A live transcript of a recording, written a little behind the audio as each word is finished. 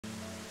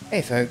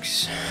Hey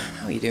folks,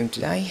 how are you doing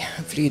today?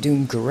 Hopefully you're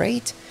doing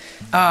great.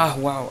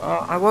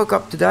 Wow, I woke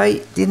up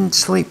today, didn't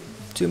sleep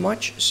too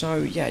much, so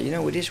yeah, you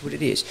know, it is what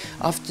it is.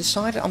 I've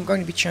decided I'm going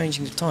to be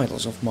changing the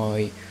titles of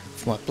my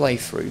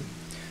playthrough,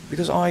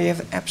 because I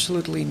have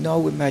absolutely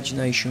no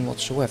imagination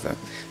whatsoever.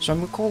 So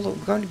I'm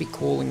going to be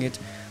calling it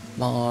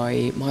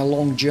my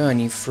long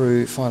journey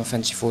through Final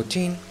Fantasy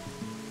XIV,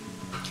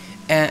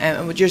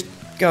 and we'll just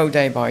go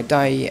day by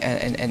day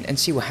and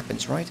see what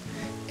happens, right?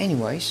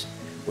 Anyways,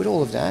 with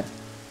all of that,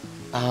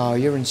 oh,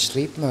 you're in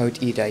sleep mode,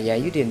 Ida. Yeah,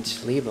 you didn't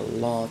sleep a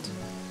lot.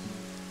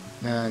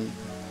 Man.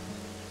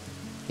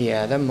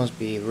 Yeah, that must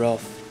be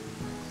rough.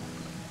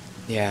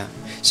 Yeah.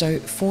 So,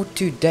 for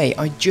today,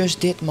 I just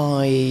did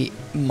my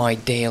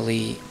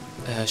daily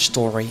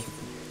story.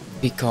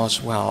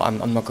 Because, well,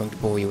 I'm not going to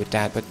bore you with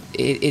that, but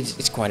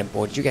it's quite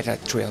important. You get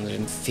like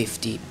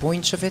 350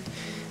 points of it,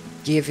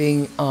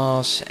 giving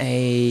us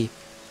a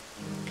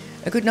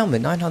good number,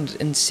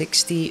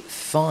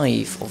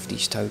 965 of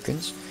these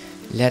tokens.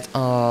 Let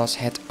us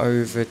head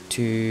over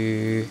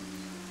to...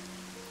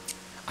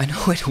 I know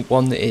where the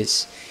one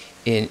is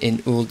in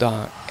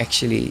Ul'dah,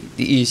 actually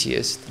the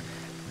easiest.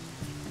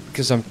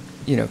 Because I'm,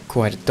 you know,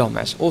 quite a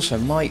dumbass. Also,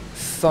 my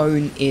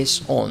phone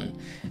is on.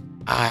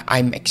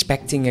 I'm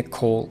expecting a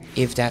call.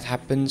 If that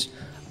happens,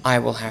 I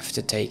will have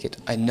to take it.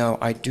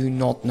 I do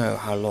not know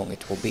how long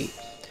it will be.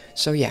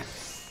 So yeah,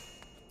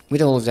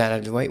 with all of that out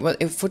of the way, well,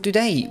 for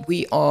today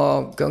we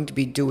are going to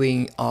be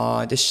doing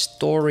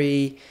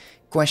the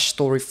quest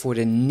story for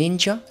the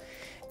ninja.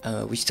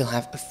 We still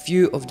have a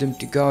few of them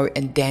to go,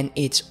 and then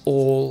it's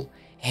all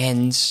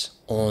hands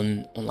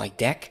on like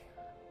deck.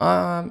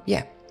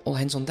 Yeah, all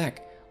hands on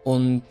deck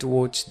on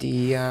towards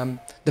the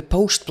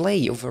post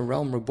play of A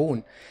Realm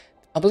Reborn.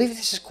 I believe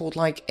this is called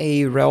like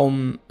A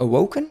Realm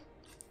Awoken,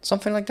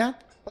 something like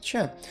that. Not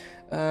sure.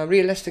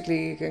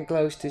 Realistically, you can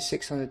close to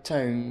 600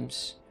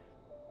 tomes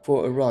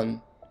for a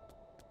run.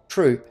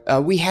 True.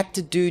 We had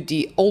to do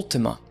the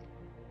Ultima.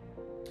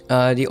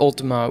 The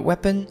Ultima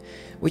weapon,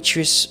 which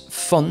was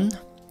fun,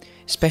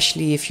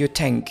 especially if your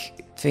tank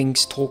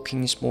thinks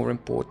talking is more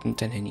important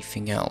than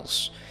anything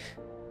else.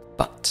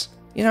 But,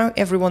 you know,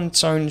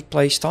 everyone's own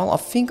playstyle. I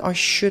think I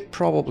should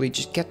probably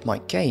just get my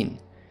cane.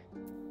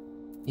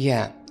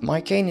 Yeah, my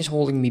cane is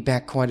holding me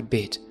back quite a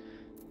bit.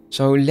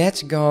 So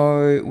let's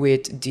go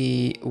with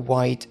the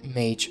White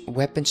Mage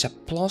weapons. A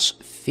plus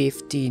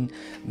 15,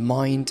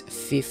 mind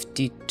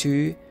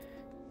 52.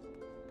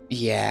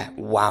 Yeah,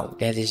 wow,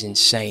 that is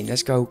insane.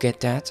 Let's go get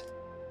that.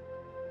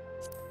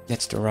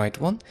 That's the right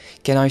one.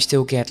 Can I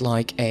still get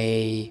like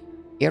a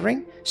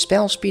earring?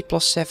 Spell speed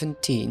plus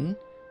 17.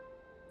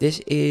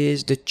 This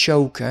is the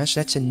choker,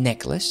 so that's a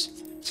necklace.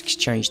 Let's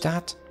exchange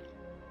that.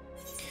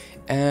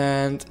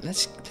 And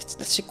let's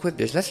equip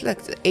this. Let's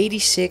let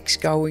 86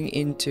 going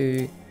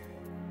into...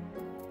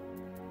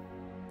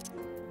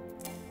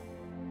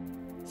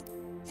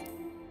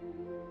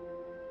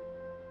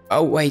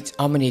 Oh wait,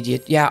 I'm an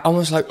idiot. Yeah, I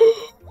was like,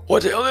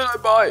 what the hell did I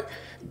buy?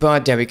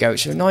 But there we go.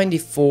 So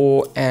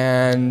 94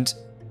 and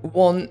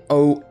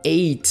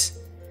 108.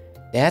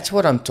 That's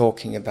what I'm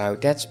talking about.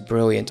 That's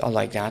brilliant. I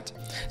like that.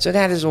 So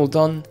that is all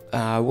done.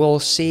 We'll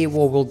see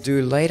what we'll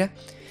do later.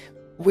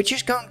 We're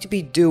just going to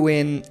be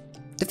doing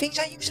the things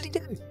I usually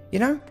do, you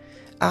know?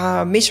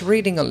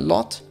 Misreading a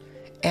lot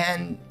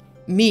and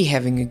me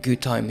having a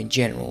good time in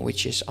general,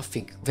 which is, I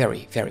think,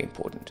 very, very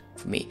important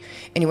for me.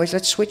 Anyways,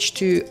 let's switch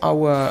to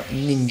our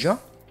ninja.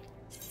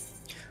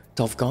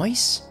 Tough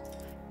guys.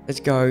 Let's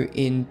go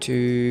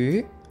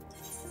into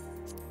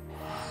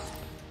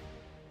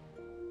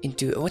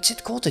what's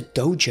it called? A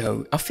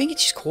dojo. I think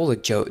it's just called a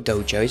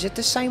dojo. Is it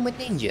the same with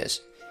ninjas?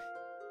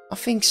 I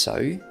think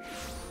so.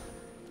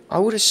 I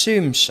would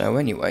assume so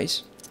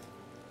anyways.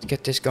 Let's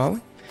get this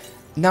going.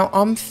 Now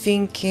I'm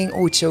thinking,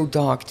 oh, it's so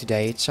dark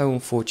today. It's so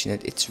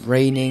unfortunate. It's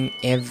raining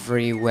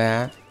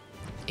everywhere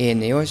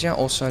in Eorzea.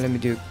 Also, let me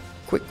do a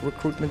quick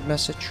recruitment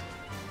message.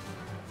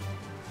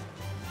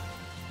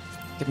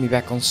 Get me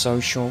back on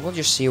social. We'll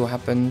just see what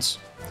happens.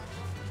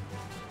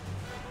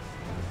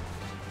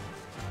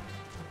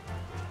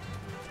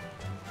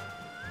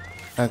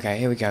 Okay,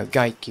 here we go.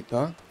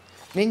 Gatekeeper.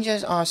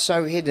 Ninjas are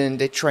so hidden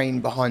they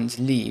train behind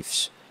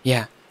leaves.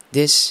 Yeah,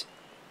 this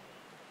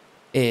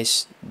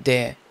is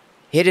the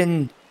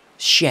hidden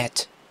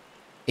shed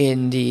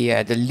in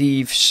the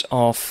leaves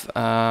of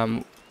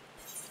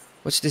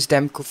what's this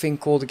damn thing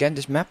called again?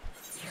 This map?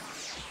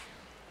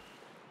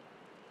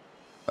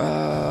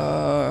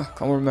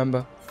 Can't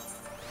remember.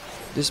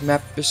 This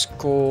map is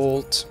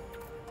called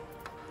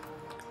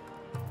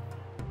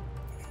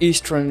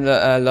Eastern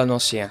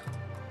Lanossia.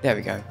 There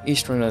we go,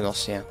 Eastern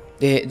Lanossia.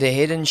 The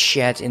hidden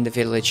shed in the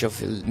village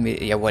of...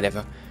 yeah,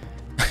 whatever.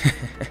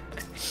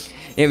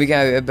 Here we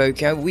go,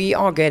 Boka. We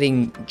are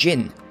getting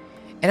Jin.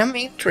 And I'm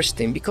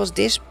interesting because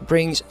this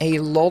brings a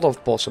lot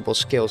of possible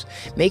skills.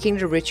 Making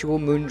the ritual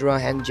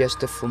Mundra hand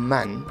gesture for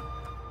man.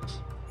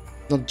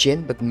 Not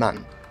Jin, but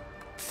man.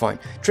 Fine.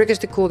 Triggers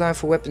the cooldown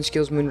for weapon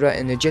skills Mundra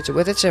and the Jitsu.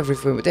 Well, that's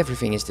everything, but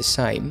everything is the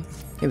same.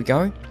 Here we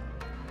go.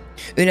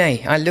 Une,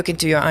 I look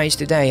into your eyes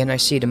today and I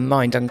see the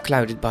mind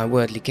unclouded by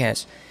worldly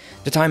cares.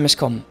 The time has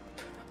come.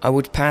 I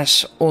would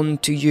pass on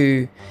to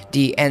you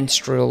the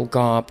ancestral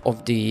garb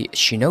of the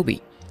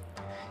shinobi.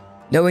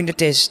 Knowing that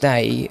this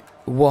day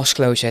was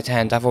close at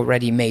hand, I've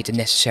already made the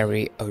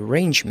necessary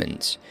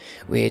arrangements.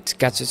 With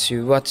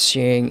Gatsutsu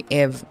watching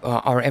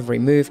our every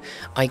move,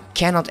 I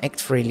cannot act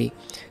freely.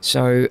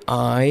 So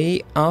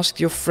I asked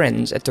your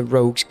friends at the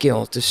Rogues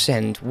Guild to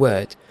send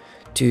word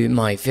to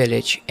my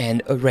village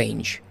and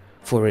arrange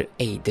for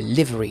a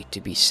delivery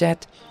to be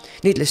set.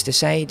 Needless to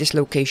say, this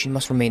location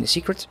must remain a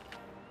secret.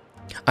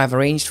 I've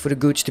arranged for the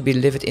goods to be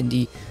delivered in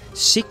the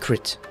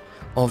secret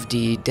of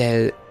the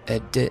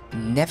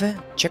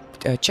Never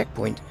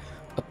checkpoint.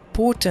 A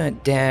porter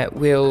there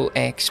will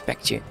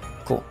expect you.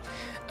 Cool.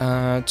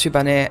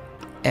 Tsubane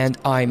and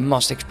I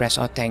must express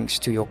our thanks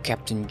to your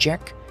Captain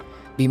Jack.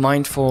 Be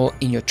mindful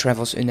in your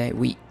travels, Une.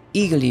 We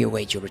eagerly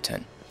await your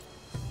return.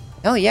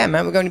 Hell yeah,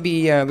 man! We're going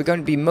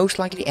to be most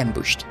likely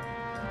ambushed.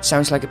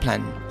 Sounds like a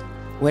plan.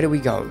 Where do we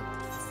go?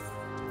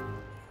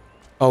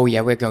 Oh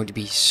yeah, we're going to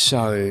be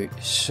so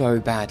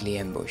badly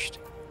ambushed.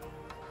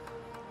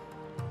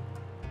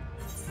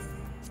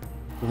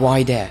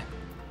 Why there?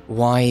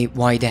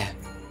 Why there?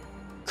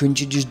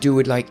 Couldn't you just do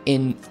it like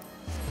in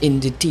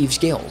the Thieves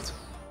Guild?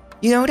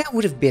 You know, that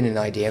would have been an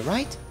idea,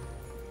 right?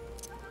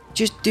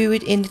 Just do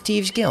it in the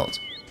Thieves Guild.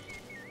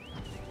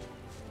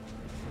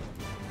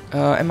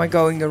 Am I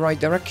going the right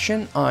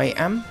direction? I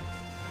am.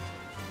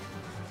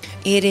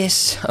 It is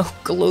so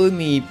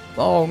gloomy.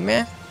 Oh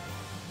man.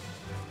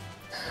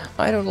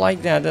 I don't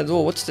like that at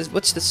all. What's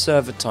the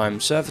server time?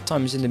 Server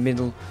time is in the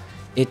middle.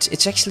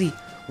 It's actually,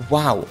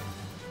 wow.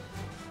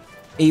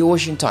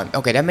 Eorzean time.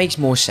 Okay, that makes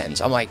more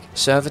sense. I'm like,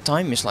 server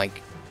time is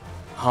like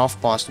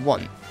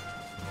 1:30.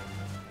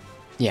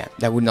 Yeah,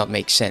 that would not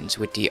make sense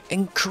with the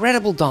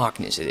incredible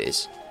darkness it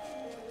is.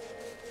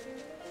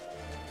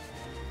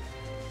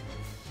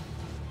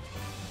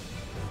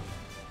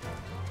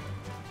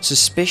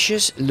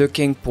 Suspicious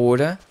looking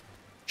porter.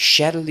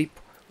 Shadowy.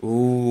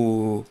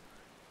 Ooh.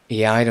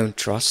 Yeah, I don't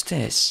trust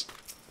this.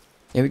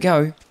 Here we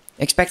go.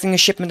 Expecting a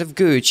shipment of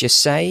goods, you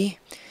say?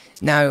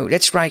 Now,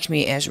 that strikes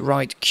me as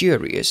right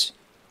curious.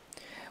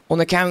 On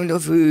account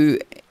of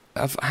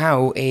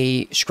how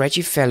a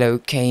scratchy fellow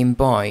came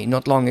by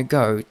not long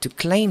ago to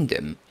claim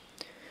them.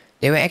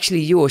 They were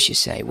actually yours, you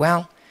say?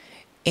 Well,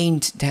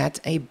 ain't that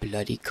a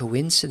bloody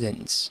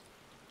coincidence?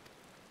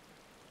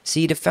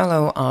 See, the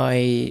fellow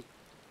I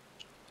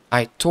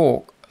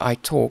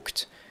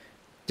talked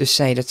to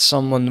say that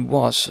someone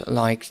was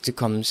like to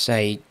come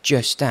say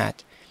just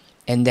that,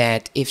 and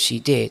that if she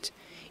did,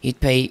 he'd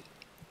pay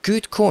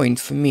good coin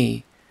for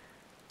me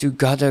to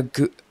gather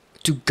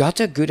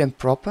good and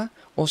proper.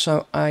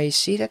 Also, I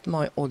see that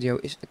my audio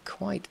is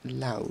quite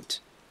loud.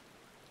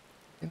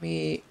 Let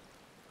me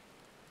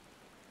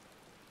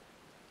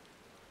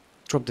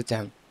drop it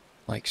down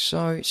like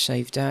so.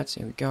 Save that.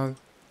 Here we go.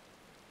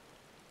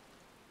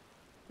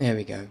 There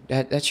we go.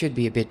 That should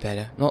be a bit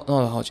better. Not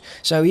a hot.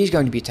 So he's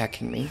going to be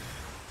attacking me.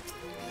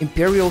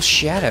 Imperial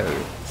Shadow.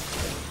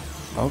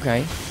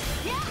 Okay.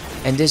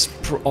 And this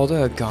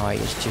other guy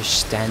is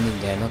just standing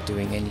there, not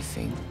doing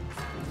anything.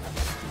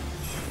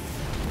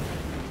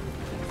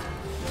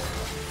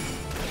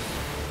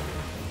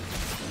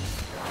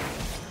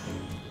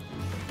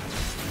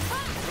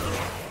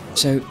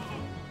 So,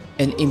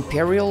 an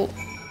Imperial...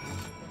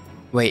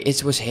 Wait,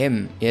 it was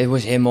him. It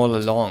was him all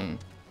along.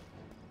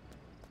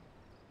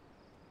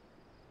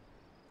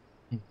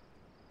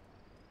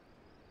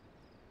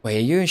 Wait, are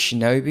you a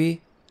shinobi?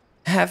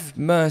 Have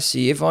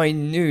mercy, if I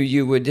knew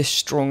you were this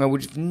strong, I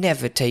would have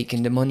never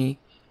taken the money.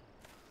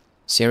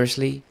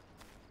 Seriously?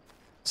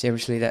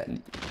 Seriously, that...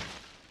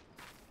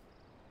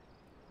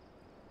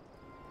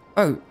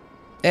 Oh,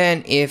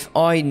 and if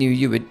I knew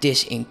you were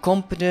this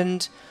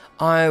incompetent,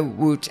 I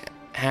would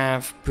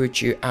have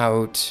put you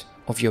out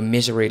of your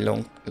misery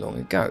long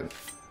ago.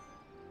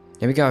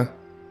 Here we go.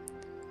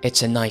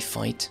 It's a knife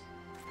fight.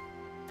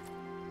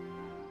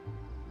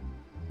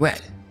 Well,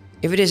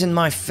 if it isn't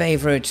my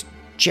favorite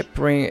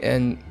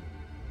chippering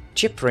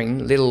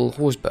little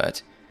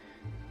horsebird,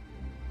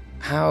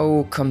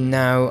 how come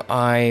now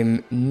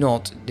I'm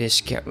not this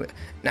scary?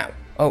 Now,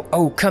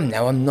 oh, come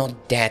now, I'm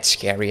not that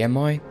scary, am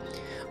I?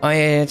 I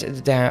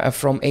heard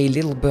from a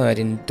little bird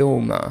in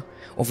Doma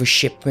of a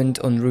shipment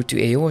en route to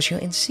Eorzea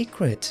in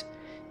secret.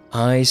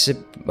 I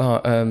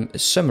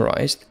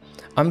summarized.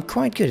 I'm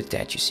quite good at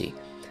that, you see.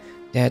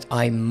 That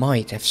I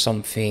might have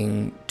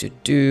something to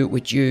do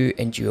with you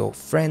and your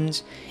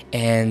friends,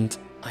 and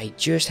I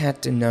just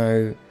had to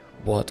know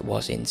what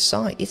was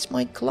inside. It's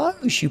my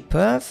clothes, you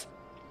perv.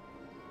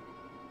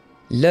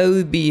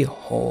 Lo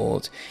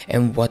behold,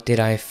 and what did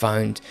I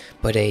find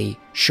but a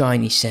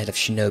shiny set of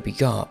shinobi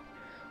garb?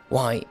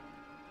 Why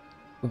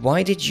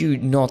did you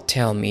not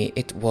tell me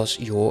it was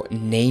your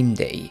name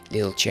day,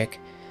 little chick?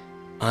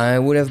 I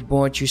would have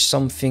bought you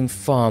something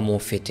far more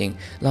fitting,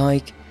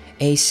 like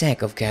a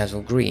sack of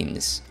castle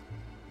greens.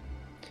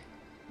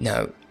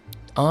 No,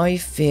 I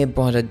fear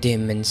Brother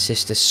Dim and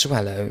Sister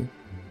Swallow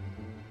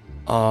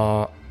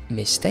are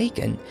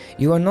mistaken.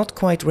 You are not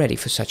quite ready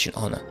for such an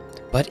honor.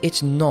 But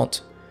it's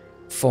not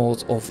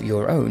fault of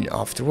your own.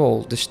 After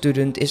all, the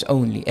student is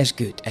only as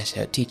good as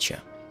her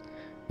teacher.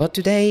 But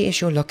today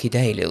is your lucky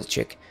day, little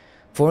chick,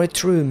 for a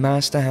true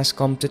master has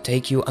come to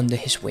take you under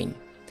his wing.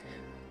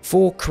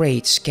 4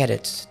 crates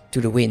scattered to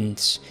the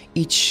winds,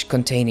 each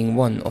containing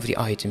one of the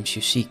items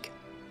you seek.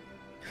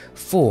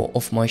 4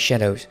 of my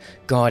shadows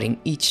guarding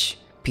each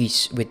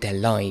piece with their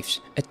lives,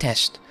 a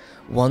test,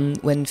 one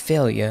when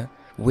failure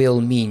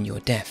will mean your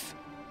death.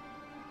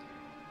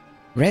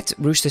 Red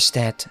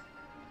Roosterstead,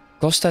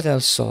 Costa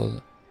del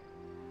Sol,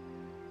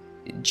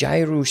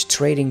 Jairu's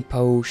trading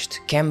post,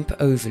 Camp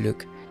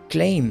Overlook.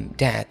 Claim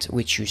that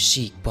which you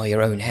seek by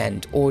your own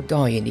hand or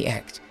die in the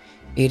act.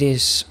 It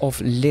is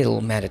of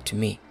little matter to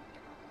me.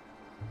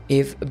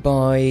 If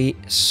by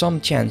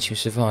some chance you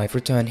survive,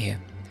 return here.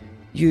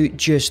 You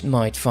just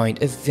might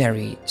find a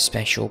very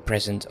special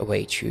present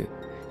awaits you.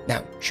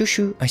 Now, shoo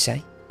shoo, I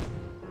say.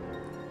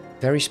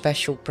 Very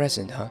special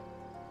present, huh?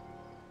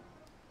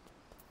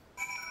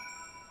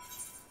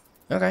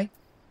 Okay.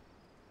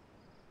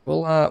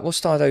 We'll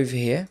start over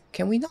here.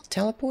 Can we not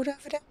teleport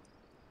over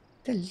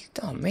there?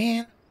 Oh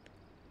man.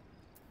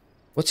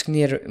 What's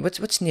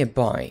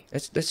nearby?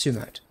 Let's zoom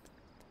out.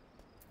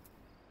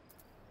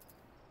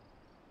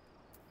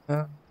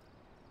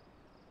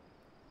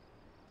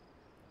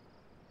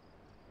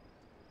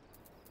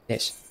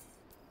 Yes.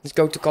 Let's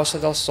go to Costa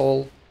del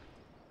Sol.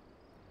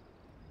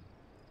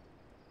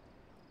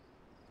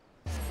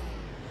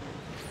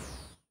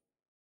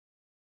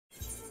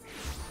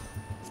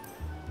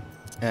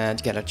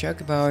 And get a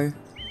chocobo.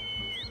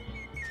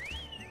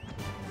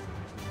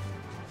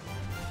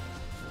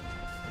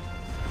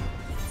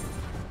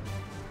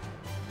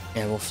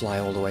 And we'll fly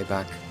all the way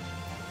back.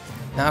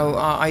 Now,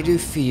 I do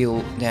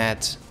feel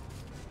that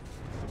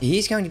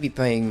he's going to be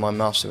paying my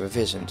master a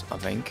visit, I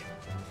think.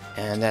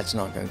 And that's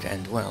not going to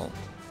end well.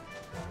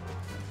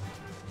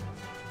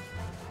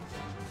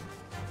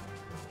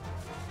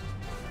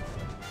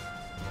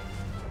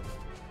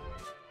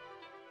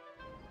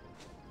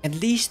 At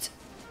least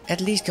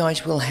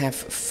guys, we'll have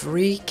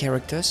 3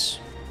 characters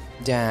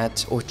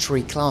or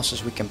 3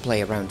 classes we can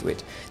play around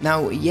with.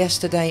 Now,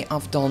 yesterday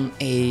I've done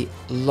a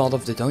lot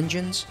of the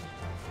dungeons,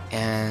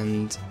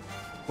 and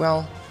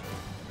well,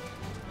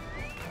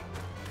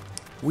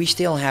 we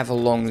still have a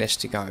long list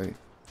to go.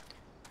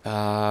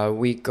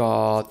 We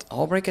got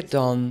Hullbreaker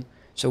done,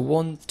 so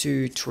 1,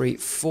 2, 3,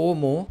 4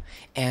 more,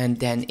 and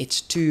then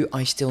it's 2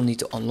 I still need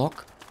to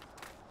unlock.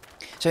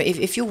 So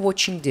if you're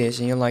watching this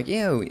and you're like,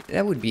 yo,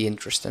 that would be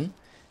interesting,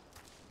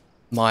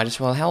 might as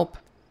well help.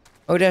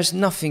 Oh, there's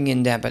nothing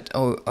in there but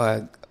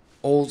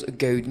old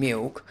goat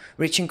milk.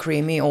 Rich and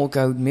creamy old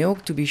goat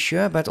milk, to be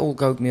sure, but old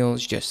goat milk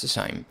is just the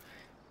same.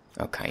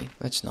 Okay,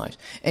 that's nice.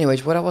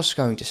 Anyways, what I was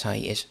going to say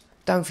is,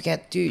 don't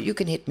forget, you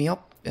can hit me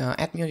up,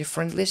 add me on your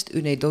friend list,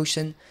 Une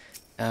Doshin.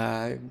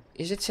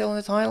 Is it still in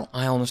the tile?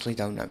 I honestly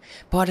don't know.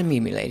 Pardon me,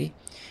 milady.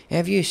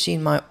 Have you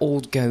seen my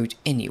old goat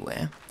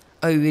anywhere?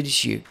 Oh, it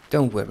is you.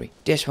 Don't worry,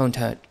 this won't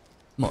hurt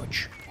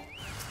much.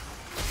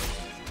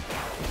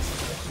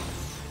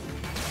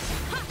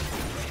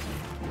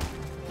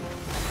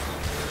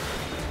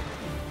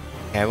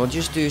 Okay, we'll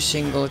just do a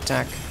single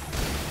attack.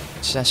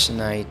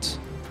 Assassinate.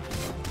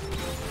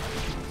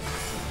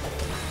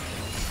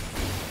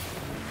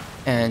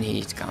 And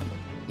he's gone.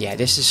 Yeah,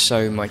 this is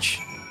so much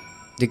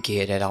the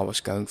gear that I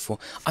was going for.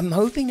 I'm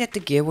hoping that the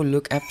gear will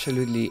look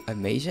absolutely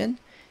amazing.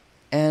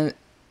 And...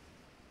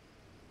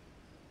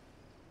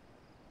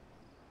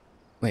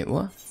 wait,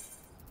 what?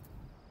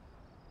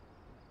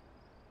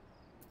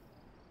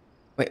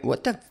 Wait,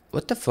 what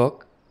the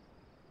fuck?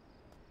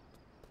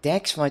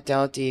 Dex,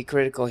 vitality,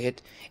 critical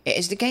hit.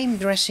 Is the game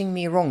dressing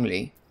me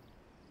wrongly?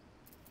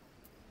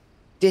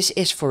 This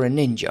is for a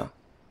ninja.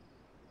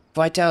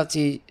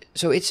 Vitality,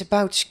 so it's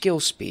about skill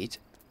speed.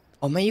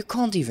 Oh man, you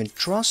can't even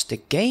trust the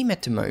game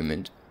at the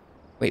moment.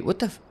 Wait, what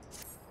the...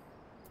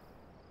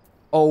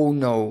 oh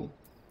no.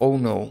 Oh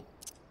no.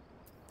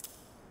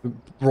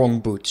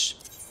 Wrong boots.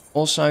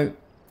 Also,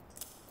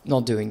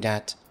 not doing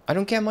that. I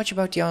don't care much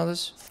about the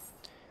others.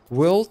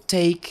 We'll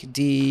take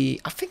the...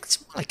 I think it's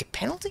more like a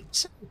penalty.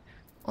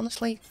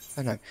 Honestly,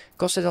 I don't know.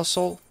 Costa del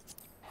Sol.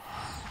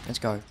 Let's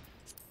go.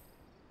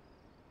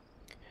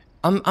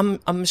 I'm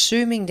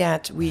assuming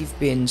that we've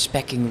been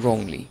speccing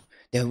wrongly.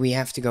 That we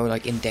have to go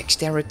like in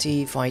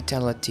dexterity,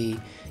 vitality,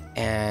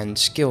 and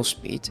skill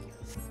speed.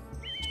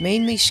 It's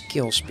mainly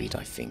skill speed,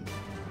 I think.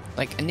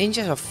 Like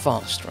ninjas are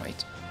fast,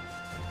 right?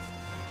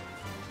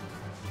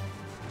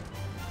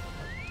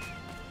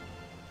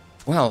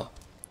 Well,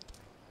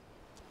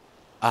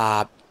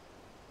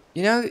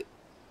 you know,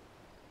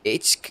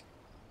 it's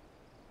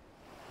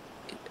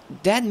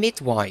that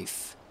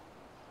midwife.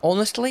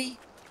 Honestly,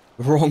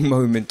 wrong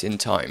moment in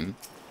time.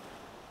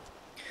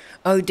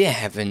 Oh dear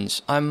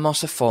heavens, I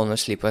must have fallen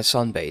asleep while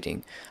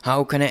sunbathing.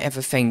 How can I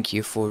ever thank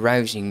you for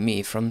rousing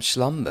me from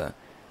slumber?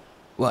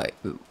 Why,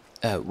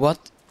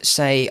 what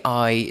say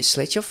I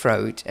slit your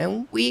throat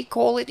and we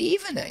call it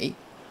even, eh?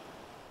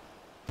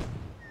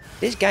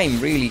 This game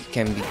really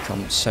can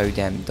become so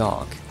damn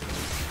dark.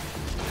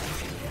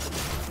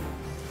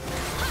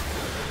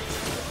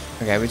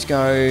 Okay, let's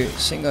go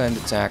single-hand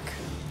attack.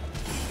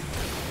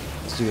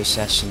 Let's do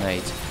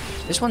assassinate.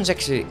 This one's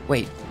actually...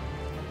 Wait.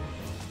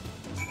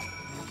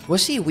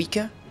 Was he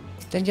weaker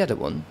than the other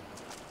one?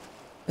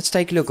 Let's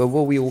take a look at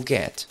what we will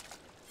get.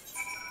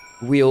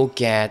 We'll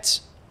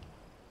get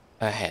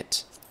a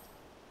head.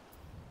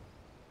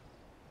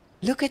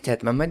 Look at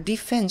that, man. My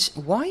defense...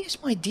 Why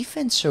is my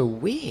defense so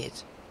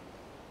weird?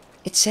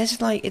 It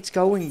says like it's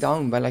going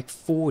down by like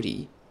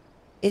 40.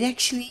 It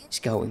actually is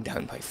going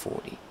down by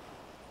 40.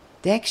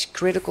 Dex,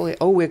 critical...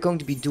 Oh, we're going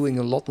to be doing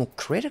a lot more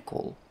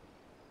critical.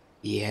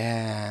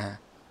 Yeah.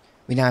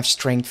 We now have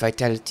strength,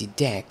 vitality,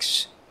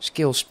 dex,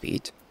 skill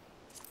speed.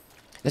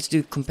 Let's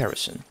do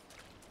comparison.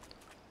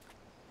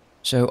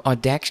 So our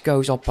dex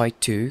goes up by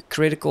 2.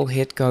 Critical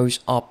hit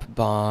goes up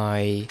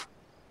by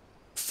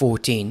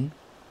 14.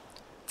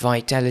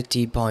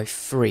 Vitality by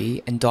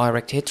 3. And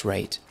direct hit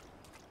rate.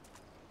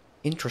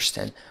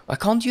 Interesting. I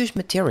can't use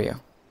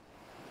materia.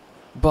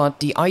 But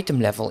the item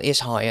level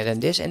is higher than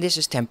this. And this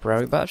is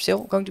temporary. But I'm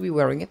still going to be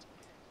wearing it.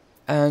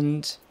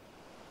 And...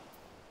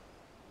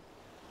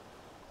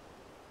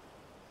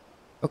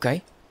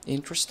 Okay.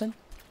 Interesting.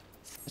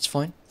 That's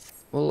fine.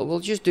 We'll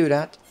just do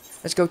that.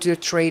 Let's go to the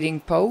trading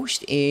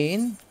post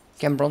in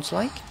Cambron's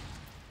Lake.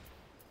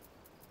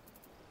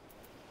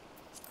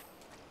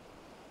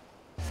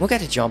 We'll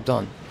get the job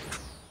done.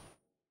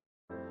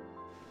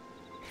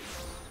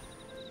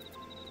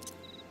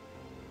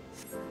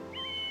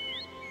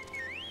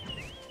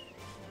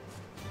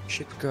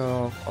 Should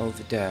go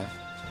over there.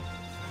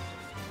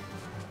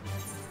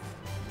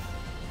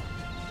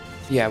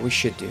 Yeah, we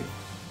should do.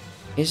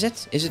 Is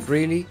it? Is it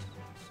really?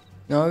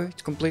 No,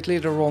 it's completely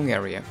the wrong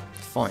area.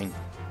 Fine.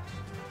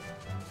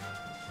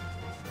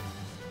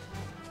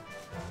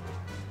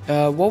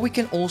 What we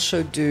can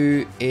also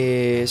do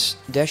is...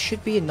 There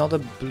should be another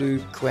blue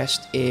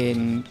quest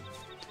in...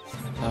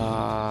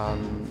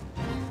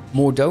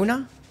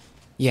 Mordona?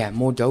 Yeah,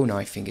 Mordona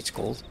I think it's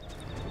called.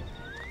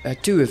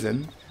 2 of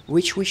them.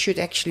 Which we should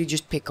actually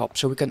just pick up.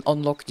 So we can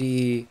unlock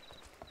the...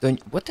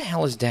 What the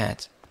hell is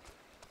that?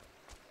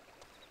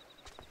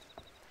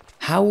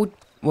 How would...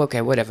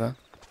 Okay, whatever.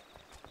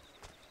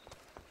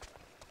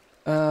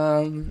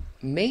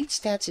 Main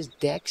stats is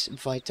dex,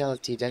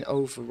 vitality, then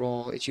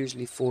overall it's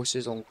usually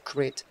forces on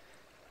crit.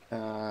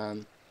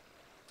 That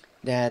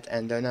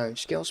and don't know.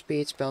 Skill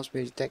speed, spell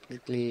speed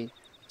technically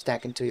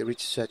stack until you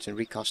reach a certain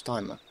recast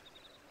timer.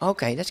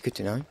 Okay, that's good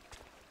to know.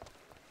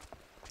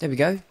 There we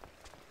go.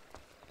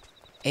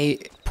 A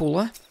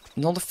puller,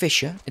 not a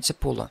fisher, it's a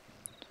puller.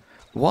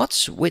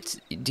 What's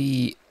with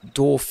the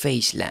door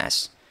face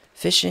lass?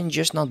 The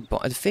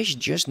fish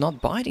just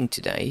not biting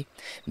today.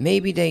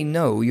 Maybe they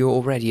know you're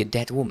already a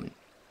dead woman.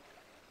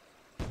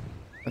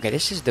 Okay,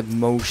 this is the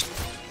most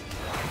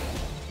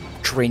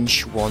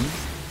cringe one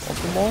of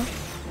them all.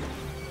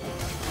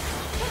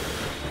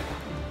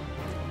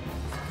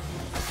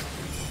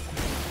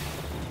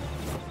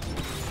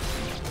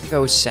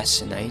 Go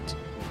assassinate.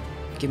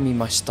 Give me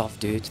my stuff,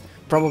 dude.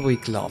 Probably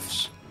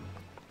gloves.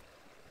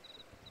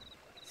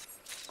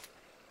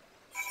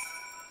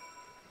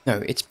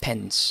 No, it's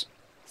pens.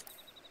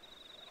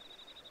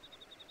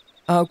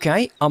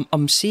 Okay,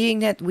 I'm seeing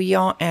that we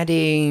are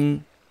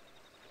adding...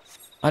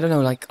 I don't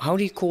know, like, how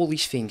do you call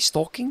these things?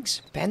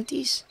 Stockings?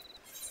 Panties?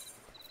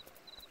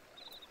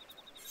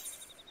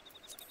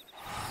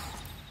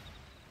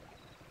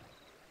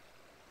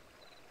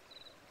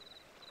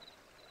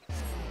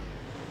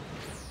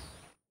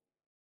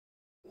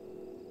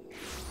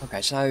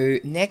 Okay, so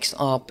next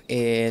up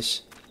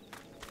is...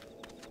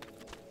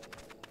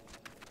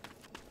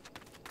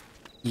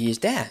 He is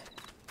there.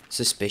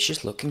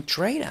 Suspicious looking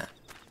trader.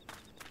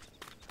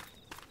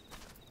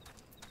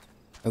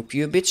 Hope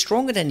you're a bit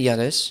stronger than the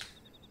others.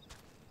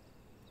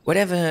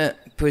 Whatever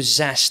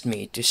possessed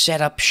me to set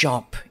up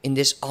shop in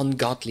this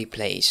ungodly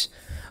place.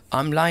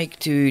 I'm like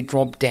to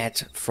drop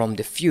dead from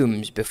the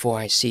fumes before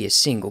I see a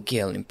single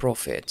gill in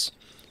profits.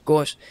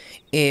 Cause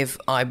if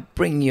I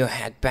bring your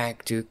head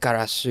back to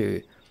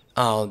Karasu,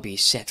 I'll be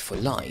set for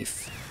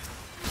life.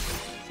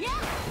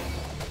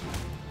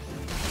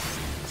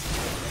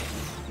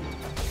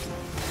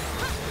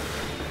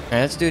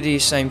 Let's do the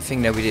same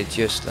thing that we did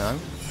just now.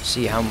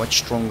 See how much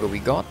stronger we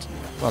got.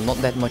 Well, not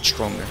that much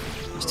stronger.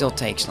 Still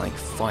takes like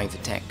 5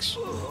 attacks.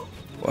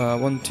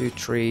 1, 2,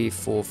 3,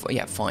 4, 5.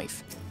 Yeah,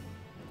 5.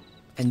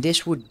 And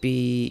this would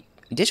be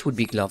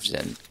gloves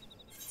then.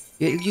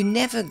 You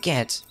never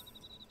get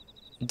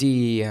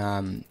the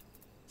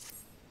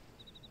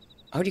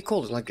how do you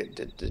call it? Like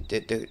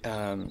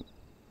the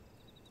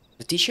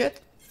t-shirt?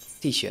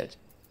 T-shirt.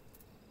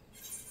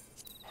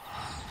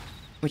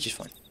 Which is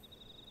fine.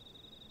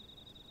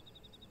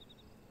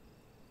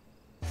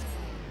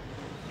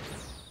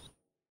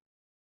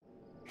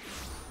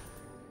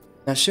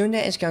 Now soon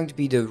there is going to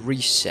be the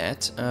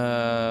reset,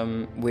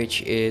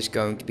 which is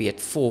going to be at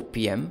 4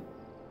 PM.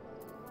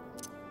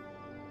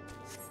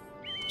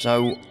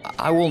 So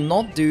I will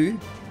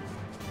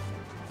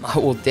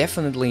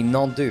definitely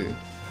not do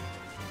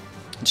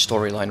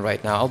storyline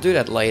right now. I'll do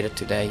that later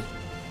today.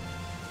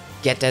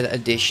 Get that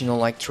additional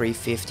like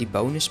 350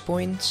 bonus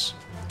points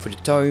for the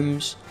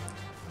tomes.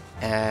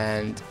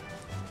 And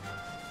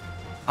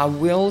I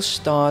will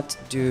start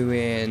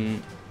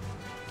doing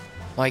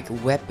like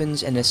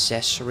weapons and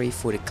accessory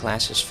for the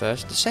classes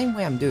first. The same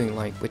way I'm doing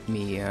like with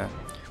me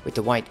with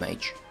the white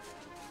mage.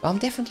 But I'm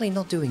definitely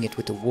not doing it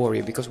with the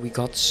warrior because we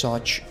got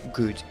such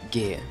good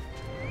gear.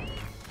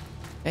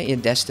 Okay, your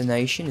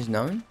destination is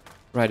known.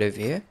 Right over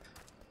here.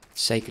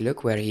 Let's take a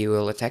look where he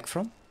will attack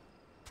from.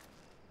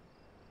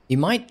 He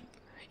might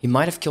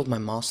have killed my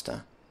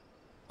master.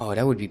 Oh,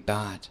 that would be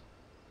bad.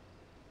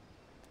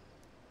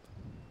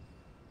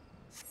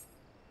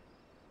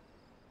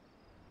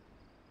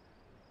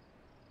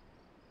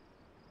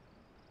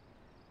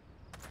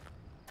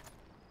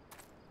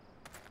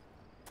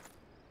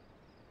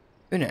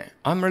 Une,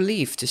 I'm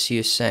relieved to see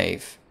you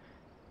safe.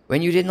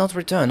 When you did not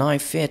return, I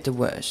feared the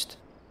worst.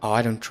 Oh,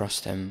 I don't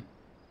trust him.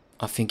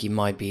 I think he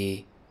might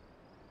be...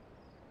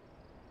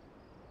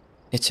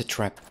 It's a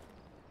trap.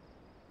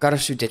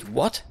 Karasu did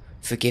what?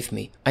 Forgive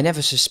me. I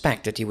never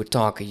suspected he would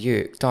target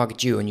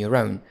you on your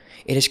own.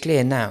 It is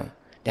clear now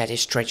that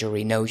his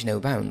treachery knows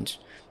no bounds.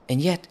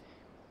 And yet,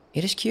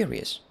 it is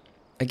curious.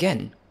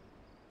 Again,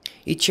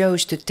 he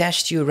chose to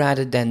test you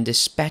rather than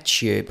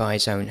dispatch you by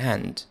his own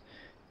hand.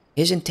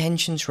 His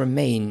intentions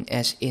remain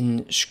as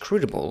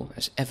inscrutable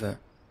as ever.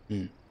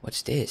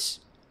 What's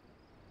this?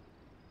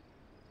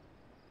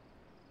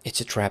 It's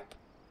a trap.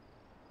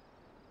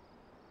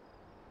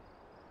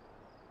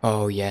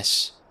 Oh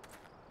yes.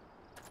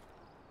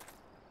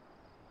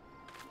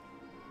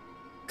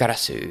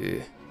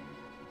 Karasu.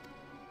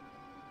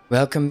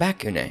 Welcome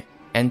back, Une.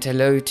 And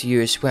hello to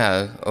you as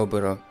well,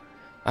 Oboro.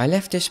 I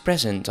left this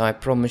present I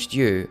promised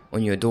you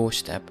on your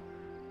doorstep.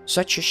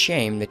 Such a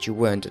shame that you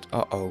weren't at...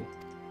 Uh-oh.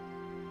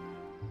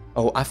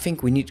 Oh, I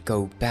think we need to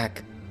go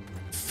back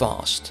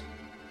fast.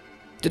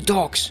 The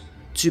dogs!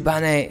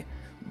 Tsubane,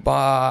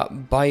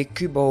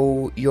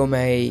 Baikubo,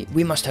 Yomei,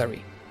 we must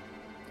hurry.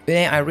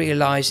 Une, I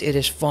realize it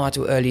is far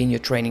too early in your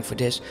training for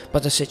this,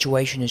 but the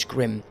situation is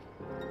grim.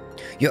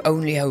 Your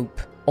only hope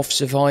of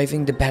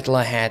surviving the battle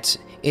ahead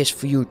is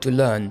for you to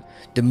learn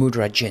the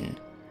Mudra Jin.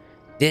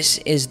 This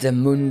is the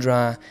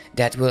Mudra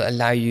that will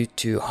allow you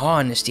to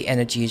harness the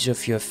energies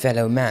of your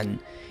fellow man.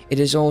 It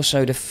is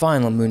also the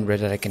final Mudra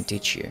that I can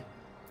teach you.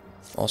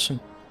 Awesome.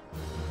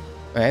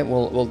 Alright,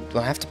 we'll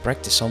have to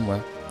practice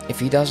somewhere. If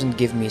he doesn't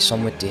give me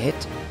somewhere to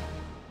hit.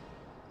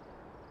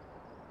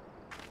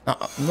 Now,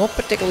 I'm not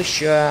particularly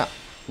sure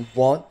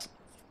what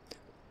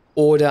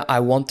order I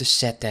want to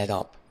set that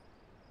up.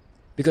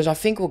 Because I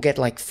think we'll get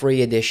like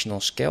 3 additional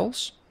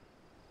skills.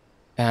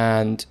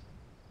 And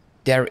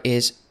there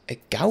is a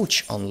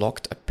gouge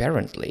unlocked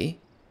apparently.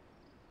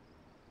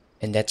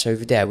 And that's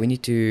over there. We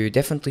need to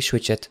definitely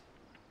switch it.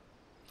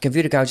 Can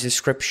view the gouge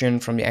description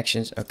from the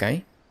actions.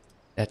 Okay.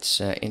 That's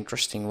an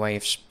interesting way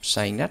of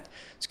saying that.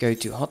 Let's go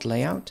to hot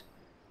layout.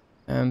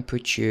 And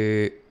put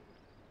you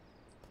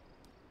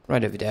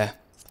right over there.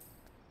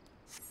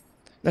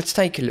 Let's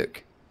take a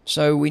look.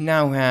 So we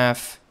now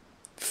have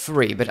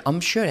 3, but I'm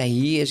sure that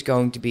he is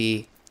going to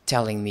be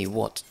telling me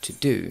what to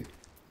do.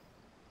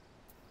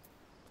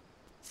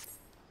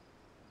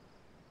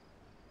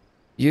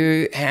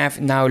 You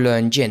have now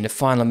learned Jin, the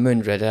final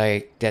Mudra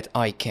that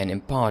I can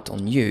impart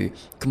on you.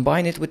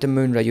 Combine it with the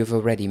Mudra you've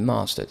already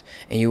mastered,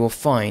 and you will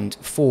find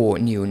 4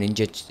 new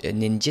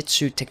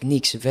ninjutsu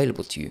techniques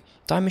available to you.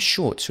 Time is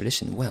short, so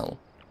listen well.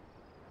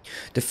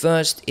 The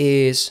first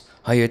is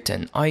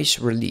Hayuten, Ice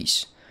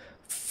Release,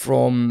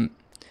 from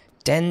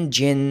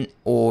Tenjin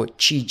or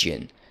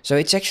Chijin. So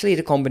it's actually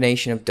the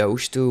combination of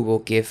those two will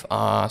give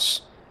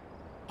us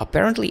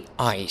apparently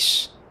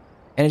ice.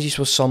 Energies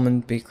will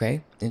summon,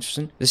 okay,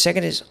 interesting. The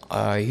second is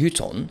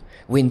Huton,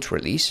 Wind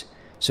Release.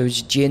 So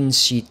it's Jin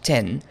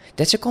C10.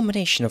 That's a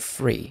combination of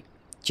 3.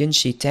 Jin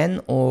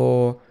C10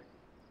 or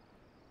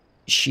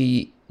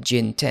Shi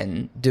Jin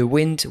 10. The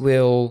wind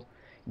will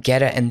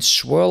gather and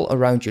swirl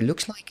around you.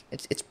 Looks like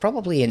it's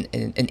probably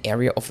an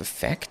area of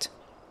effect.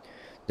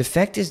 The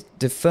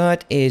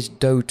third is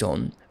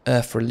Doton,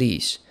 Earth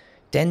Release.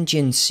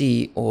 Tenjin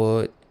C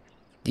or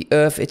the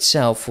Earth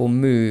itself will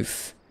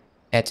move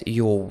at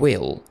your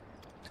will.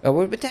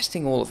 We'll be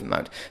testing all of them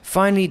out.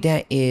 Finally,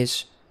 there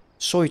is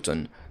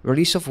Soiton,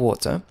 Release of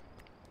Water,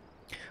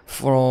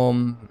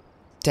 from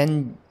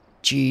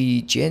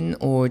Tenji Jin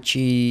or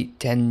Chi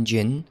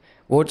Tenjin.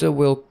 Water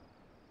will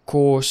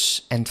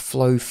course and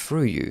flow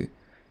through you.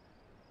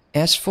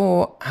 As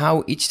for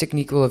how each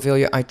technique will avail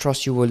you, I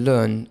trust you will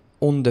learn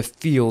on the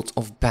field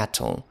of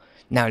battle.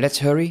 Now let's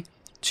hurry.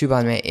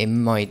 Tsubame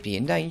might be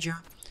in danger.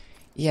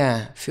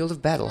 Yeah, field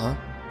of battle, huh?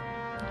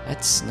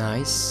 That's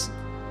nice.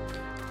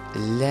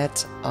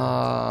 Let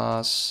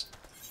us...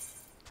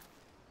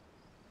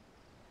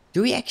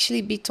 Do we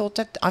actually be taught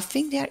that? I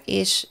think there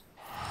is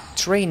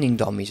training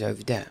dummies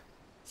over there.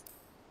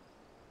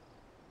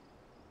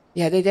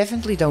 Yeah, they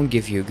definitely don't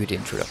give you a good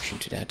introduction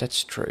to that.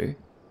 That's true.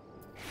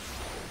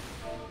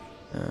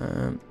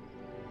 Hi,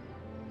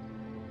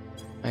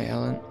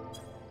 Alan.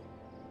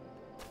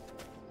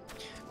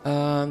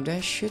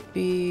 There should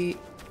be...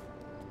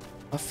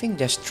 I think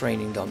there's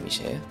training dummies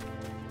here.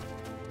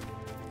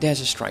 There's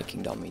a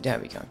striking dummy. There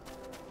we go.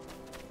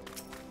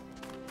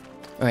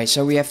 Alright,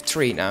 so we have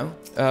 3 now.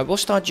 We'll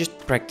start just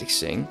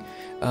practicing.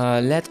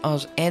 Let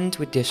us end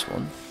with this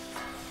one.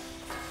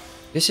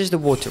 This is the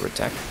water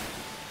attack.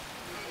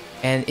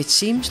 And it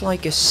seems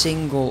like a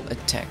single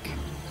attack.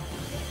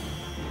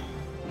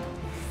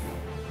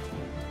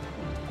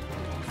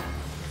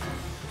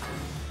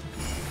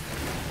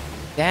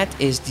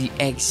 That is the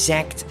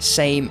exact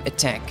same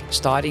attack,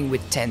 starting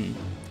with 10.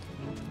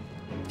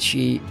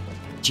 Shi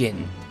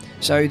Jin.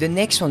 So the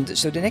next one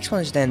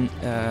is then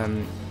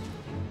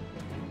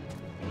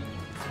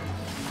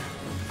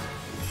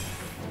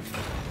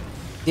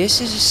this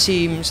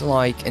seems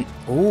like an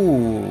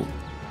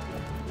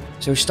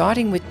so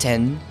starting with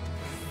 10,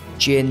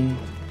 Jin,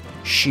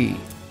 Shi.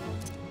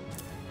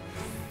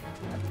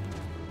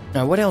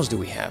 Now what else do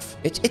we have?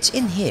 It's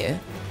in here.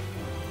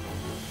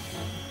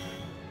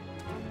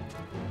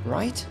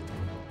 Right?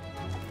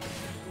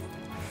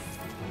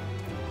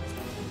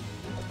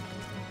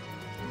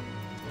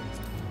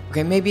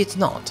 Okay, maybe it's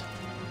not.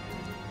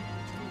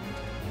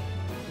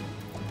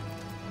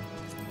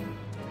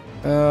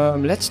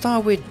 Let's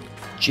start with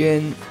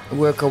Jin,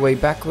 work our way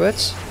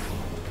backwards.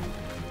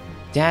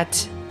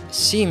 That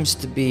seems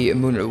to be a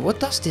moon. What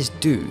does this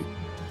do?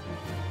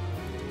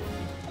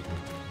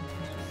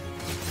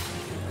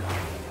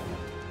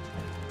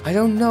 I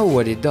don't know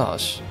what it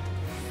does.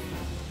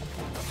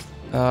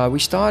 We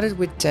started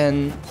with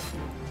 10.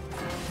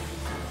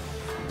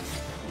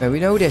 We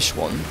know this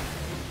one.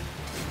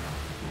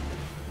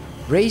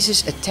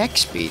 Raises attack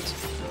speed.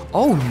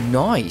 Oh,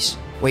 nice.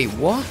 Wait,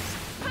 what?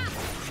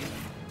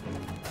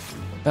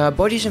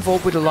 Bodies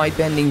involved with a light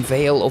bending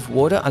veil of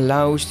water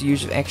allows the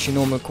use of action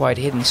normal acquired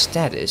hidden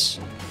status.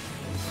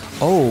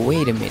 Oh,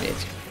 wait a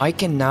minute. I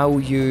can now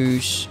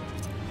use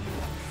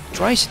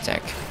Trice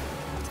attack.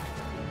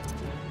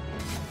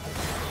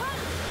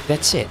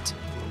 That's it.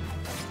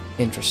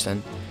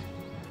 Interesting.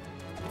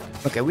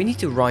 Okay, we need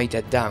to write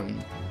that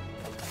down.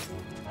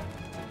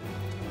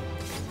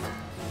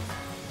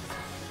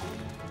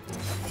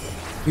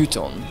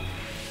 Huton.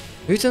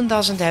 Huton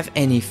doesn't have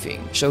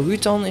anything, so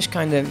Huton is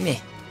kind of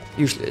meh,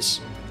 useless.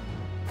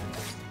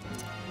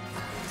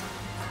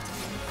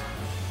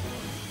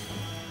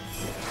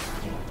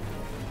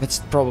 That's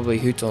probably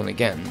Huton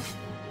again.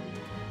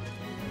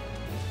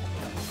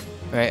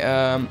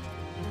 Right,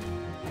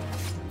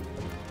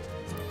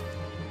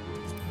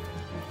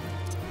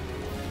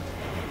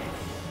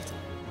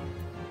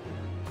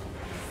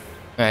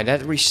 Alright,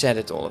 that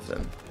resetted all of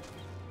them.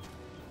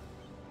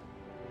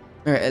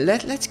 Alright,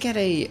 let's get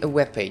a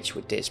web page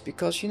with this,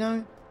 because, you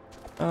know,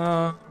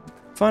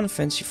 Final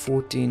Fantasy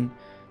XIV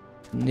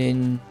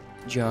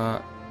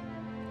Ninja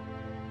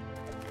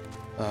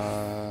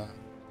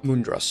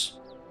Mundras.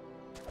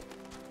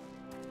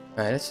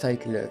 Alright, let's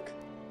take a look.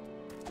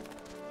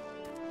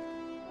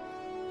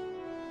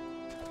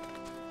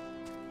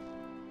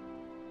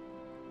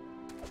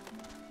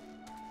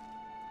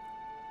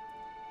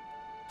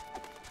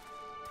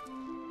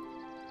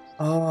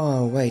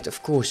 Oh, wait,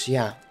 of course,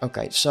 yeah.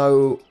 Okay,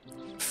 so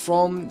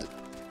from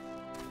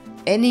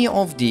any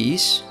of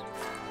these,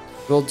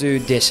 we'll do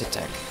this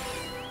attack.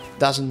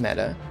 Doesn't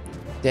matter.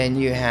 Then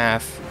you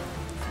have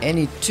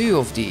any 2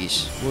 of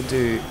these, we'll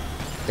do,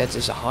 that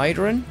is a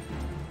Hydron.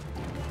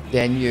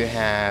 Then you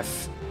have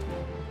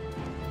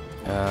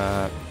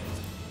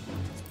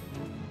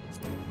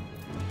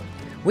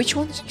which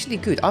one is actually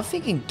good? I'm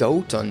thinking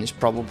Doton is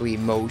probably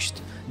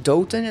most.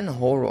 Doton and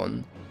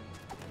Horon.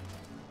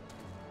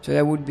 So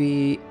that would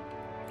be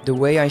the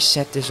way I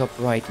set this up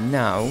right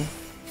now.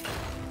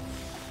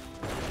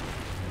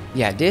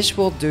 Yeah, this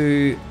will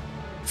do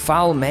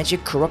foul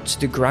magic corrupts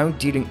the ground,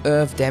 dealing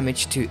earth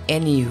damage to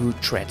any who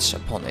treads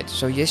upon it.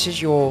 So this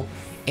is your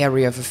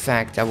area of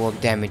effect that will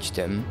damage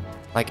them.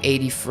 Like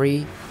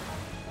 83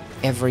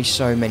 every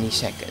so many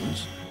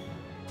seconds.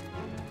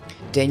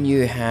 Then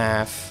you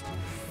have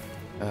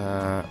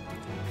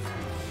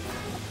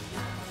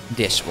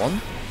this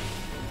one.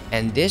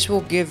 And this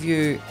will give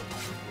you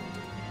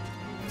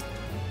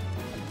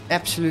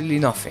absolutely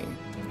nothing.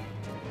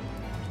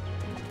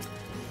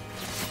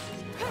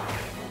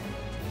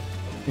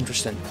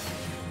 Interesting.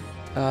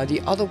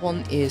 The other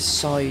one is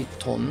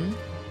Saiton,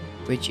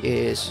 which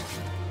is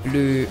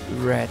blue,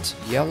 red,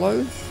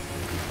 yellow.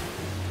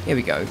 Here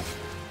we go.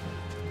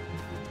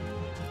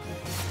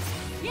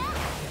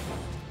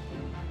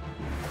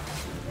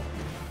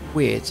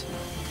 Weird.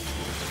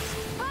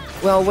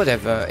 Well,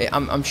 whatever.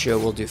 I'm sure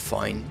we'll do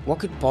fine. What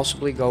could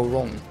possibly go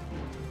wrong?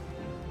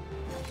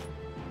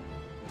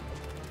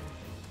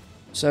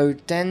 So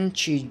 10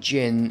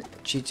 Chi-Jin,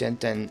 Chi-Ten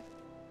 10.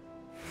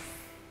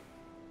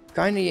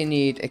 Kinda you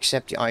need,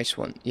 except the ice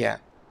one, yeah.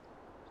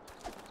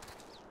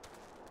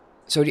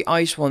 So the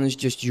ice one is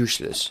just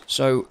useless.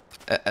 So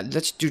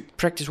let's do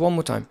practice one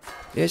more time.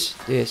 This,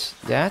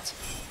 that.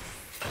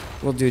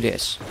 We'll do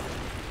this.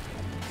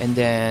 And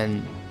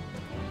then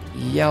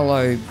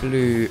yellow,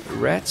 blue,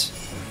 red.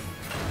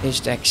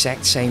 is the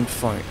exact same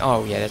phone.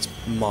 Oh yeah, that's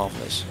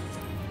marvelous.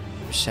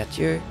 Reset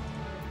you.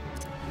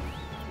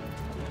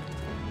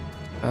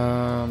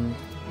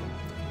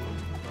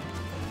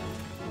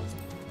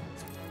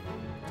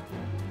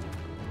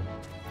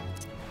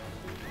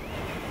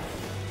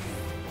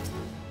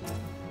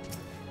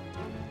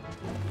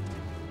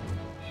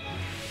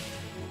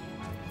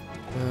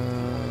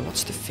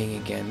 What's the thing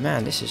again?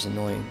 Man, this is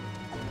annoying.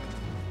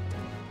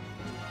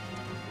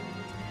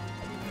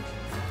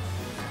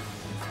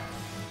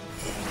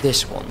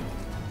 This one.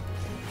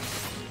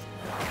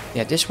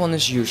 Yeah, this one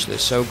is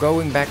useless, so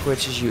going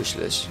backwards is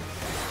useless.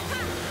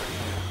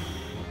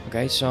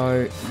 Okay,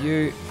 so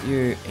you,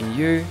 and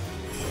you.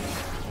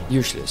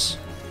 Useless.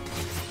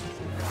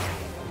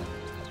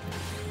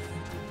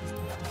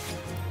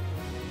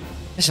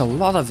 There's a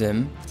lot of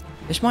them.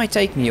 This might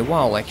take me a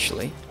while,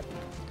 actually.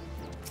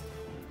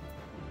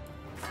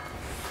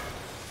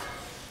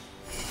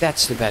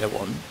 That's the better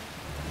one.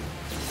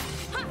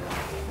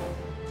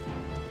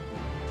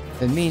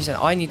 That means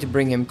that I need to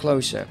bring him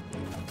closer.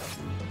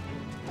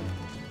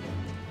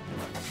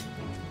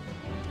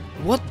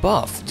 What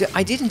buff?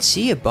 I didn't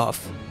see a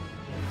buff.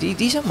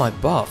 These are my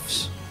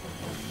buffs.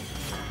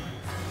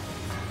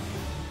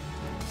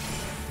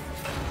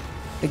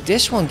 Like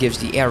this one gives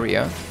the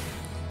area.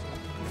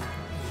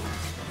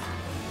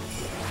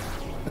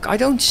 Like I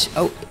don't...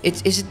 Oh,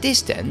 is it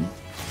this then?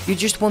 You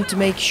just want to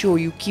make sure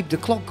you keep the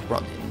clock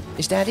running.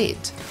 Is that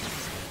it?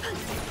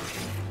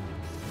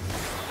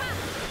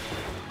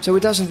 So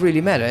it doesn't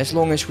really matter as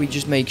long as we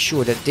just make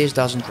sure that this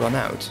doesn't run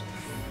out.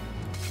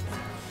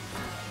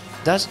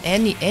 Does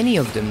any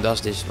of them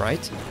does this,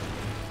 right?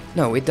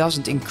 No, it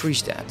doesn't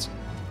increase that.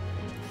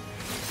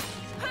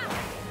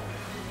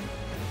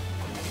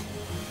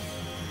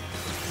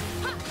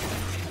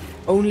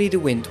 Only the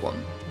wind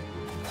one.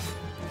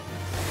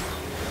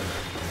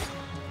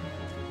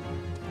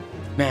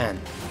 Man,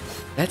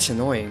 that's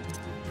annoying.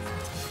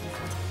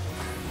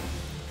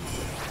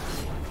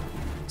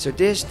 So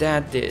this,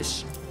 that,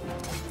 this.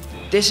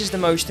 This is the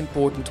most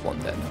important one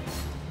then.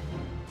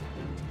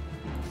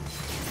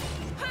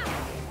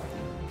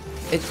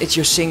 It's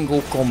your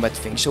single combat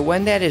thing. So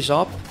when that is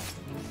up,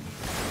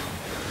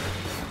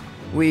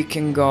 we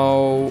can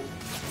go...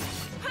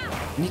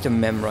 I need to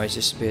memorize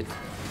this a bit.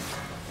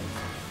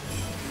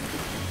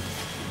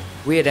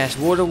 Weird ass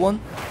water one.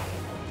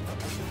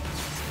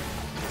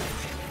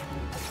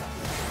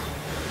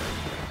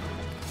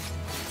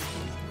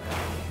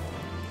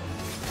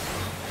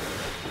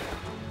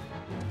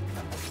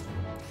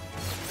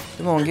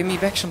 Come on, give me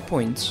back some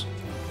points.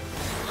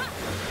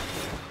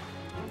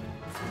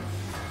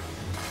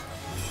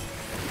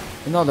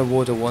 Another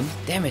water one.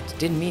 Damn it,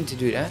 didn't mean to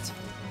do that.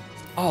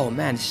 Oh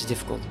man, this is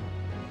difficult.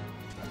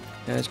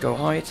 Now let's go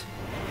hide.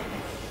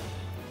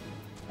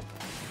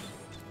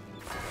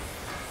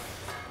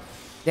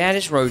 That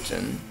is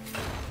Roten.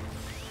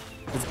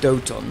 With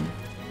Doton.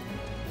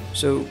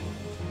 So,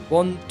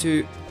 1,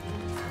 2...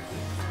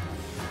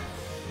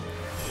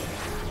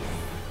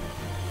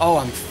 Oh,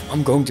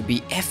 I'm going to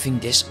be effing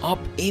this up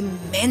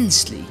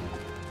immensely.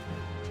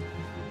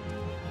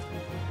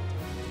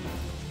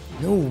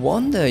 No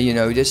wonder, you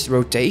know, this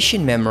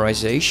rotation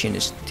memorization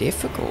is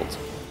difficult.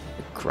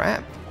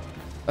 Crap.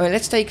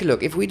 Let's take a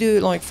look. If we do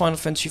like Final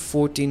Fantasy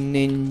XIV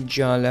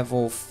Ninja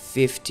level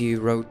 50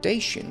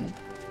 rotation.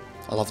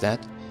 I love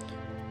that.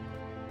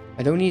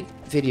 I don't need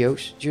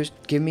videos, just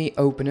give me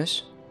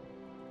openers.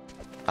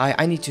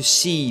 I need to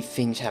see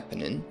things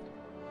happening.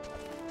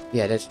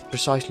 Yeah, that's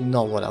precisely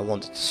not what I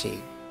wanted to see.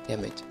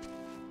 Damn it.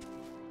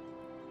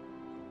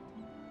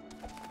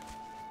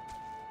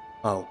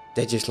 Oh,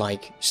 they just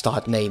like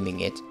start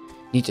naming it.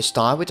 Need to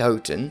start with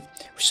Oten.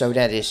 So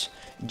that is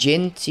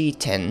Jin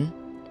T10.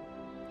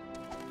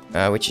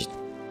 Which is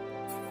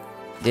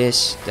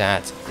this,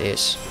 that,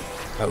 this,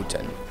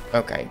 Oten.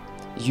 Okay.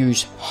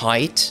 Use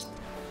height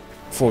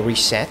for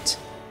reset.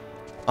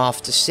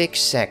 After 6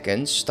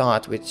 seconds,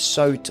 start with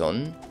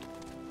Soton,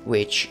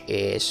 which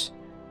is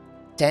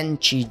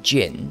Tenchi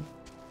Jin.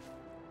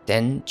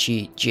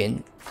 Tenchi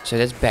Jin. So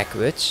that's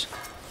backwards.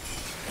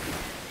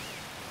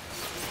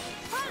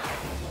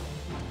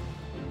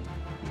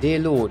 Dear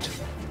Lord.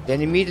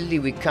 Then immediately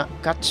we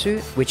Katsu,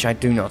 which I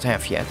do not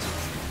have yet.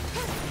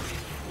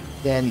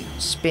 Then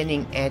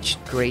Spinning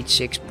Edge, Grade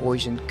 6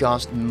 Poison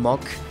Gust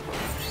Mug.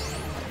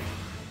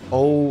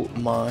 Oh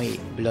my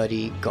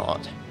bloody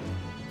god.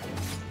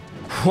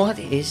 What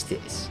is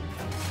this?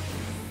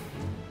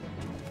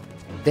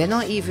 They're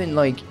not even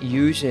like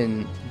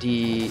using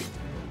the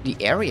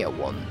area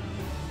one,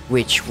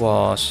 which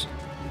was...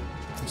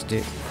 Let's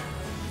do...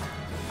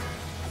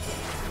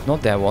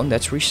 Not that one,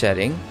 that's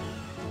resetting.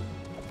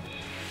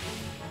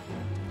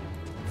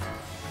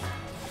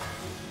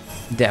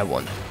 That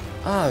one.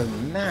 Oh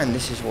man,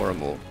 this is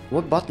horrible.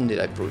 What button did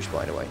I push,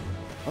 by the way?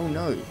 Oh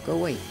no, go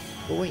away,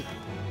 go away.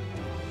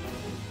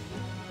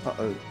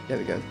 Uh-oh, there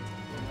we go.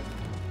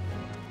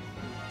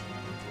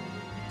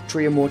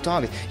 3 or more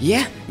targets.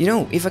 Yeah, you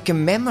know, if I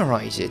can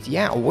memorize it,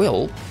 yeah, I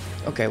will.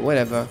 Okay,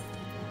 whatever.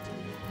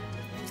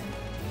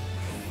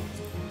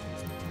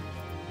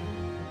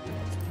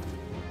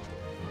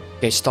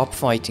 Okay, stop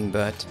fighting,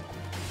 bird.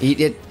 He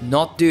did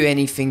not do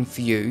anything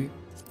for you.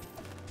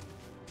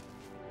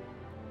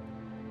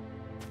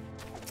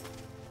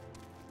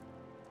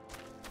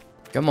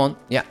 Come on.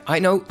 Yeah, I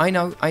know.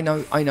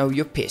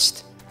 You're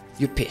pissed.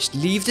 You're pissed.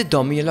 Leave the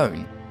dummy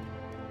alone.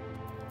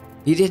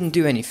 He didn't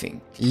do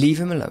anything. Leave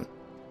him alone.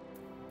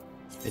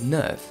 The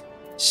nerve.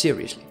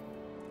 Seriously.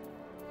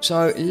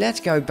 So let's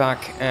go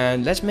back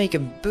and let's make a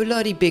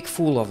bloody big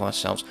fool of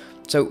ourselves.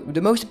 So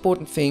the most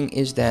important thing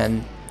is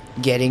then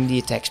getting the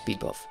attack speed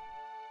buff.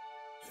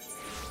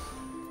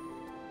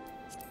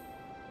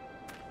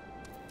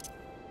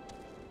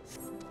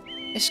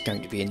 It's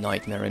going to be a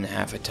nightmare and a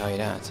half, I tell you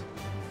that.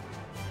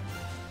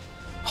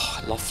 Oh,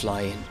 I love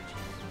flying.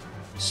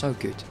 So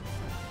good.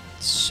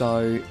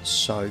 So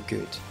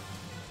good.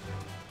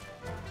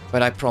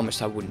 But I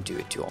promised I wouldn't do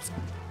it too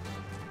often.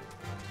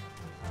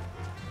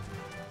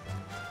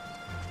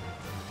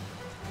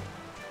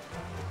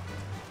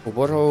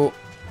 Oboro.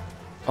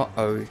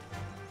 Uh-oh.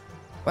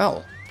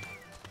 Well.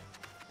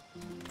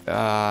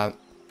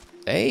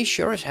 They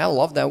sure as hell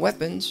love their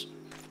weapons.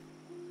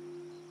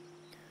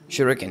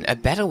 Shuriken, a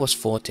battle was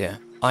fought here.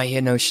 I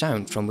hear no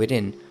sound from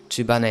within.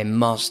 Tsubane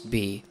must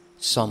be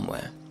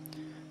somewhere.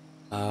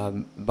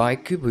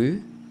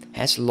 Baikubu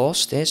has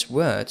lost his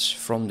words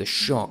from the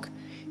shock.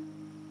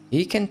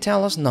 He can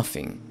tell us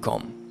nothing.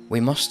 Come, we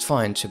must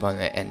find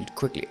Tsubane and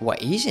quickly.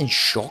 What, he's in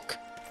shock?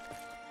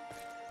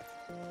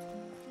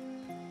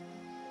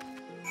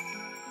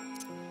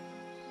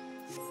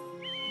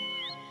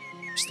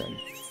 Stun.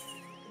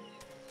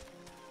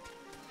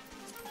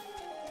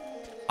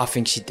 I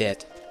think she's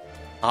dead.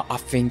 I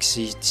think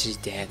she's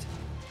dead.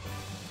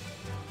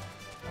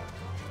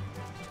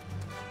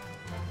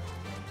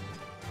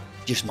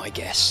 Just my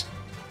guess.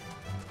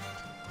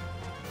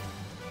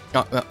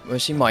 Oh, well,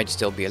 she might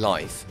still be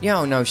alive. Yeah,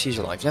 oh no, she's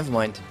alive. Never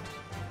mind.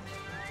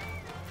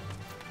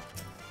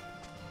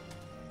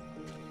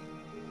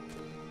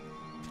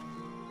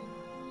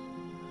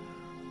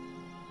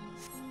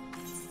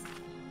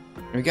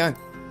 There we go.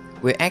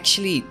 We're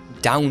actually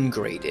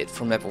downgraded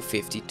from level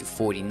 50 to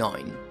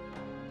 49.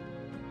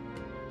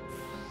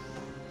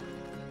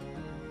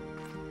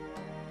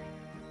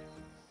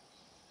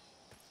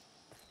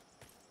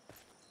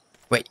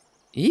 Wait,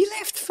 he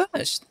left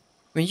first.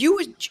 When you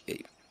were...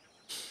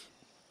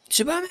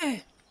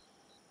 Tsubame!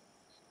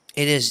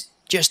 It is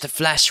just a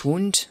flesh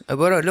wound.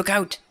 Oboro, look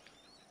out!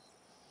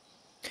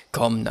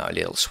 Come now,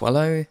 little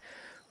swallow.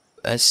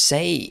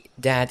 Say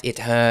that it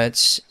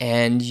hurts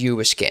and you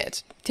were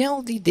scared.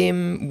 Tell the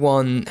dim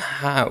one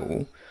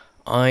how.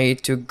 I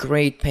took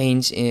great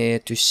pains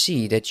to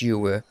see that you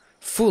were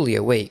fully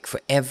awake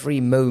for every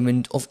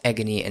moment of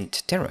agony and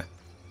terror.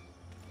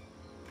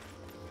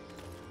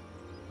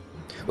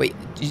 Wait,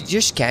 you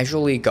just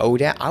casually go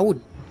there? I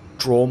would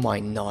draw my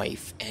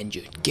knife and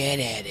just get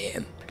at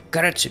him.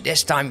 Karatsu,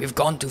 this time you've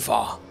gone too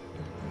far.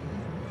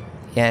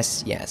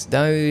 Yes, yes,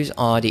 those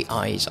are the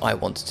eyes I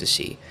wanted to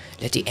see.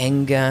 Let the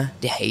anger,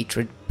 the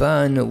hatred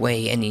burn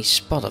away any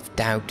spot of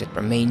doubt that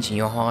remains in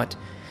your heart.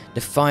 The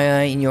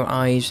fire in your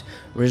eyes,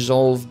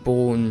 resolve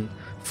born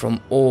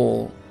from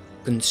all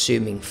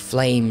consuming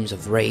flames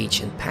of rage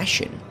and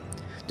passion.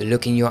 The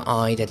look in your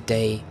eye that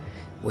day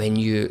when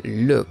you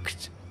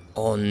looked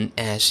on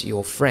as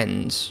your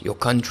friends, your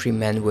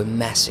countrymen were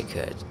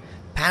massacred,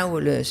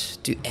 powerless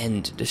to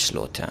end the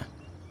slaughter.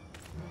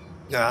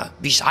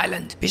 Be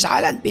silent, be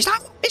silent, be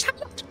silent, be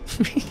silent.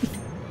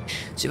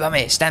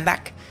 Tsubame, stand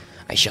back.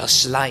 I shall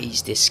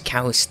slice this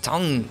cow's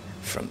tongue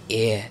from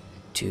ear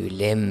to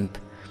limb,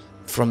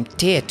 from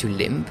tear to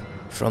limb,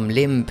 from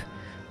limb.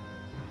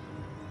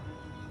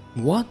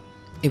 What?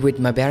 With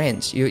my bare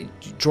hands, you're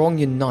drawing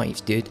your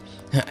knife, dude.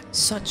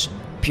 Such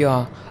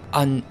pure,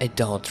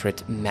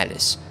 unadulterated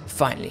malice.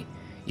 Finally,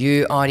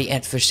 you are the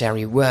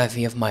adversary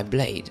worthy of my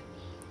blade.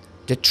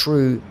 The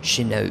true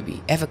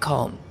shinobi, ever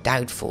calm,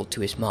 doubtful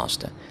to his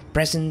master.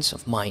 Presence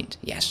of mind,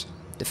 yes.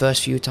 The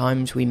first few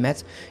times we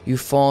met, you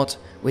fought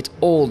with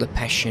all the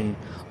passion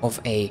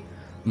of a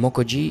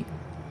mokoji.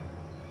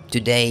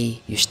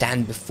 Today, you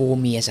stand before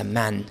me as a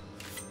man.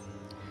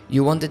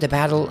 You wanted a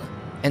battle,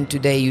 and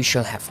today you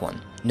shall have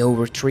one. No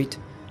retreat,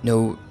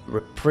 no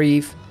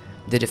reprieve.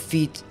 The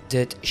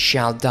defeated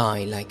shall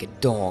die like a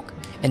dog,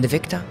 and the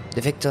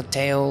victor's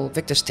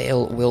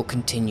tale will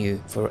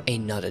continue for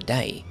another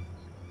day.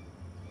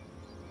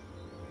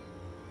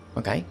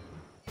 Okay,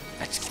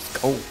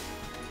 let's go.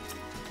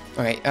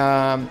 Okay,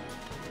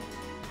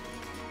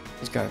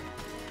 let's go.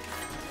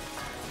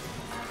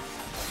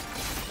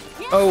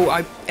 Oh,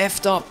 I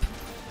effed up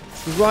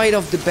right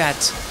off the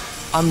bat.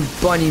 I'm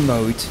bunny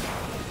mode.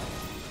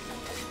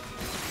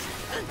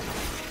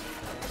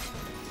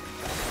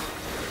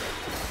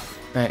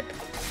 Alright,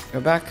 go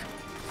back.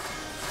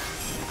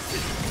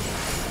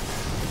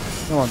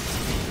 Come on.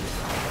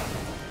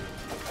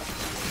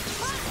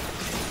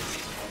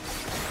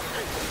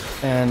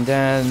 And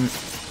then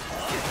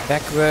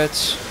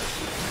backwards,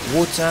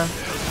 water,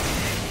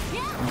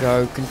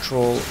 go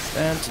control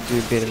and to do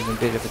a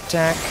bit of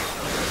attack.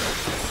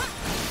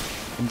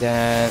 And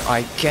then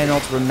I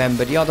cannot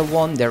remember the other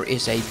one. There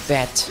is a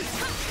bat.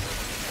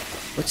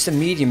 What's the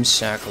medium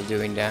circle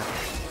doing there?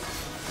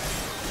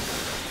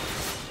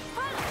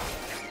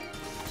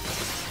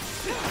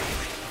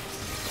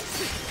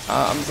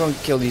 I'm going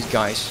to kill these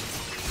guys.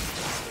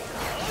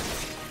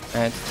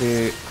 And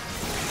do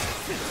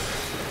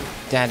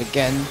that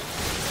again.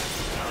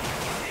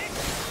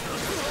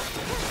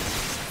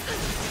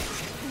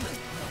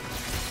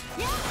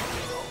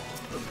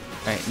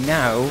 Right,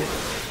 now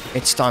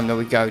it's time that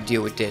we go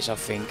deal with this, I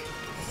think.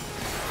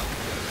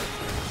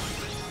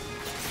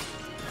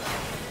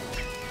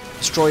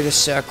 Destroy the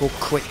circle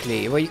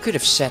quickly. Well, you could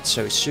have said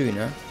so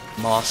sooner,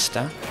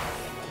 Master.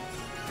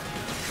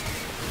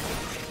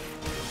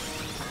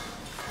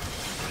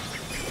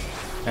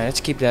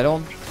 Let's keep that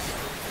on.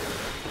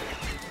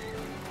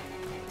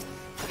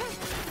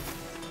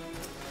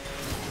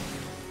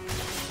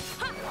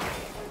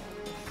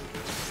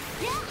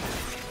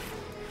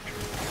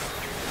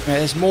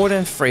 There's more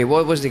than 3.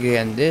 What was it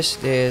again? This,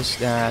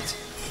 that.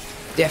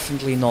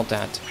 Definitely not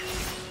that.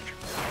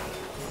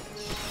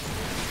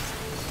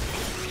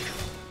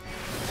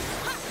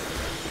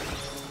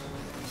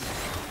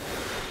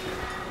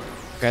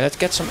 Okay, let's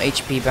get some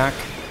HP back.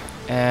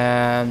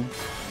 And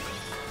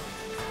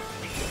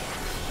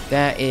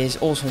that is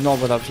also not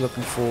what I was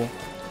looking for.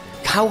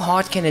 How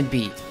hard can it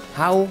be?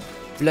 How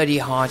bloody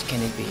hard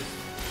can it be?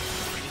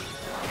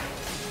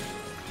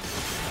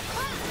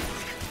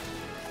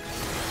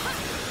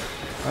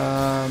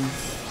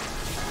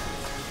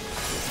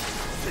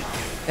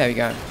 There we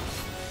go.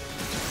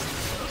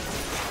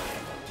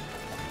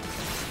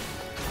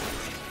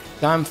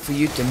 Time for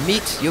you to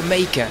meet your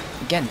maker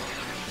again. I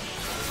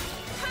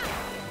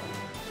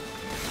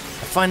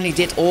finally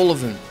did all of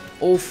them.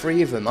 All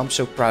 3 of them. I'm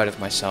so proud of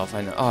myself.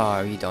 I know.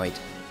 Oh, he died.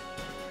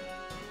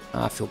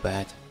 I feel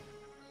bad.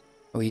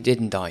 Oh, he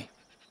didn't die.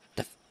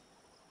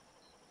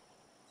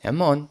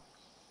 Come on.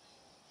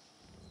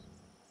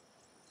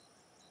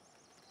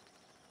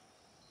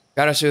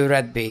 Karasu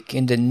Redbeak,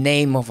 in the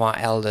name of our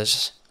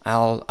elders,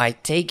 I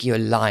take your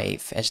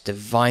life as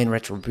divine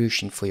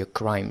retribution for your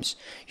crimes.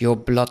 Your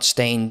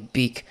blood-stained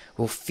beak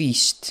will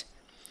feast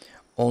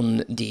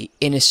on the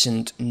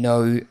innocent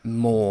no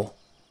more.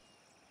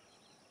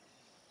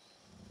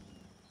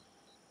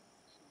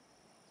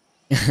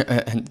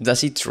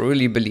 Does he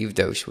truly believe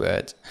those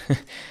words?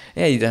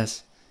 Yeah, he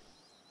does.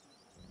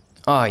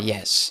 Ah,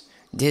 yes.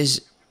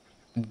 This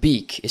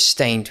beak is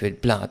stained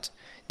with blood.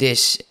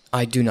 This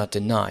I do not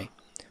deny.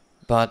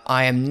 But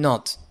I am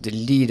not the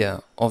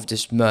leader of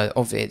this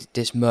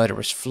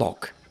murderous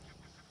flock.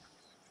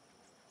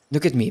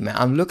 Look at me, man.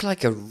 I look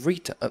like an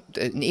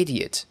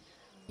idiot.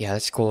 Yeah,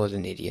 let's call it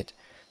an idiot.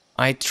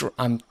 I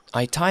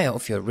tire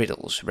of your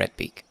riddles,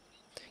 Redbeak.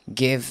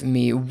 Give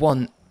me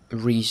one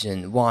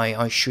reason why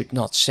I should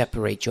not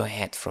separate your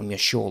head from your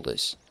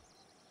shoulders.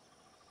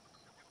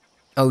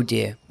 Oh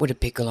dear, what a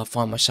pickle I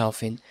find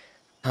myself in.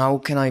 How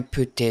can I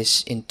put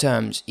this in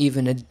terms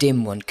even a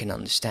dim one can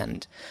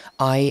understand?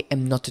 I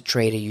am not the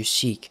traitor you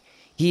seek.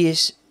 He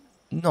is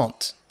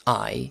not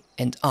I,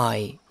 and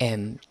I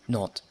am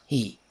not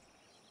he.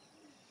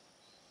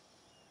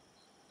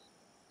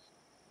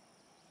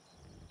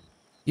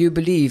 You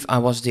believe I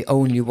was the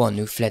only one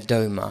who fled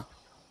Doma.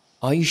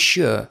 Are you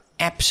sure?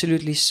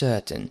 Absolutely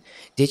certain.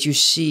 Did you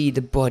see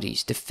the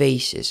bodies, the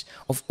faces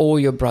of all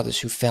your brothers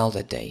who fell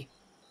that day?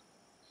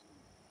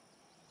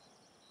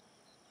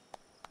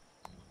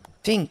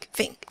 Think.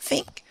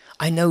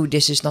 I know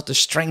this is not the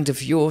strength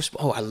of yours.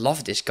 Oh, I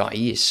love this guy.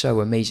 He is so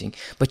amazing.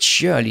 But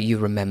surely you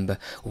remember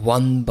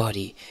one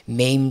body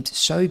maimed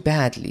so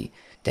badly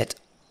that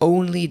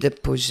only the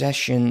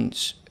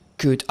possessions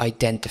could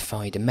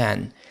identify the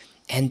man.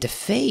 And the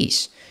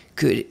face,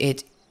 could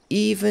it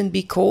even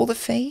be called a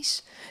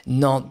face?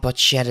 Not but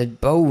shattered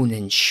bone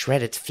and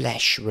shredded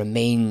flesh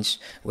remains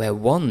where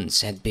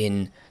once had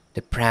been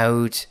the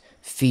proud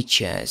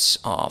features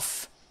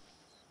of...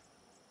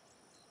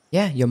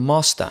 Yeah, your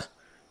master.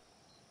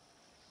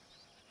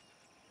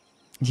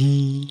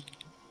 You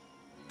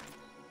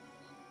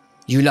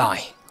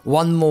lie.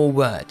 One more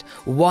word.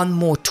 One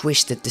more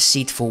twisted,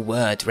 deceitful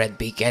word,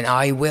 Redbeak, and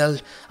I will...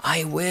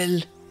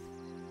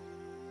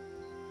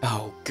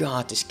 Oh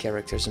god, this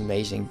character is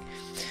amazing.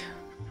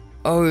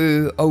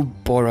 Oh,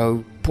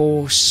 Oboro,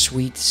 poor,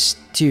 sweet,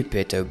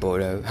 stupid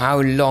Oboro. How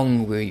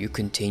long will you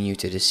continue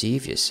to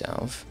deceive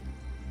yourself?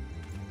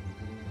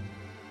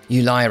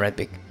 You lie,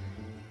 Redbeak.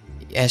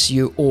 As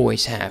you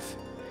always have.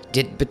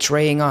 Did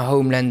betraying our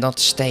homeland not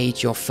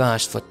state your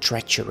thirst for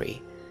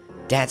treachery?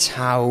 That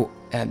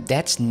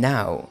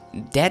now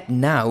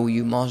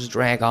you must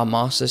drag our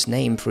master's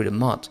name through the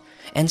mud.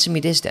 Answer me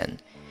this then.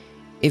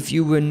 If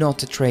you were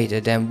not a traitor,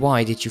 then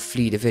why did you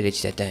flee the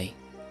village that day?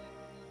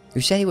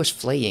 You said he was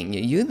fleeing.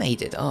 You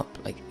made it up.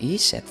 Like, he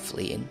said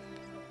fleeing.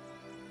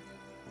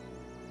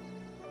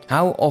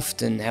 How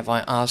often have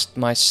I asked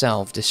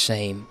myself the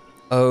same?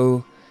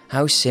 Oh,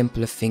 how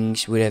simpler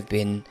things would have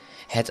been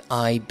had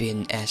I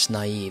been as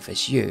naive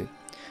as you.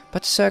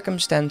 But the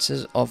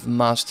circumstances of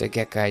Master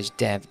Gekkai's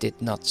death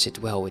did not sit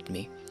well with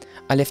me.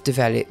 I left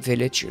the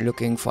village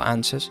looking for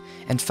answers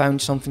and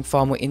found something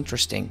far more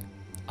interesting.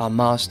 Our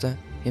master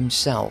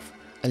himself,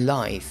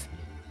 alive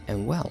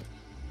and well.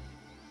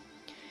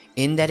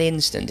 In that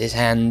instant, his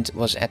hand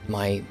was at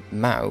my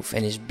mouth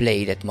and his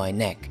blade at my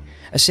neck.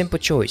 A simple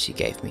choice he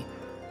gave me.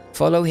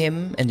 Follow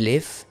him and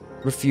live,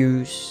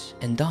 refuse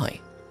and die.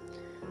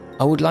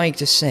 I would like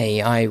to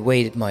say I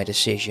weighted my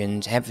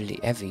decisions heavily,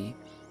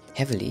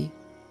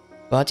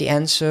 but the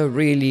answer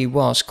really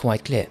was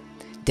quite clear.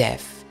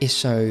 Death is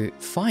so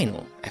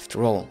final,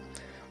 after all,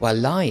 while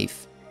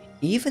life,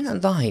 even a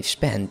life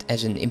spent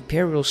as an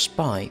imperial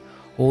spy,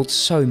 holds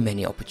so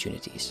many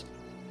opportunities.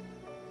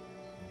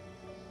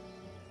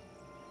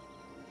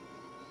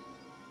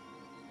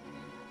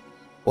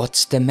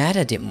 What's the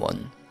matter, dim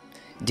one?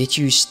 Did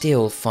you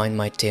still find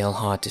my tale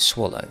hard to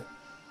swallow?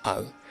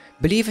 Oh,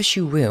 believe as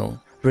you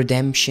will,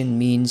 redemption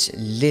means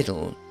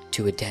little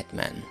to a dead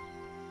man.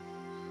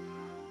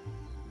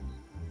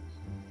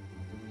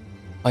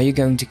 Are you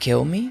going to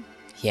kill me?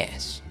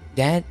 Yes,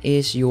 that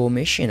is your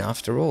mission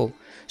after all,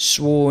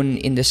 sworn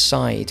in the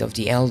sight of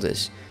the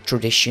elders,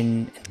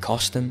 tradition and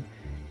custom,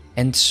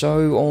 and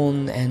so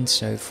on and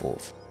so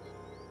forth.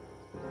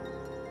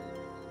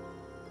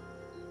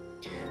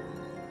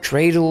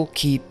 Cradle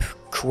keep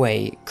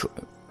Quay.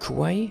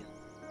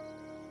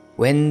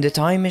 When the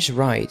time is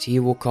right, he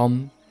will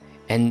come,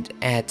 and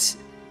at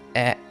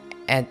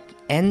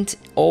end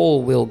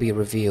all will be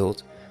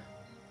revealed.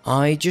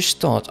 I just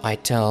thought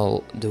I'd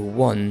tell the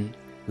one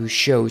who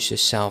shows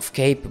herself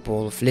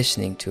capable of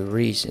listening to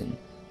reason.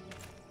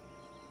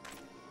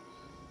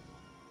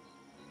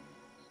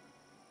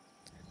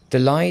 The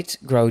light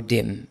grows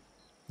dim,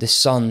 the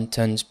sun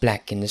turns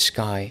black in the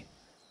sky.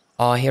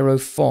 Our hero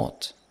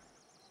fought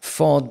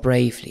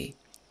bravely,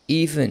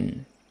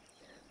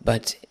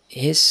 but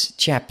his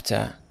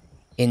chapter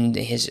in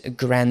his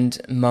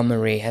grand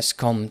mummery has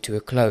come to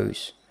a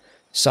close.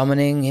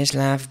 Summoning his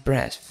last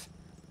breath,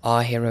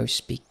 our hero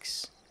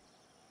speaks.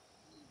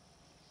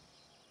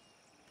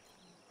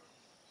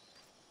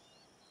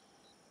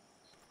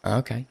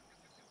 Okay.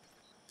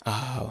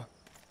 Oh.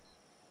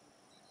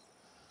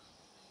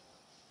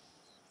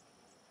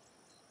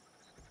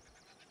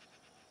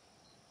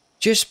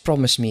 Just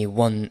promise me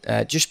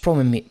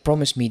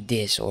promise me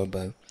this,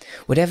 Orbo.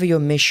 Whatever your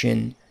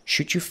mission,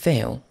 should you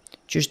fail,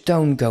 just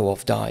don't go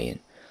off dying.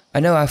 I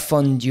know how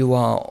fond you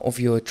are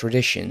of your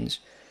traditions,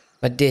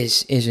 but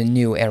this is a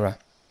new era,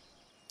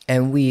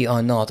 and we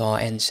are not our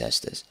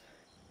ancestors.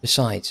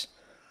 Besides,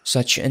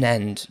 such an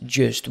end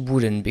just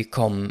wouldn't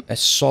become a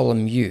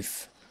solemn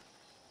youth.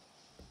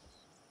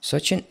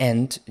 Such an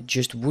end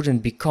just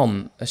wouldn't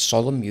become a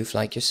solemn youth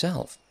like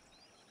yourself.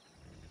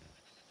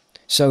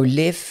 So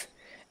live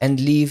and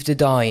leave the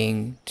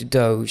dying to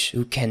those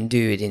who can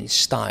do it in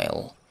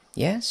style.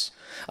 Yes,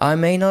 I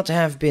may not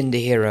have been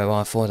the hero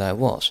I thought I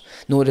was,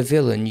 nor the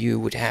villain you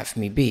would have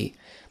me be,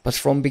 but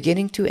from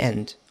beginning to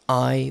end,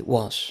 I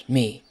was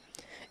me,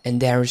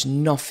 and there is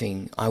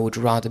nothing I would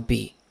rather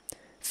be.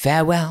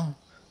 Farewell,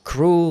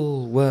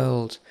 cruel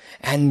world,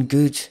 and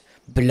good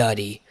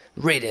bloody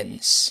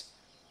riddance.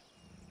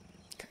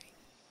 Okay.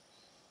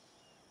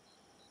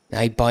 Now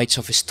he bites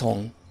off his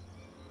tongue.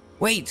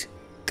 Wait,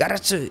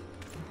 Garatsu!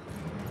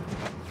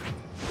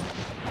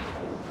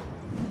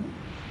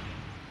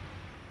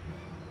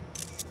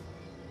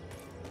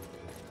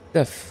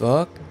 The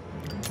fuck?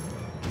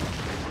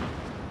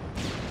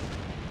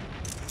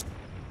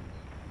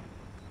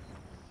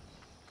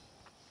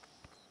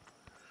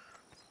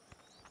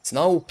 It's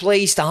no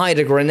place to hide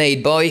a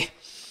grenade, boy.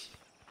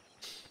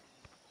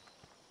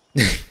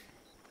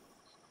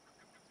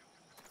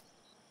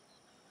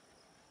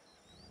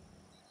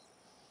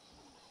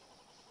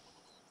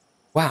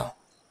 Wow.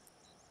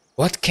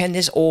 What can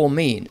this all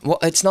mean? Well,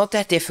 it's not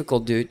that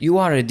difficult, dude. You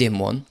are a dim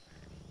one.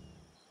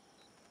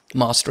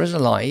 Master is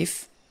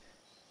alive.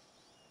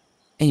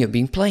 And you're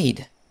being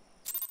played.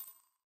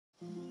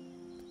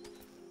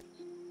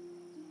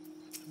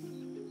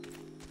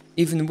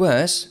 Even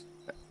worse,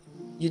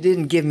 you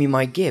didn't give me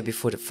my gear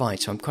before the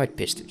fight, so I'm quite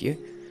pissed at you.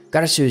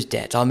 Garasu is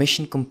dead, our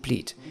mission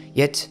complete.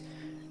 Yet,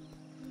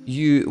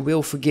 you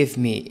will forgive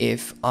me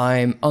if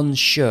I'm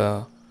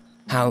unsure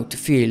how to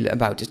feel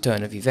about the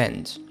turn of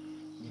events.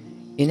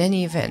 In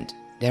any event,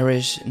 there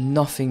is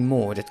nothing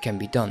more that can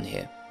be done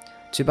here.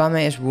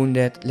 Tsubame is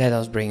wounded, let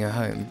us bring her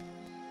home.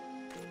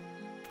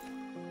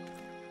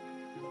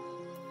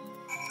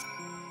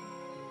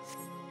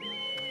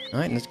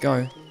 Alright, let's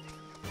go.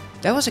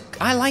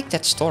 I like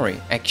that story,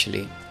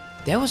 actually.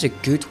 That was a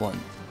good one.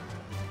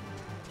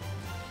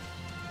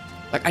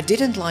 Like, I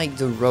didn't like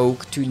the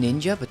rogue 2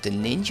 ninja, but the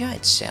ninja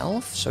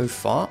itself, so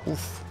far,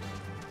 oof.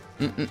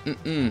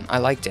 I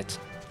liked it.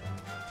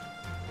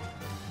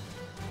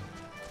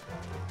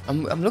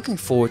 I'm looking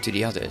forward to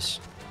the others.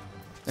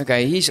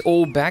 Okay, he's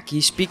all back,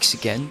 he speaks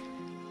again.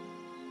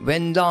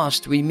 When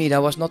last we meet, I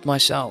was not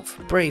myself.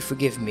 Pray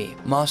forgive me.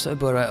 Master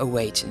Abura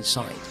awaits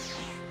inside.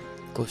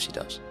 Of course he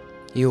does.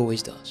 He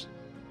always does.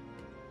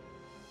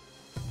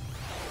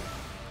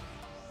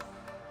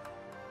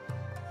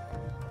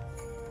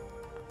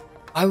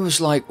 I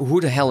was like, who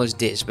the hell is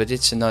this? But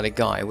it's another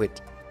guy with...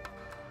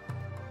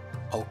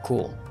 Oh,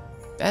 cool.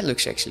 That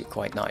looks actually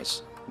quite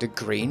nice. The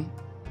green.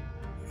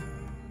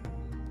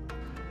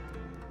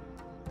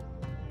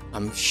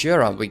 I'm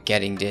sure I'll be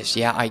getting this.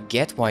 Yeah, I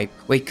get why...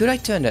 Wait, could I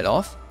turn that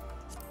off?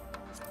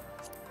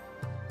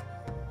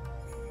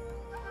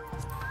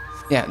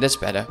 Yeah, that's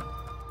better.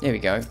 There we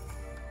go.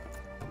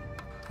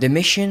 The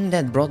mission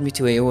that brought me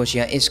to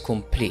Eorzea is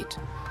complete.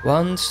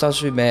 Once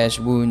Tatsube's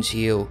wounds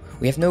heal,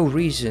 we have no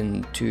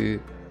reason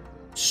to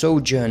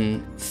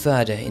sojourn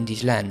further in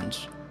these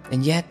lands.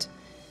 And yet,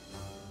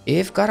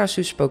 if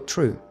Garasu spoke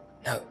true,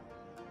 no,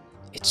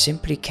 it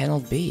simply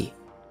cannot be.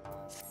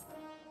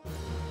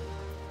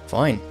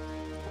 Fine,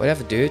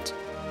 whatever dude.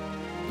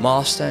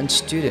 Master and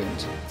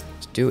student,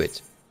 let's do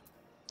it.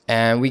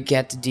 And we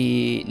get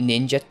the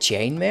ninja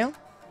chainmail.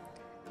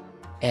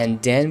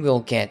 And then we'll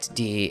get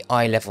the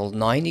eye level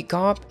 90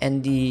 garb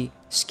and the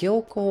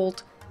skill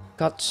called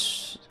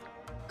Gatsu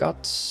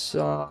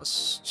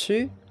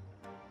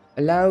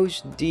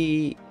allows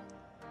the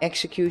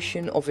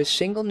execution of a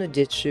single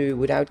ninjutsu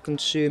without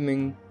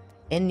consuming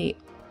any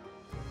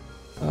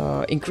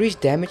increased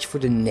damage for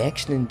the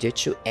next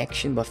ninjutsu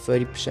action by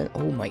 30%.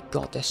 Oh my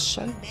god, there's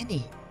so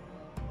many.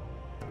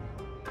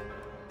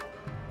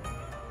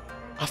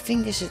 I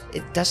think this is...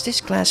 Does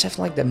this class have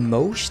like the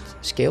most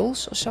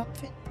skills or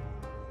something?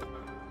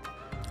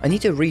 I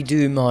need to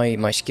redo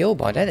my skill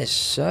bar, that is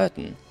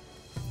certain.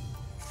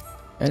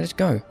 And let's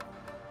go.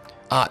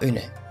 Ah,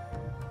 Une.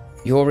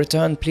 Your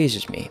return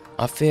pleases me.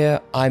 I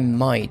fear I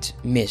might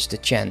miss the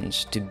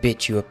chance to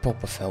bid you a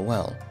proper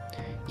farewell.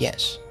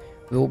 Yes,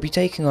 we will be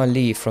taking our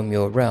leave from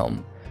your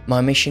realm.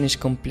 My mission is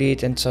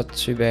complete and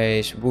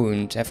Tatsube's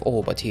wounds have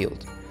all but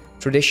healed.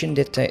 Tradition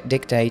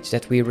dictates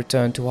that we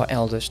return to our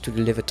elders to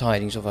deliver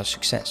tidings of our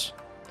success.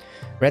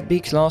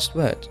 Redbeak's last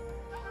word.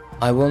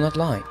 I will not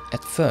lie,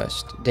 at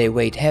first they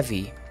weighed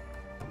heavy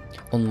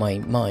on my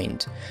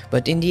mind,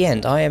 but in the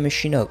end I am a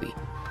shinobi.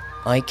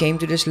 I came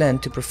to this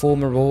land to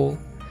perform a role,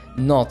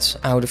 not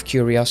out of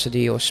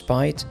curiosity or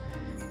spite.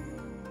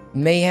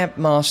 Mayhap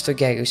Master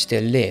Gagu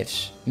still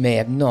lives,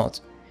 mayhap not.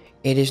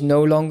 It is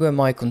no longer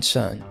my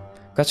concern.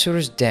 Katsura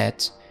is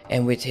dead,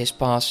 and with his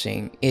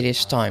passing it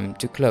is time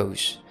to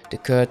close the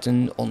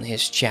curtain on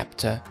his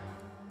chapter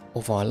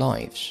of our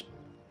lives.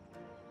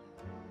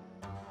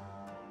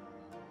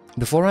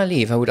 Before I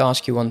leave, I would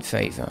ask you one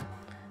favor.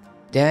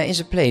 There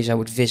is a place I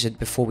would visit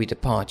before we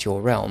depart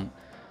your realm.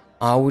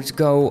 I would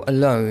go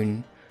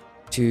alone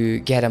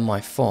to gather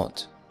my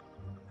thought.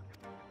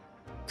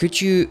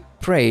 Could you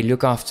pray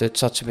look after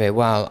Tatsube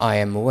while I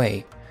am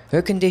away?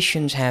 Her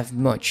conditions have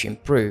much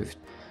improved,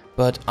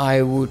 but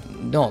I would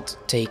not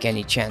take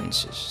any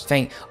chances.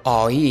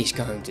 Oh, he's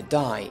going to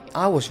die.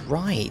 I was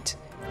right.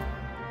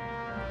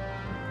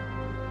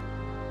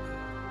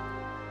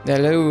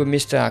 Hello,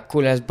 Mr.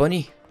 Cool Ass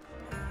Bunny.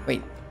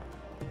 Wait,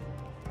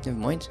 never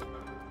mind.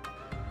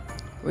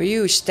 Were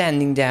you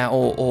standing there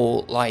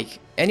or like...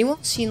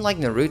 Anyone seen like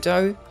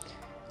Naruto?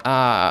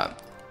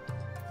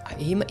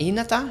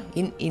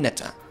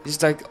 Hinata?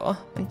 It's like, oh,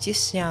 I'm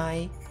just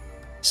shy.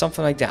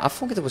 Something like that. I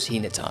thought it was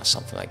Hinata or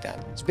something like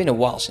that. It's been a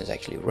while since I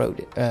actually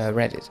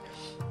read it.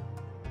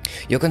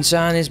 Your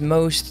concern is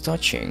most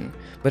touching,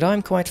 but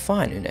I'm quite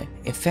fine, Une.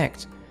 In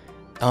fact,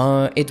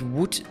 it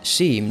would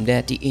seem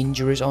that the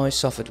injuries I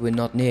suffered were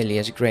not nearly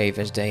as grave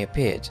as they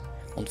appeared.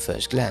 On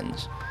first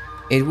glance,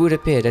 it would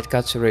appear that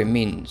Katsure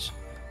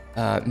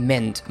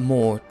meant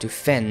more to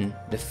fan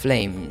the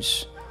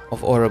flames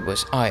of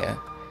Ouroboros' ire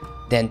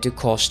than to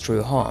cause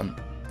true harm.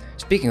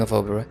 Speaking of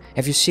Ouroboros,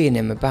 have you seen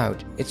him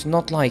about? It's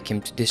not like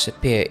him to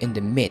disappear in the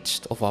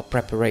midst of our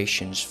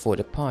preparations for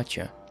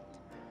departure.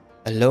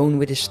 Alone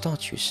with his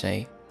thoughts, you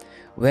say?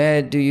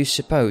 Where do you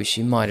suppose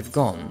he might have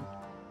gone?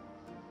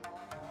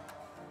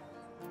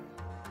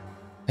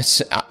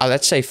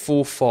 Let's say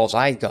full false.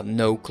 I got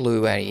no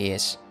clue where he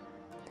is.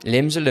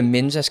 Limsa Le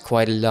Mins has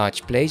quite a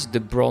large place. The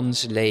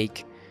Bronze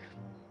Lake.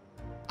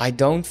 I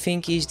don't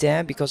think he's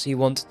there because he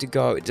wanted to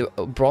go. The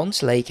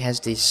Bronze Lake has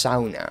this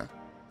sauna,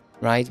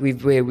 right?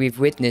 We've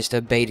witnessed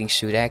a bathing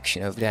suit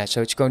action over there,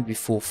 so it's going to be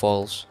full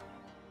false.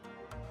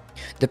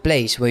 The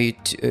place where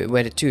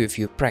where the two of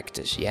you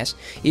practice. Yes,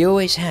 he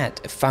always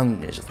had a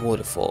fountains of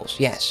waterfalls.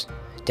 Yes,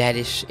 that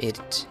is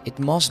it. It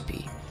must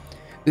be.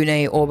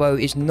 Une Orbo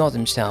is not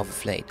himself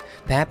of late.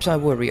 Perhaps I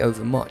worry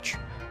over much.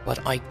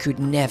 But I could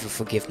never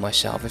forgive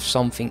myself if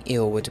something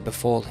ill were to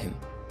befall him.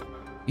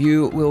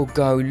 You will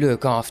go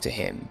look after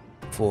him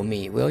for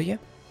me, will you?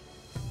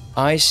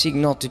 I seek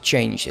not to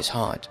change his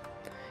heart.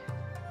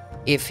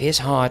 If his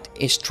heart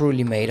is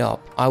truly made up,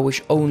 I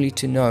wish only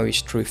to know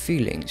his true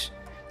feelings,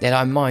 that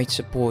I might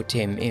support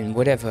him in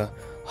whatever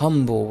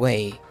humble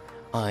way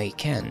I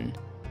can.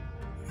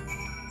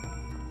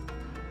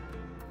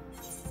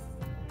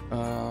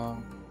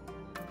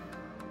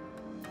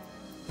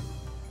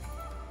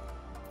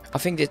 I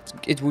think that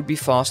it would be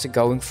faster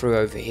going through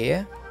over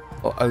here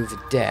or over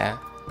there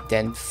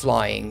than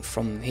flying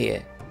from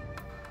here.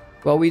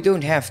 Well, we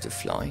don't have to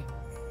fly.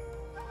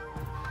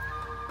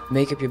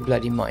 Make up your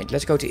bloody mind.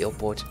 Let's go to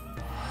Ilport.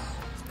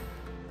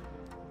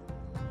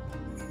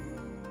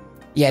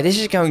 Yeah, this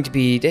is going to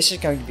be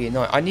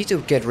annoying. I need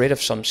to get rid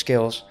of some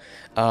skills.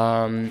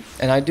 And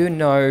I do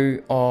know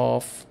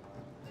of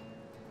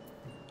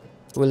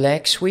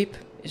leg sweep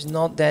is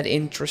not that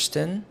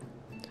interesting.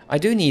 I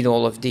do need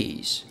all of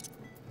these.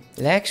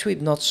 Leg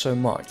sweep not so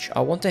much.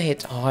 I want to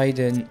hit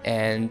Haydn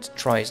and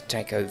try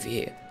attack over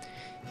here.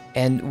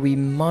 And we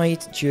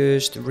might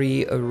just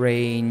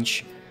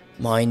rearrange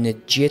my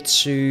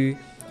Nejitsu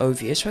over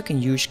here so I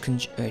can use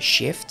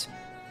shift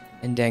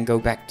and then go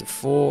back to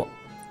 4.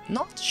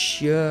 Not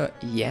sure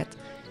yet.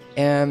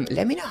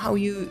 Let me know how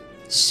you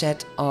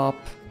set up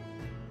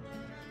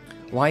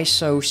Why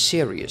So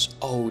Serious.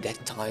 Oh,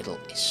 that title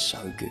is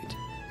so good.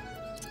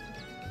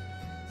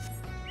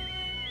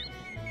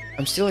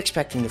 I'm still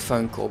expecting the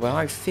phone call, but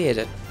I fear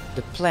that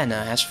the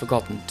planner has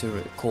forgotten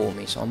to call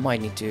me, so I might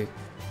need to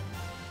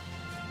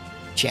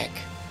check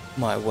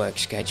my work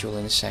schedule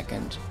in a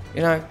second.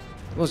 You know,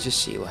 we'll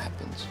just see what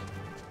happens.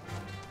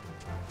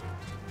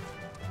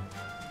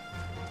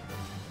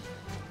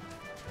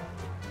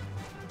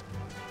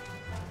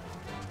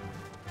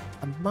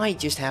 I might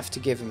just have to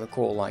give him a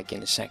call like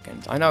in a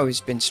second. I know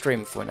he's been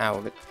streaming for an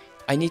hour, but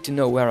I need to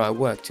know where I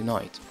work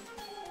tonight.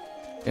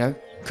 You know,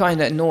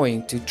 kinda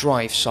annoying to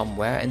drive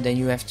somewhere and then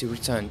you have to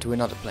return to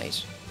another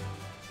place.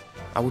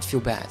 I would feel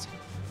bad.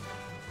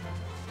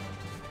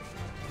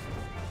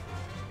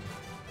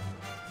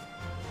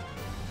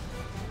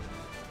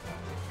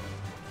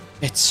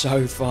 It's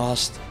so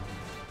fast.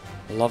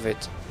 I love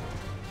it.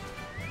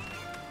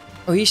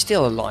 Oh, he's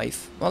still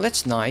alive. Well,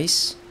 that's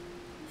nice.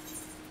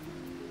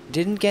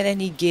 Didn't get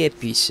any gear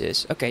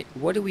pieces. Okay,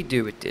 what do we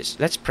do with this?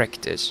 Let's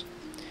practice.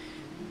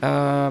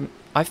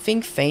 I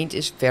think Feint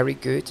is very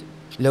good.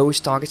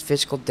 Lowest target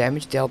physical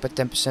damage dealt by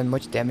 10%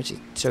 much damage.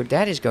 So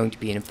that is going to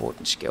be an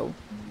important skill.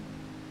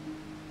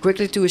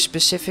 Quickly to a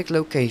specific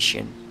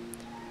location.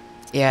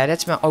 Yeah,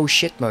 that's my oh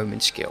shit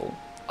moment skill.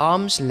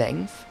 Arm's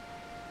length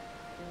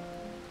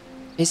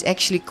is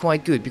actually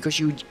quite good because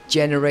you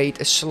generate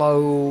a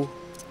slow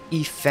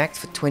effect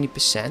for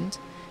 20%.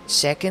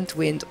 Second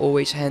wind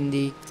always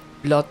handy.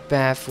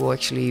 Bloodbath will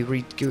actually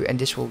redo and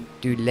this will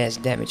do less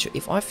damage. So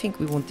if I think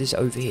we want this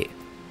over here,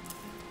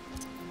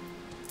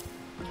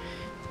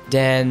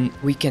 then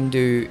we can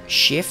do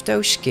shift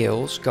those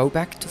skills, go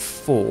back to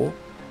 4.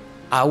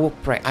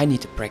 I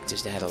need to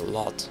practice that a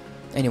lot.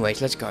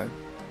 Anyways, let's go.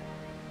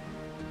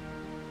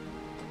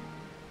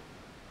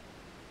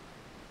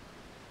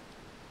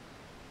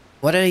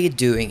 What are you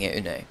doing,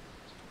 Une?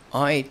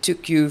 I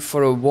took you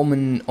for a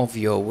woman of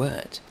your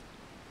word.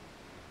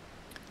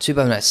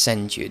 Tsubona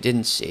sent you,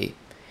 didn't she?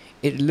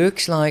 It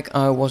looks like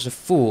I was a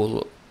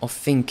fool of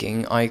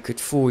thinking I could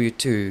fool you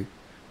too.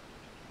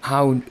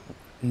 Who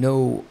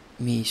know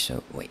me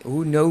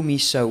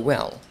so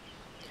well?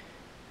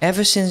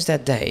 Ever since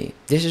that day,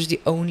 this is the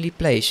only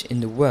place in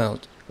the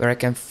world where I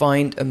can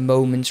find a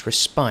moment's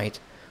respite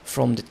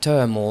from the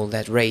turmoil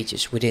that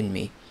rages within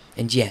me.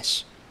 And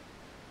yes,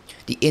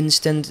 the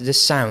instant the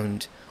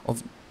sound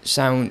of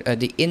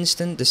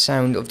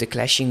the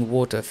clashing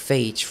water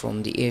fades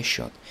from the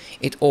earshot,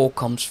 it all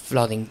comes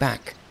flooding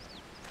back.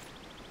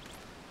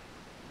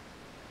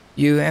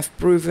 You have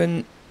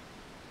proven...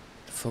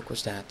 The fuck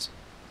was that?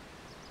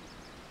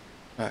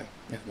 Oh,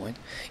 never mind.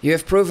 You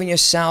have proven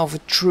yourself a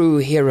true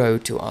hero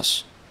to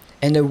us,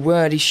 and a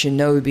worthy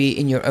shinobi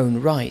in your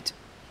own right.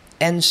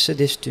 Answer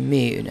this to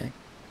me, Une.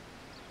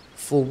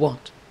 For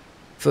what?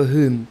 For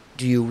whom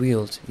do you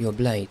wield your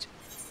blade?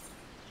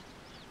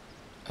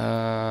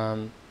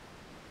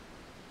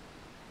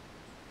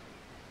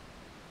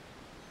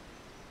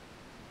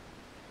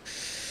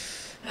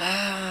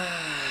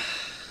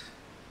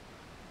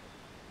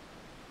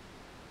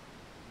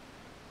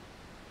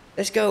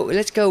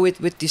 Let's go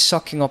with the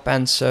sucking up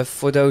answer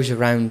for those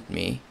around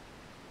me.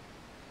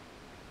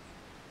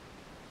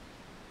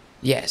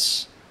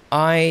 Yes,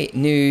 I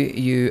knew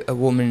you a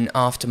woman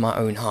after my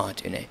own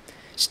heart, Une.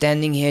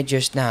 Standing here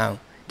just now,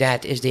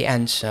 that is the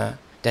answer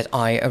that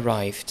I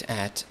arrived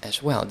at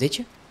as well, did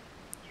you?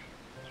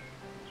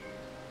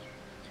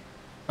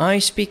 I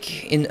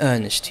speak in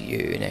earnest to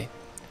you, Une.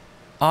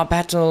 Our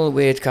battle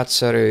with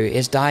Katsaru,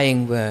 his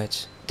dying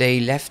words, they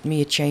left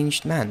me a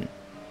changed man.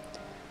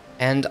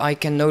 And I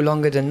can no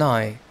longer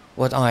deny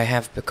what I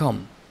have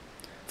become.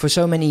 For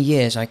so many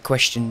years I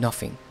questioned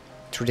nothing.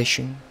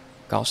 Tradition,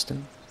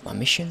 custom, my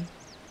mission.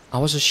 I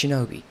was a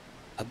shinobi,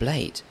 a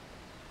blade.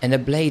 And a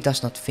blade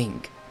does not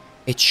think.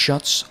 It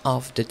shuts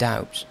off the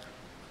doubts,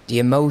 the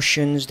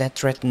emotions that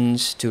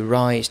threatens to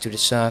rise to the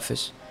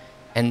surface,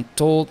 and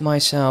told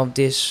myself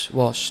this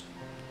was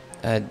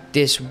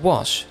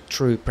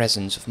true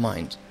presence of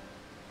mind.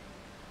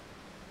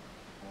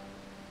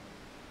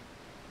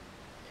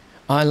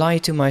 I lie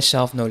to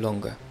myself no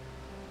longer.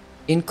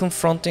 In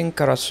confronting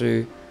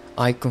Karasu,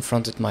 I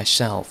confronted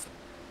myself,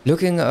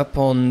 looking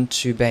upon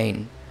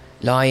Tsubane,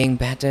 lying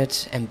battered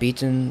and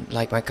beaten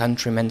like my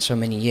countrymen so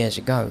many years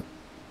ago.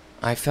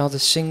 I felt a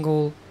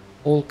single,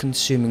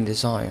 all-consuming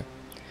desire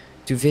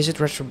to visit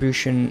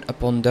retribution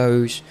upon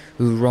those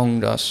who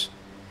wronged us,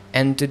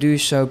 and to do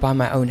so by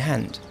my own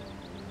hand.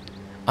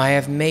 I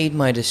have made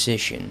my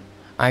decision.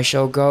 I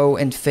shall go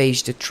and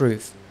face the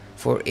truth,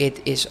 for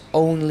it is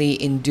only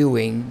in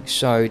doing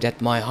so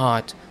that my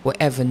heart will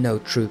ever know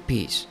true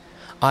peace.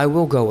 I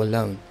will go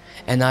alone,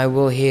 and I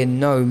will hear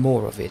no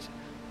more of it.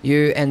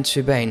 You and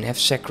Subane have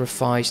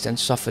sacrificed and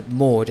suffered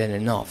more than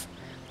enough.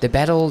 The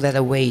battle that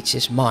awaits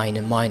is mine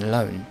and mine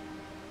alone.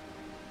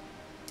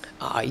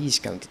 Ah, he's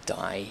going to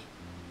die.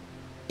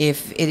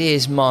 If it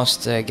is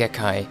Master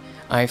Gekkai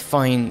I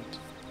find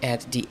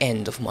at the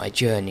end of my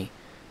journey,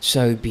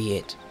 so be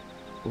it.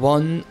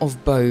 One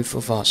of both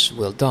of us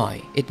will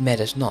die, it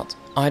matters not.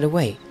 Either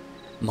way,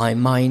 my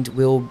mind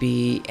will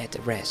be at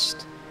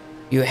rest.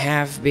 You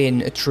have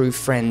been a true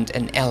friend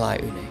and ally,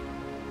 Une.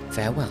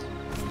 Farewell.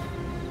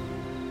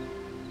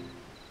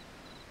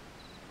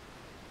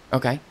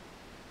 Okay.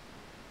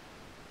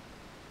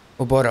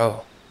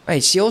 Oboro.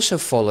 Wait, she also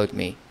followed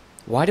me.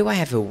 Why do I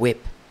have a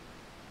whip?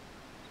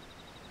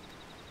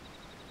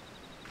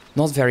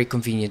 Not very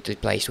conveniently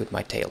placed with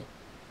my tail.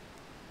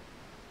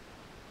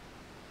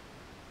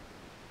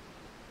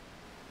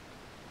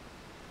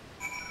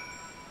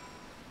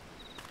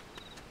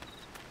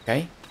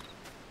 Okay.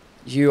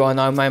 You are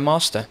now my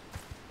master.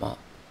 Well,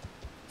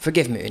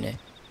 forgive me, Une.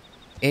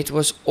 It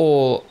was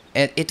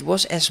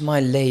as my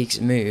legs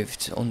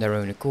moved on their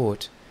own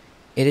accord.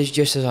 It is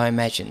just as I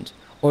imagined.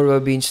 Oro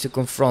means to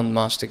confront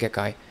Master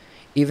Gekkai,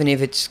 even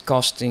if it's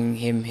costing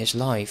him his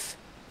life.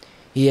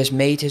 He has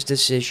made his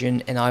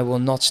decision and I will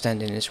not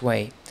stand in his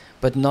way,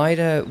 but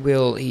neither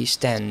will he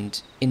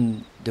stand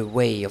in the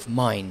way of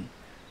mine.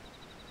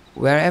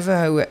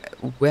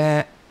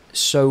 Wheresoever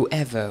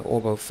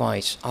Orbo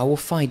fights, I will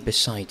fight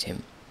beside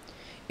him.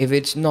 If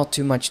it's not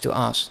too much to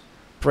ask,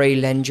 pray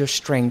lend your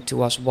strength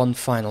to us one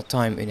final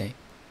time, Une.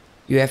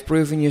 You have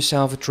proven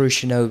yourself a true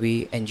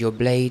shinobi, and your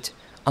blade,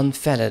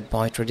 unfettered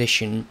by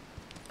tradition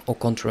or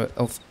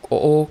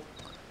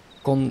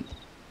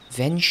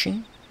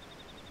convention,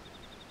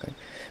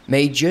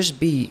 may just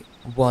be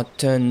what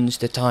turns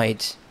the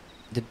tide,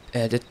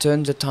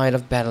 turns the tide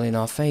of battle in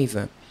our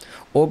favor.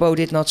 Orbo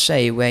did not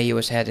say where he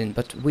was heading,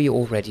 but we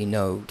already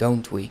know,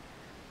 don't we?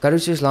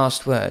 Garutu's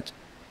last word.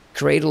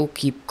 Cradle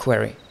keep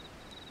query.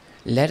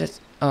 Let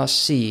us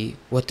see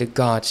what the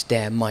guards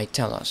there might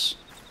tell us.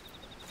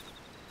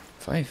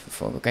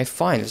 Okay,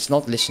 fine, let's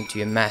not listen to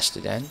your master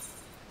then.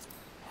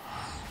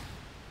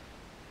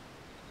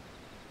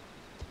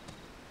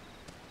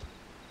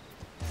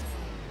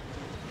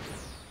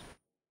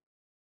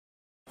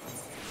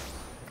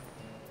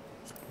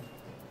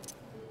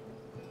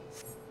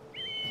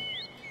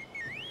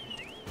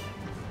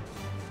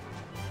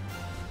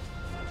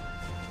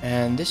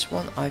 And this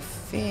one, I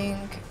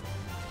think...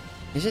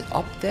 Is it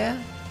up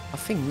there? I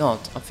think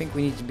not. I think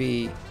we need to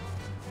be...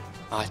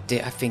 I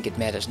think it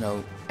matters.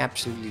 No,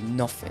 absolutely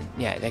nothing.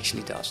 Yeah, it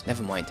actually does.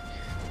 Never mind.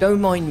 Don't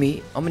mind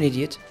me. I'm an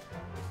idiot.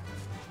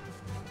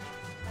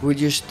 We'll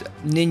just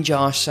ninja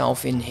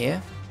ourselves in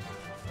here.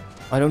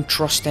 I don't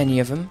trust any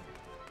of them.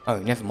 Oh,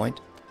 never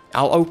mind.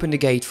 I'll open the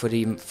gate for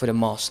the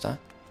master.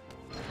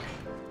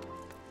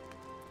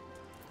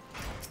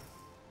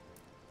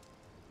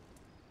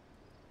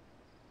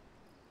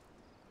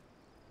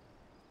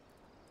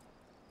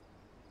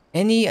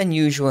 Any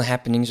unusual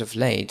happenings of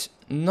late?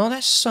 Not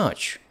as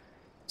such.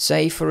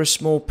 Save for a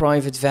small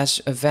private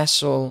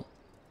vessel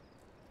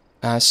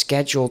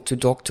scheduled to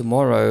dock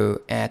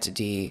tomorrow at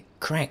the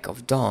crack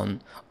of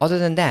dawn. Other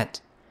than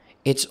that,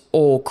 it's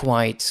all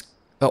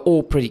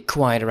pretty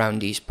quiet around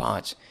these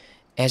parts,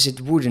 as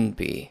it wouldn't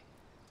be.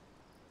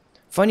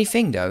 Funny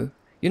thing though,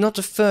 you're not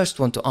the first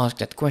one to ask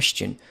that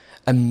question.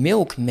 A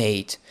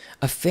milkmaid,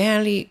 a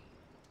fairly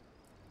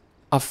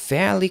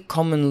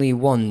commonly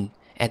one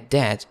at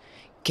that,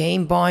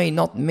 came by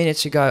not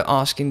minutes ago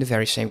asking the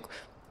very same.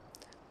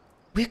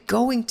 We're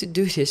going to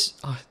do this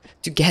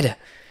together.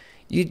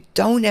 You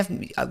don't have...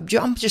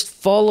 I'm just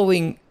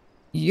following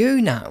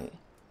you now.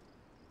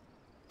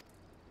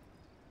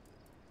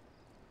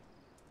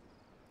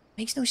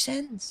 Makes no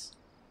sense.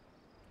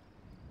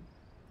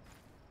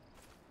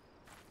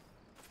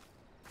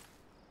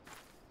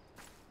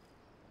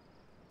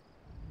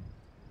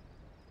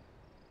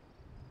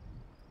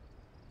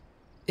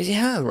 Is it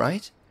her,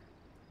 right?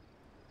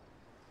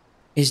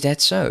 Is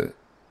that so?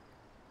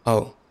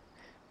 Oh.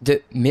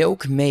 The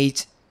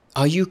milkmaid...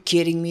 Are you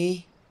kidding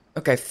me?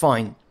 Okay,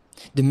 fine.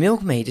 The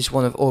milkmaid is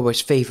one of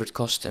Orbo's favorite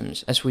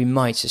costumes, as we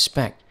might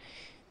suspect.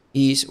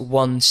 He's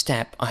one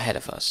step ahead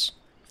of us.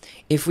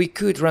 If we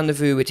could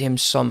rendezvous with him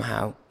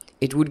somehow,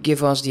 it would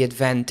give us the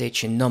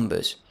advantage in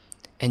numbers.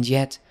 And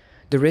yet,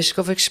 the risk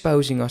of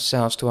exposing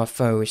ourselves to our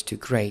foe is too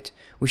great.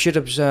 We should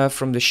observe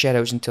from the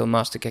shadows until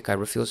Master Gekkai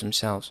reveals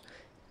himself.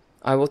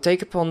 I will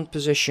take up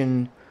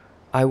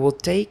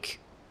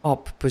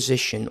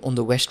position on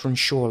the western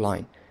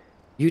shoreline.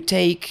 You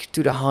take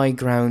to the high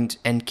ground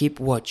and keep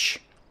watch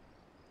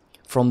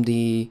from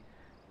the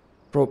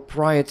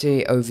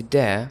propriety over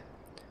there.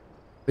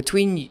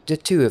 Between the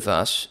two of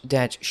us,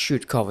 that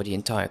should cover the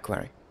entire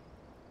quarry.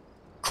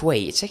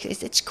 Quay,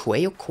 it's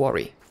quay or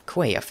quarry?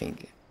 Quay, I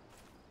think.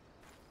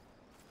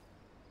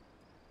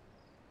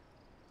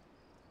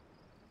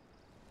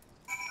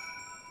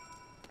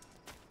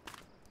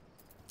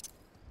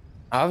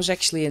 I was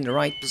actually in the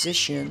right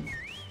position.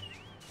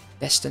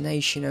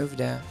 Destination over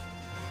there.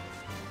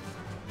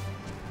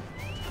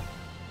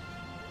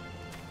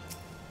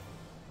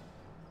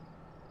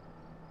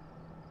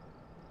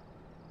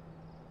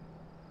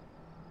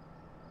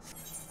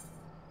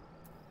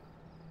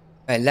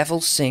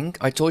 Level sync.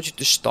 I told you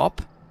to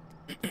stop.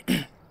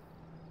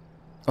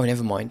 Oh,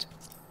 never mind.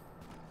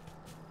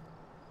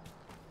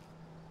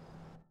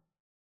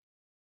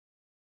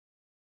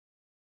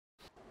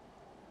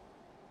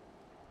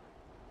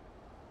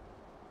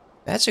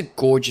 That's a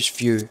gorgeous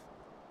view.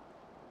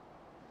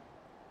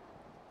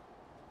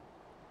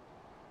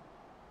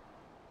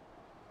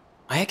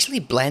 I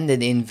actually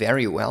blended in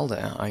very well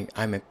there.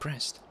 I'm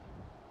impressed.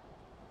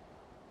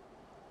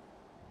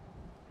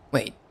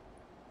 Wait.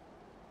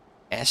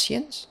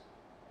 Asians?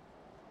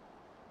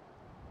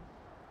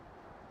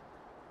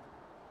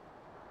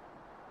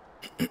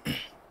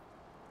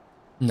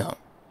 No.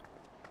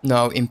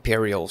 No,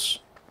 Imperials.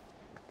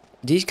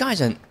 These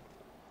guys are...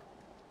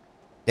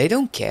 They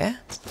don't care.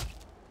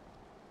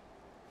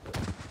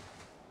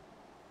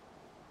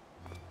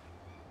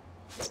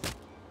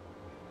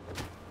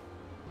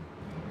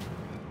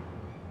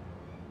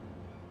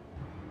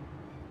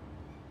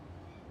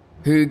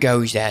 Who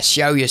goes there?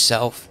 Show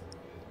yourself.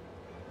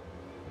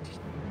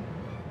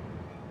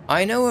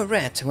 I know a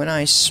rat when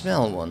I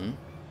smell one.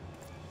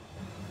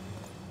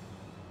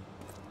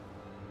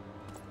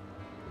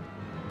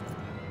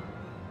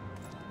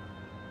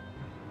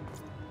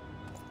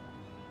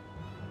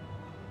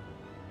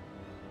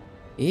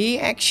 He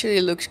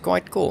actually looks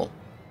quite cool.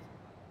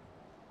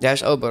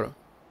 There's Ober.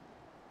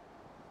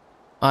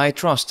 I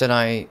trust that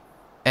I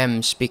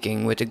am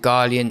speaking with the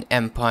Garlean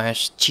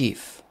Empire's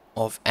chief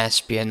of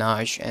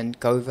espionage and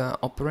covert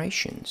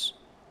operations.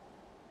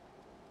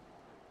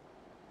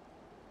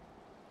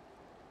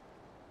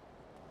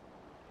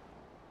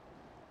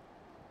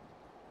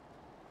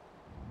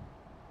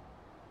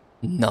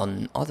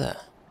 None other.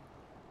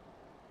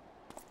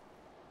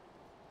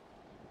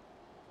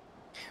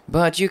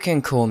 But you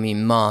can call me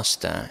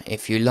Master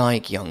if you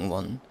like, young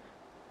one,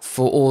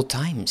 for all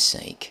time's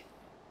sake.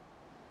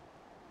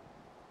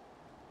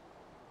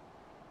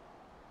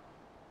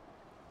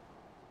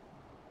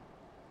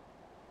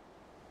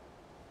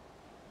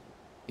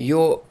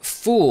 You're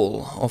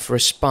full of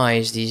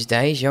respies these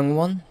days, young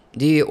one.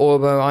 The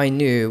Orbo I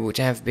knew would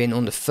have been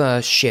on the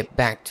first ship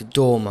back to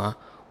Dorma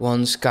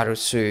once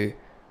Karutsu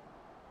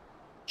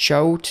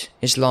showed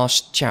his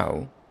last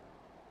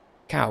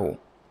cowed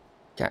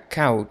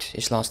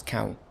his last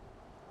cow.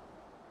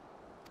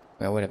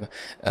 Well, whatever.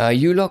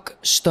 You look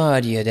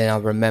sturdier than I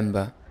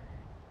remember.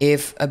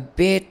 If a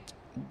bit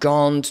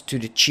gaunt to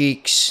the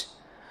cheeks,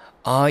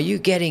 are you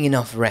getting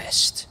enough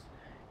rest?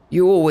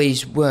 You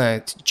always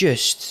worked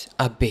just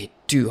a bit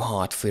too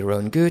hard for your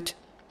own good.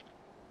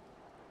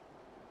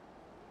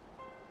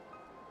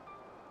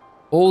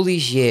 All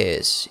these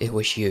years it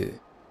was you.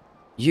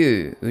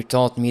 You who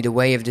taught me the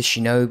way of the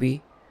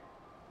shinobi.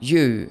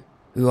 You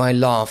who I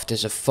loved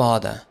as a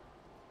father.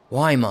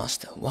 Why,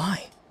 Master?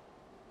 Why?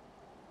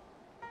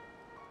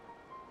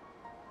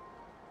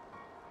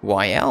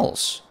 Why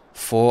else?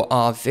 For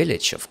our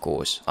village, of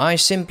course. I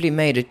simply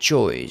made a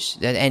choice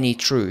that any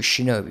true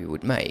shinobi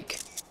would make.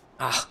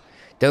 Ah,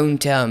 don't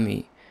tell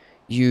me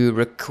you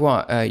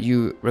require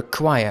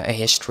a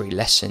history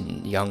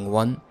lesson, young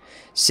one.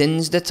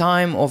 Since the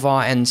time of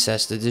our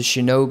ancestors, the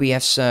shinobi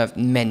have served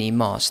many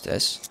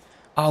masters.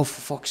 Oh,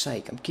 for fuck's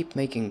sake, I'm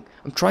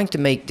trying to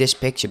make this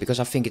picture because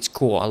I think it's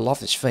cool. I love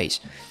his face.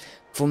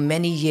 For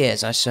many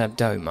years I served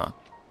Doma.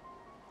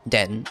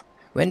 Then,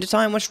 when the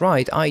time was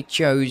right, I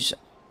chose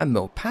a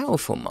more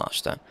powerful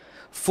master.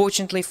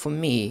 Fortunately for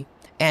me,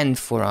 and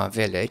for our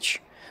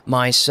village,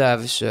 my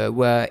services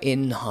were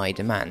in high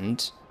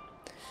demand.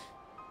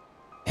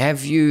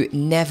 Have you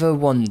never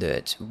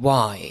wondered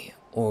why,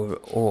 or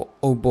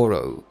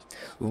Oboro,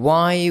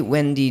 why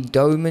when the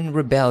Doman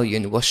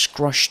rebellion was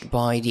crushed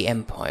by the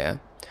Empire,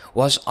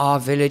 was our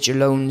village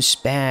alone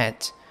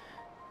spared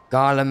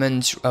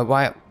Garleman's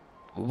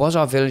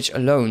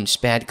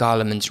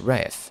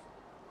wrath?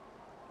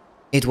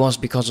 It was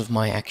because of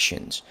my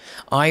actions.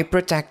 I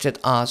protected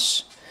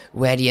us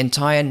where the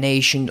entire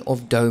nation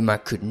of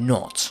Doma could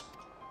not.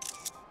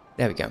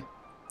 There we go.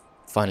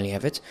 Finally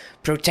have it.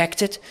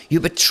 Protected?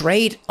 You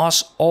betrayed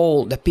us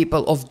all. The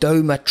people of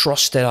Doma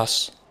trusted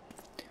us.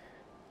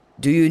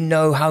 Do you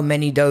know how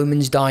many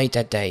Domans died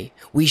that day?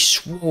 We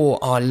swore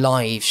our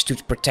lives to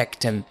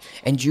protect them,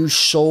 and you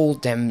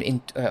sold them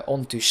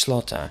onto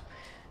slaughter.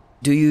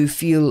 Do you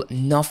feel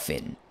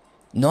nothing?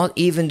 Not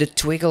even the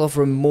twinkle of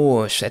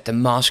remorse at the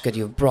massacre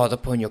you brought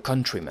upon your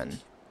countrymen?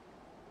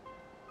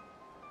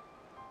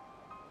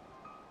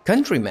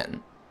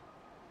 Countrymen?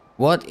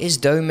 What is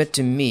Doma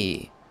to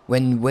me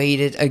when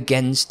weighed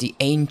against the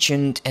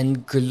ancient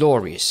and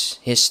glorious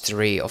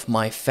history of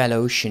my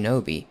fellow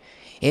shinobi?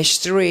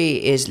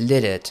 History is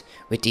littered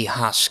with the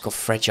husk of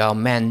fragile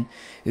men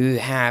who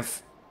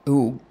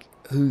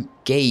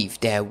gave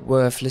their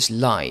worthless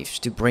lives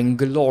to bring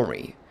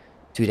glory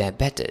to their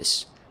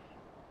betters.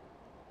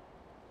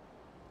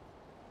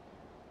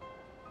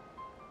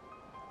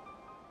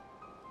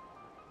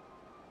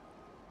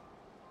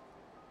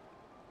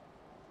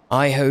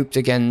 I hoped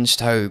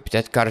against hope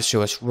that Garsu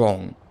was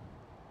wrong.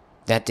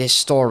 That this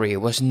story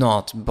was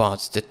not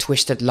but the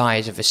twisted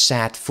lies of a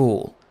sad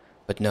fool.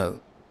 But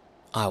no,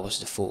 I was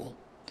the fool.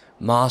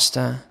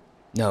 Master?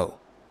 No,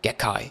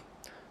 Gekkai.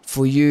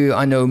 For you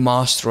I know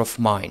master of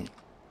mine.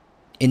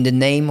 In the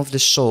name of the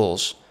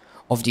souls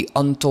of the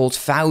untold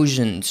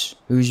thousands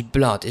whose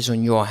blood is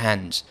on your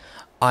hands,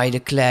 I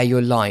declare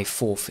your life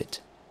forfeit.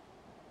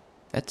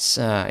 That's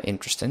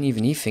interesting,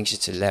 even he thinks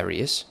it's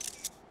hilarious.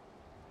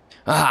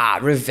 Ah,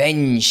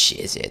 revenge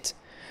is it?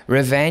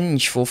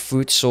 Revenge for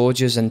foot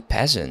soldiers and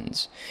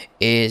peasants.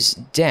 Is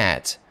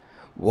that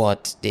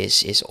what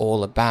this is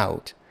all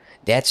about?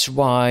 That's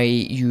why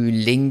you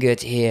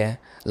lingered here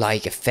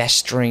like a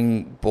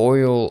festering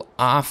boil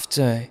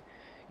after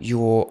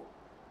your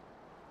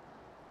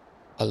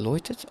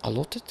allotted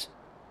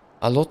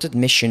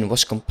mission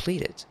was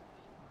completed.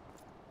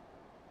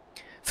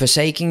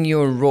 Forsaking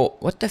your role.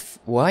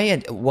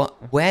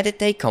 Where did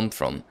they come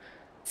from?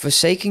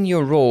 Forsaking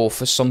your role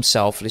for some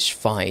selfless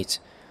fight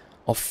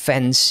of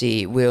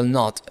fancy will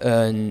not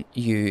earn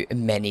you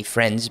many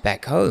friends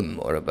back home,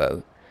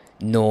 Orbo,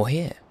 nor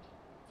here.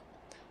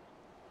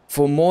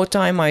 For more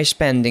time I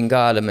spend in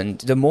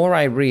Garlemald, the more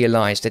I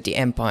realize that the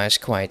Empire's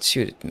quite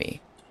suited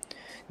me.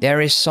 There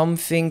is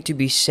something to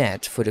be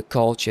said for the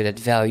culture that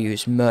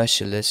values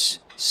merciless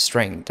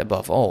strength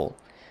above all.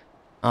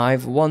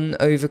 I've won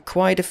over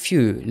quite a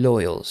few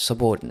loyal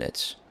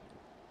subordinates.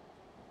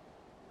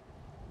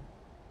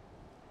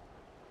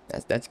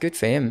 That's good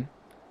for him.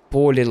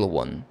 Poor little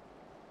one.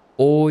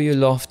 All your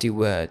lofty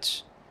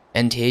words,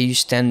 and here you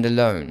stand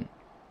alone.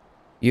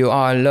 You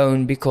are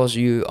alone because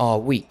you are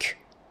weak.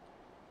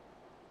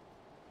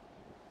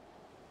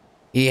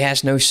 He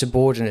has no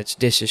subordinates,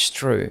 this is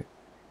true.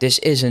 This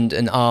isn't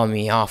an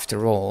army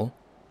after all.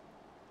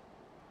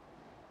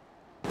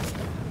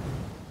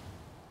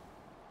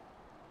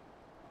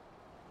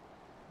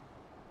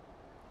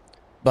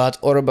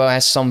 But Orbo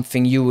has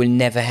something you will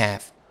never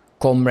have.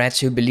 Comrades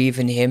who believe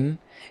in him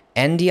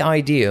and the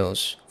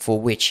ideals for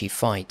which he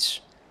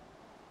fights.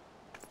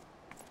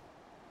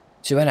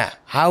 Suena,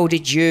 how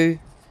did you...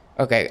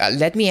 Okay,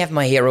 let me have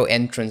my hero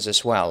entrance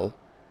as well.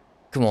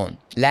 Come on,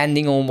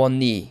 landing on one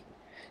knee.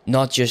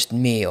 Not just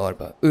me,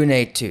 Orbo.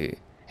 Une too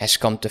has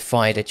come to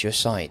fight at your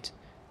side.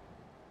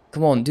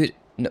 Come on, dude.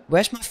 No,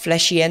 where's my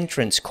flashy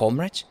entrance,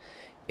 comrades?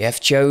 You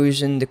have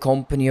chosen the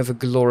company of a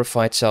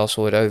glorified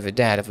sellsword over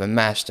that of a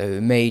master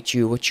who made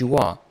you what you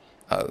are.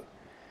 Oh,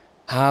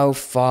 how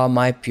far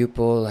my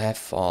pupil have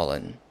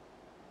fallen.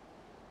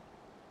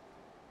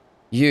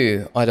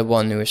 You are the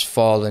one who has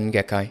fallen,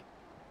 Gekkai.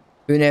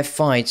 Une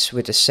fights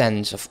with a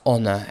sense of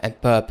honor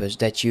and purpose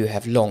that you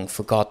have long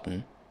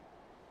forgotten.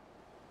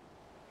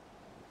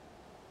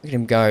 Look at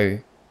him go.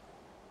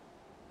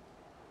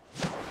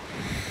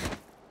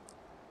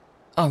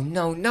 Oh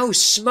no, no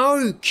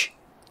smoke!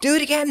 Do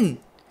it again!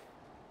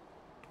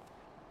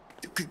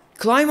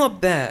 Climb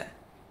up there!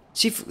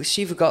 She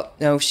forgot.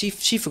 No, she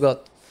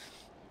forgot.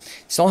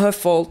 It's not her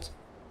fault.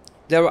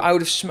 They were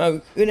out of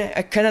smoke. Une,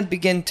 I cannot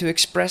begin to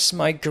express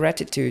my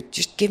gratitude.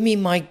 Just give me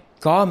my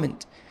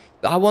garment.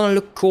 I want to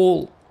look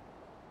cool.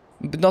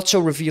 But not so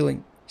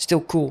revealing.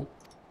 Still cool.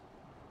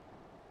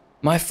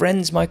 My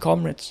friends, my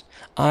comrades,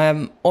 I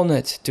am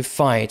honored to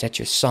fight at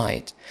your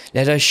side.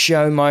 Let us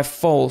show my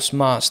false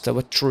master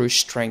what true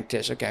strength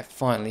is. Okay,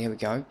 finally, here we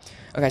go.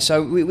 Okay,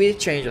 so we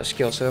changed our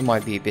skill, so it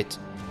might be a bit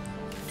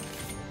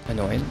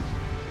annoying.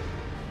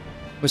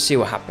 We'll see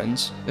what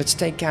happens. Let's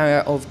take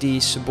care of the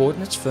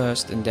subordinates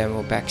first, and then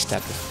we'll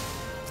backstab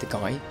the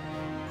guy.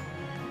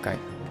 Okay.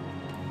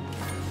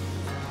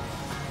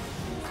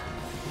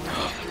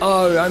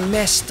 Oh, I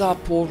messed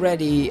up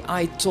already.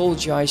 I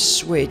told you I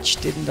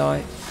switched, didn't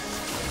I?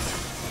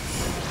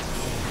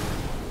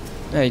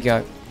 There you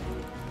go.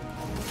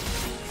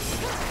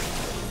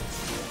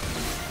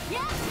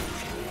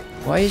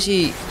 Why is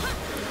he...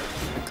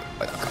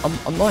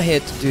 I'm not here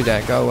to do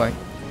that. Go away.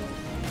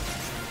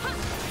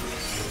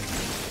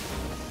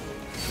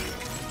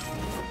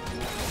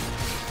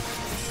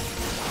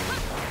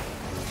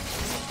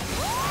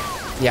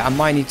 Yeah, I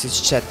might need to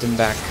set them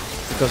back,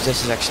 because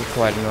this is actually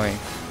quite annoying.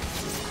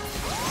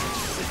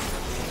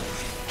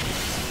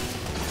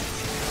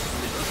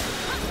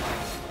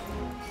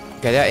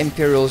 Okay, that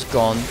Imperial's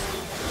gone.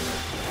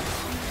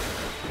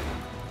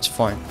 It's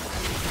fine.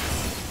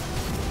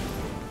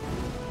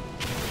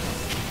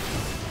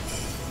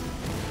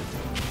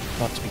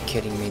 Got to be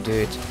kidding me,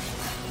 dude.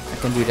 I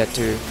can do that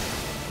too.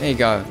 There you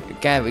go.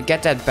 We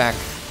get that back.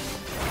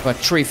 But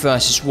 3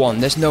 versus 1.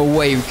 There's no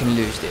way we can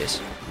lose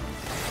this.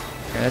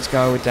 Okay, let's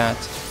go with that.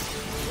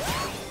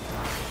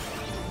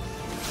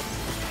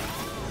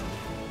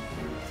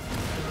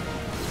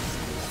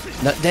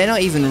 No, they're not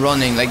even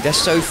running, like they're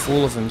so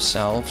full of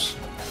themselves.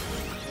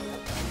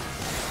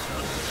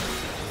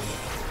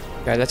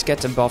 Okay, let's get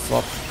the buff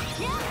up.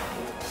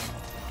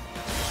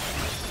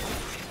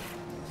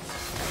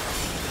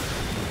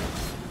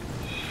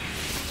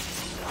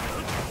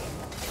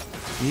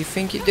 What do you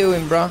think you're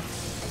doing, bruh?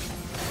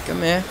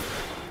 Come here.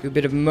 Do a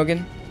bit of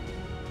mugging.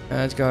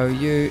 Let's go.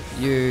 You.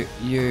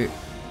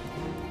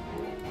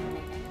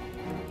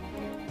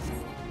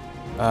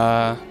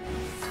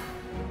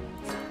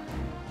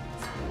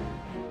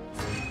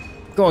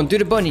 Go on, do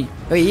the bunny.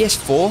 Oh, he has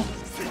 4.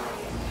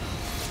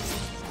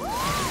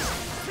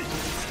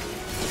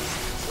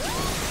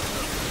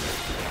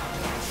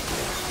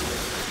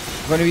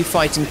 I'm gonna be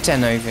fighting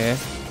 10 over here.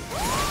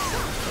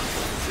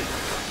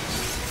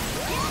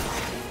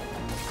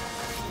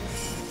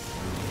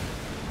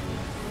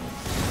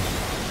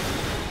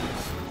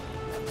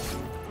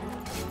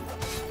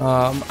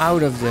 I'm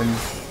out of them.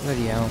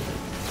 Bloody hell.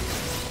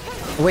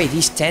 Oh, wait,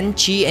 he's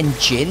Tenchi and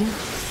Jin?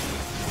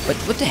 But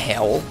what the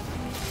hell?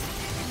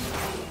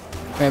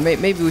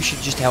 Maybe we should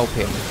just help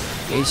him.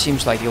 It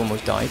seems like he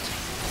almost died.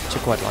 Which I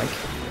quite like.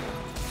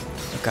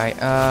 Okay,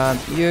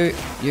 you.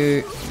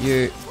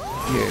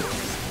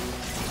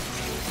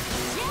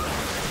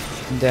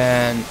 And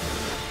then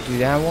do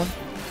that one.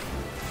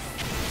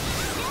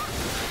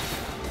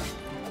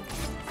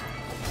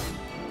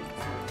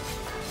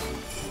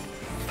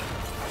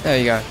 There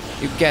you go.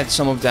 You get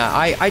some of that.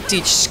 I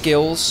teach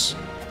skills.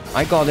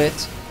 I got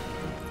it.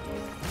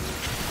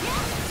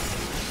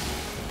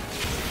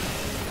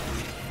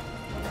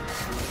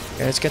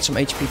 Okay, let's get some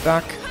HP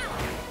back.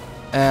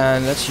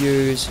 And let's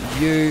use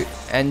you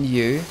and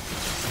you.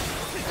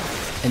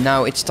 And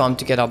now it's time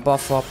to get our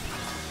buff up.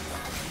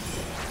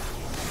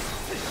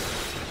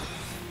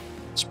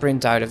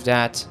 Sprint out of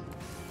that.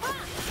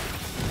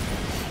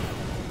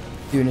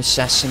 Do an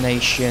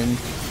assassination.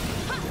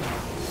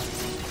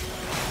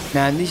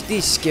 Man,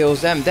 these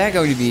skills, they're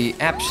going to be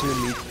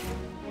absolutely...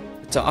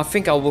 So I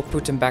think I will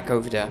put them back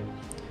over there.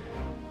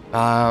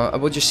 I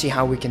will just see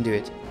how we can do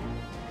it.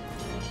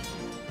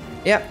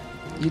 Yep,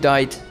 you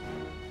died.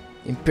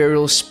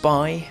 Imperial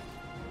spy.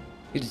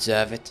 You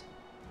deserve it.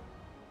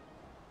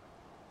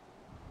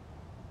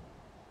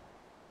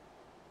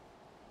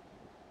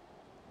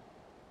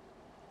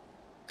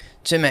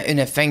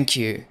 Une, thank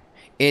you.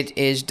 It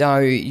is thou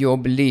your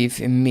belief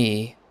in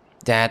me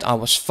that I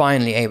was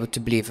finally able to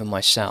believe in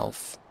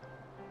myself.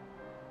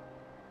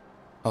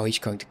 Oh, he's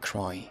going to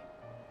cry.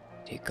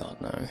 Dear God,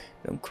 no.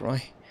 Don't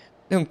cry.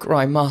 Don't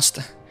cry,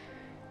 master.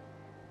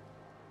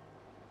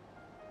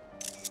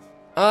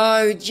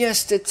 Oh,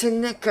 just a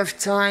nick of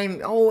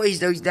time. Always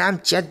those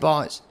damn chat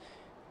bars.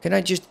 Can I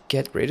just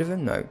get rid of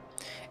him? No.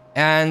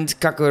 And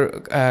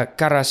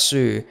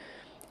Karasu,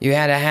 you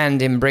had a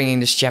hand in bringing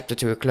this chapter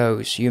to a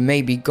close. You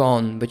may be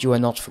gone, but you are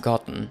not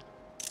forgotten.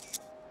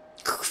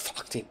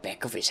 Fuck the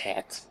back of his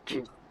head.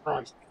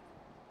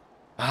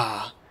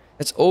 Ah,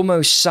 that's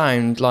almost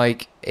sound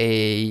like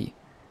a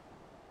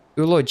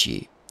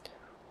eulogy.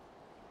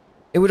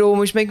 It would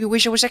almost make me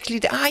wish I was actually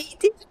there. Ah, he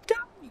didn't die.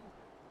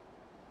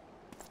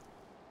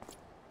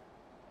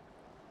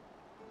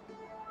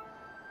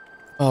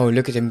 Oh,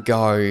 look at him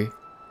go.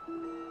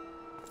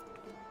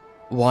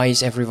 Why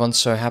is everyone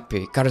so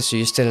happy? Karasu,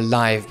 you're still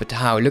alive, but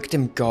how? Look at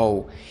him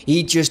go.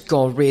 He just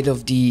got rid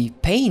of the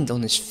paint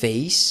on his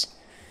face.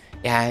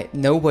 Yeah,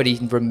 nobody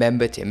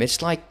remembered him.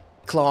 It's like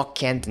Clark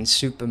Kent and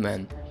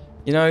Superman.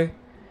 You know?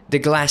 The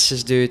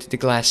glasses, dude. The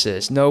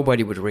glasses.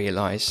 Nobody would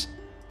realize.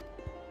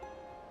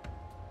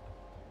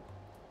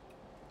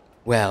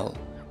 Well,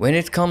 when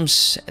it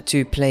comes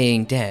to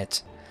playing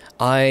dead,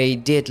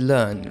 I did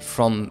learn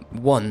from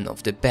one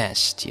of the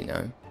best, you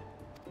know.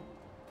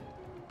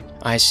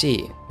 I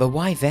see, but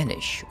why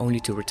vanish, only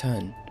to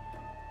return?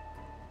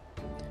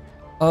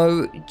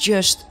 Oh,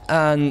 just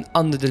an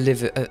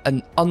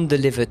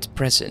undelivered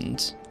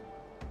present.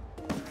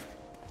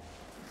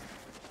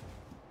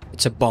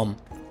 It's a bomb.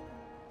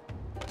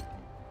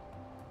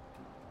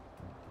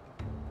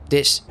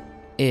 This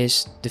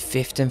is the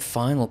 5th and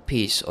final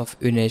piece of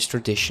Une's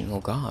traditional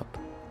garb.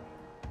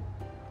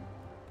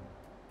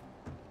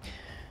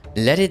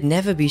 Let it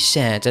never be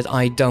said that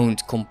I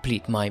don't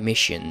complete my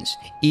missions,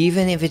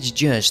 even if it's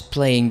just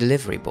playing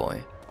delivery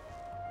boy.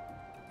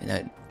 You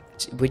know,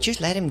 we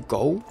just let him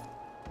go?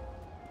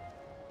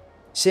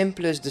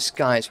 Simplest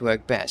disguise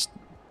work best.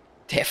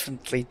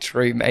 Definitely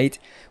true, mate.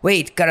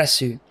 Wait,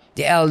 Karasu,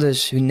 the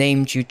elders who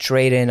named you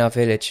traitor in our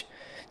village,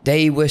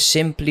 they were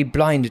simply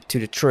blinded to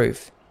the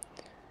truth.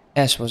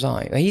 As was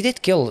I. He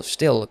did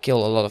still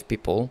kill a lot of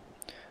people.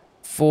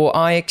 For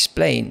I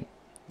explain.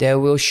 They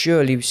will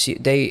surely see.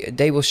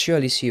 They will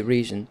surely see a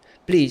reason.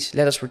 Please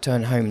let us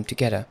return home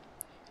together.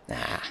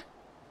 Nah.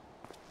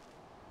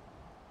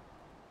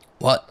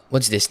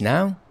 What's this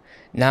now?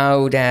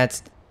 Now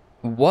that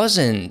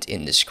wasn't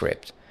in the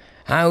script.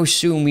 How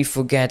soon we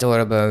forget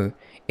Orabo.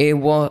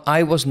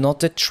 I was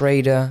not a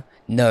traitor,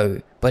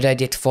 no, but I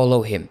did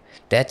follow him.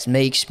 That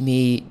makes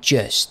me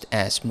just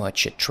as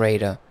much a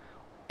traitor,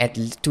 at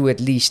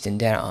least in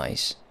their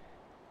eyes.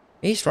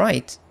 He's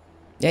right.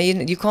 Yeah,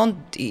 you can't.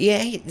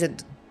 Yeah.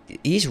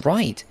 He's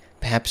right,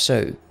 perhaps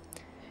so.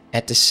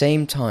 At the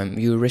same time,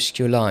 you risked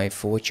your life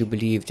for what you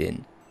believed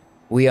in.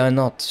 We are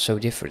not so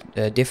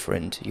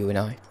different, you and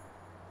I.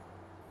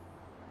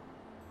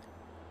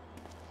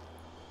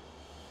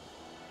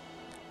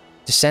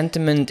 The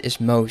sentiment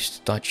is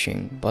most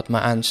touching, but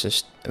my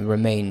answers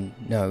remain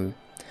no.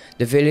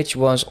 The village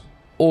was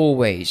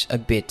always a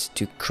bit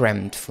too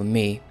cramped for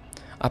me.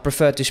 I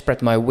prefer to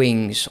spread my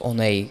wings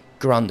on a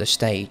grander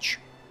stage.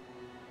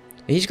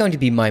 He's going to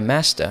be my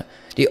master.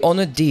 The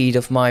honored deed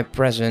of my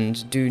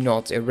present do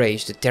not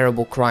erase the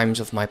terrible crimes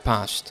of my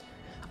past.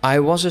 I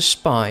was a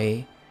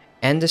spy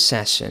and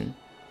assassin.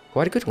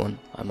 Quite a good one,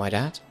 I might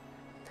add.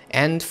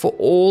 And for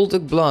all the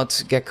blood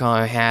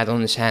Gekkai had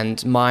on his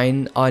hand,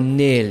 mine are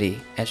nearly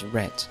as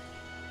red.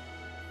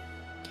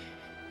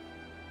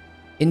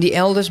 In the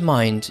Elder's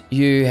mind,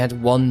 you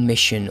had one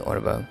mission,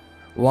 Orbo.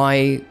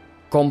 Why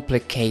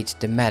complicate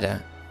the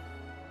matter?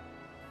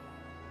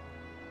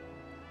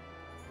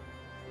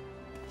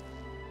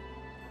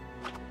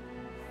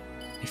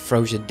 He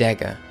throws a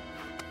dagger.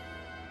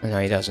 Oh, no,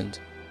 he doesn't.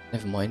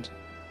 Never mind.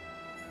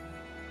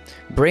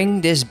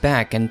 Bring this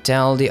back and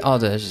tell the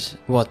others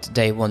what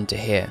they want to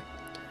hear.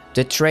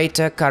 The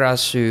traitor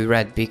Karasu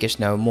Redbeak is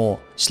no more,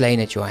 slain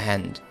at your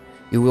hand.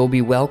 You will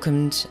be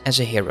welcomed as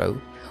a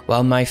hero,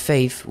 while my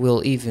faith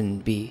will even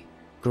be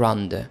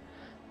grander.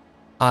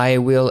 I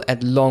will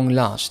at long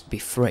last be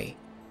free.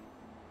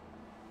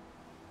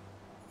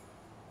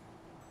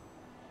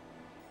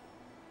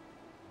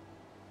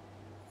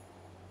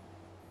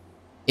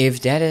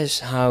 If that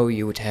is how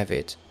you would have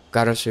it,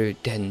 Karasu,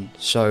 then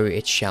so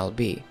it shall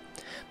be.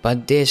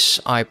 But this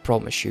I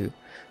promise you,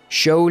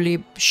 slowly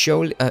but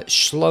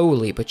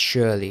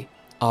surely,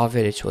 our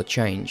village will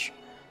change.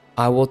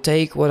 I will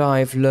take what I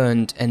have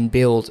learned and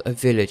build a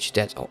village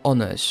that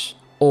honors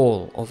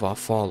all of our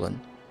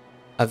fallen.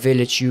 A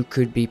village you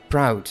could be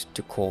proud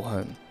to call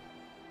home.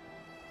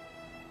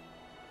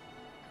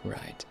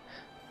 Right.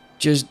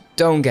 Just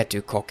don't get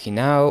too cocky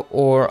now,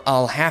 or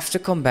I'll have to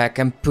come back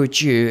and put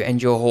you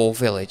and your whole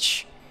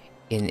village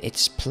in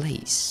its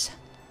place.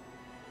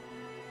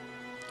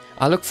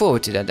 I look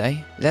forward to that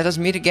day. Let us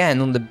meet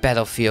again on the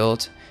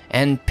battlefield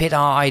and pit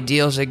our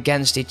ideals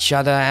against each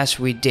other as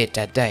we did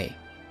that day.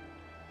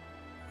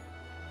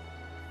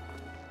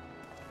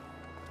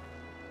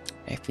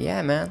 Heck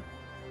yeah, man.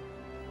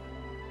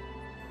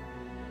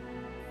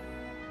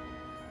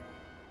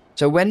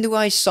 So when do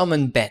I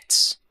summon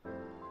bats?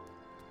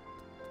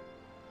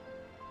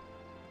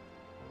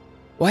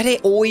 Why they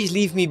always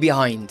leave me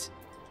behind?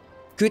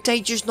 Could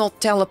they just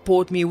not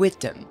teleport me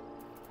with them?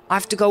 I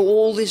have to go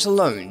all this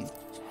alone.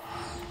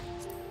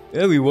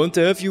 Yeah, we want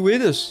to have you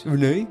with us,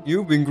 Une.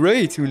 You've been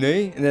great,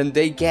 Une. And then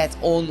they get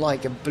on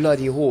like a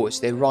bloody horse.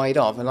 They ride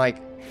off and like,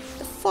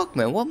 the fuck,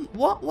 man?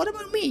 What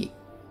about me?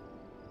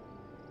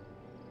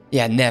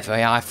 Yeah, never.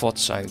 Yeah, I thought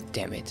so.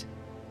 Damn it.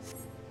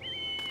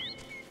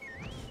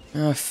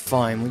 Oh,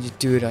 fine. We'll just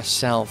do it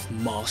ourselves,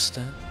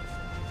 master.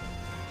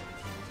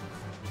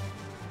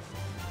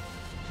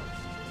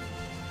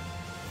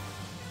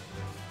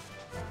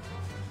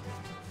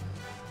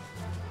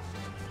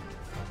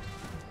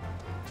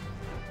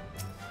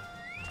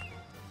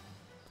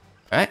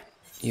 Alright,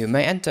 you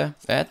may enter.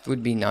 That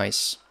would be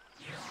nice.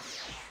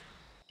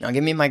 Now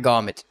give me my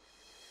garment.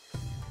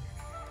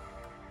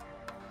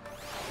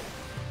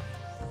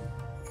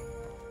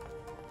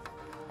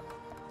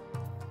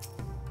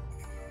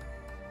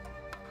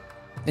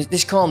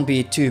 This can't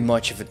be too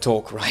much of a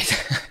talk, right?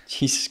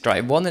 Jesus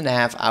Christ,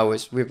 1.5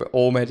 hours, we were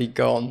already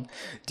gone,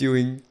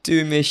 doing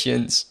 2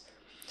 missions.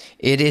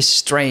 It is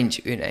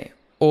strange, Une.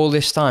 All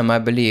this time I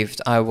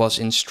believed I was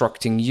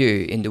instructing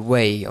you in the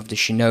way of the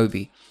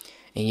shinobi.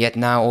 And yet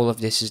now all of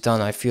this is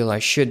done, I feel I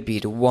should be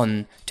the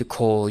one to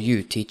call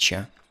you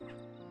teacher.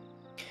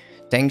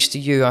 Thanks to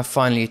you, I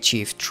finally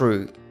achieved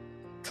true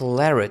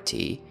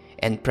clarity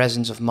and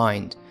presence of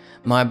mind.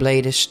 My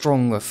blade is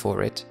stronger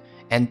for it,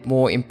 and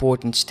more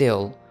important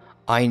still,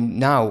 I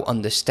now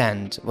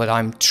understand what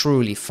I'm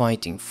truly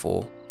fighting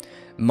for.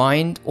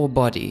 Mind or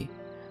body,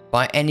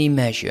 by any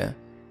measure,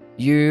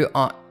 you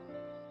are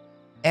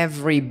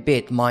every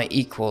bit my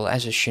equal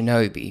as a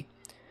shinobi.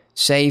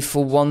 Save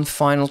for one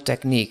final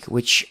technique,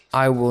 which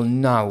I will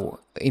now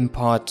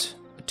impart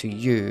to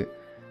you.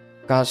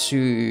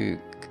 Kasatsu.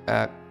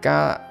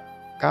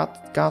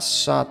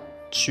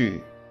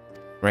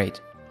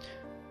 Great.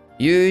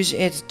 Use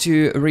it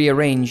to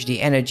rearrange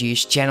the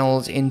energies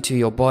channeled into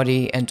your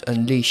body and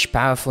unleash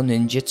powerful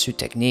ninjutsu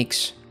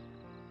techniques,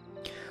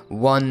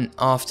 one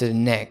after the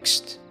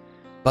next.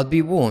 But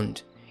be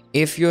warned,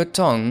 in your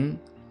tongue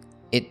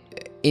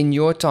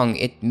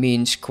it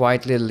means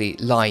quite literally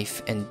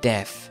life and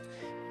death.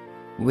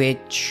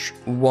 Which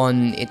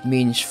one it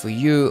means for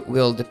you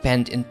will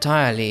depend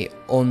entirely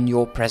on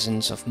your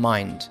presence of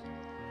mind.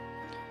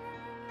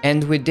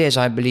 And with this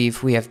I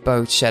believe we have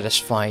both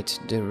satisfied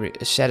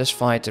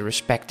the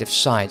respective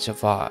sides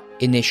of our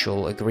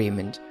initial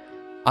agreement.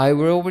 I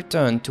will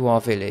return to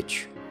our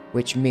village,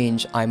 which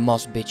means I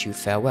must bid you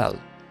farewell.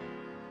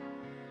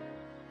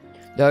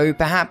 Though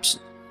perhaps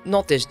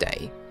not this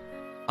day.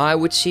 I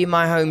would see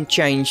my home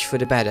change for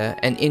the better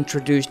and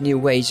introduce new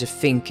ways of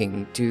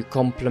thinking to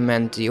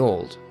complement the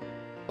old.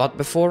 But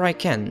before I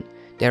can,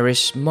 there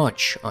is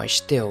much I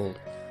still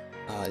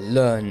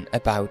learn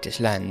about this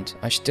land.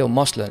 I still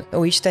must learn.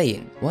 Oh, he's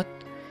staying. What?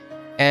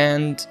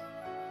 And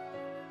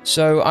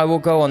so I will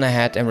go on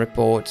ahead and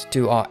report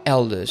to our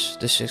elders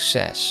the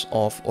success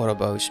of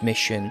Orobo's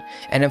mission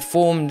and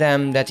inform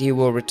them that he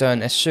will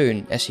return as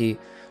soon as he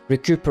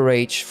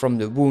recuperates from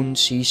the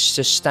wounds he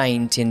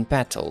sustained in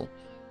battle.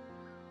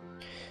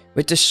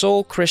 With the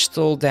soul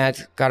crystal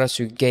that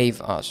Karasu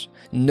gave us,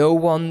 no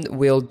one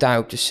will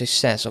doubt the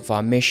success of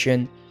our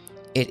mission.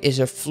 It is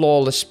a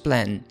flawless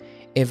plan,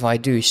 if I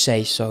do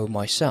say so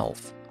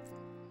myself.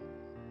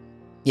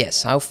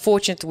 Yes, how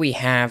fortunate we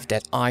have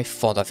that I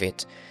thought of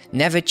it.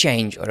 Never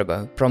change,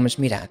 Orbo, promise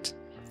me that.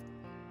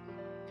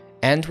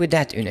 And with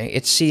that, Une,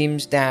 it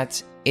seems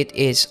that it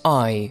is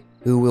I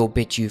who will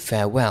bid you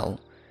farewell.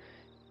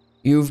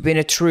 You've been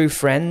a true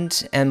friend,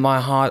 and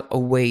my heart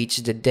awaits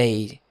the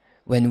day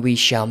when we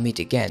shall meet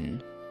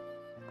again.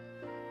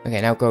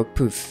 Okay, now go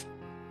poof.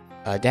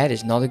 That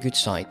is not a good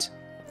sight.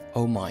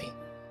 Oh my.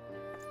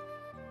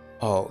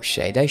 Oh,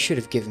 say, they should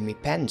have given me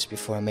pens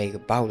before I make a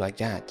bow like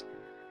that.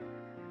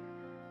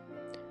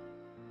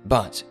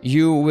 But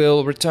you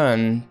will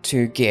return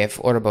to give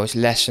Orbo's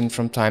lesson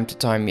from time to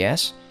time,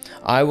 yes?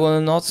 I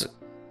will not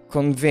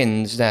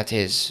convince that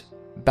his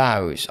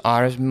bows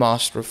are as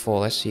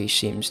masterful as he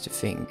seems to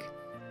think.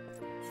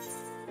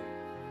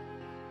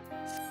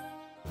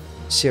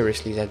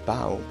 Seriously, that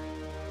bow.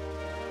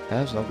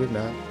 That's not good,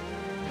 man.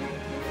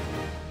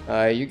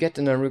 You get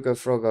the Naruto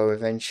Frogo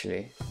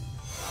eventually.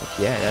 But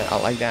yeah,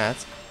 I like that.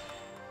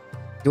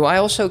 Do I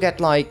also get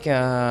like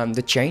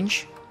the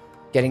change?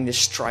 Getting the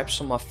stripes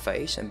on my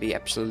face and be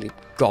absolutely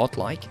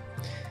godlike.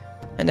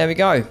 And there we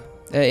go.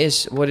 That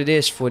is what it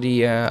is for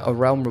the A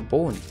Realm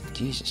Reborn.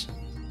 Jesus.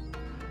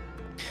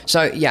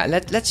 So yeah,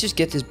 let's just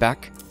get this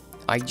back.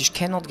 I just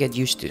cannot get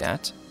used to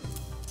that.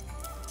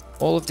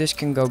 All of this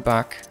can go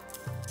back.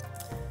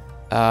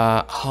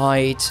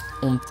 Hide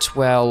on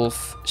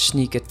 12,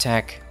 sneak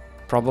attack,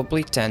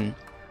 probably 10.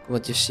 We'll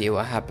just see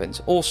what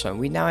happens. Also,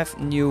 we now have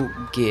new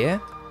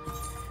gear.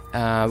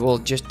 We'll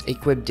just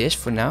equip this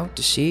for now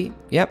to see.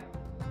 Yep.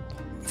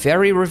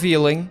 Very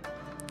revealing.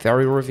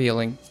 Very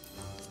revealing.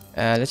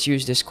 Let's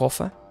use this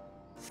coffer.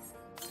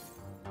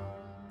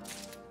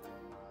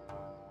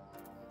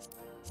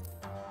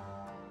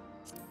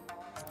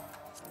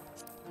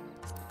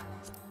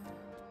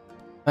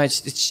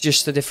 It's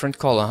just a different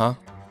color, huh?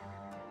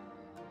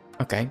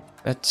 Okay,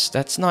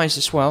 that's nice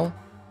as well.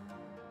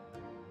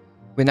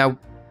 We're now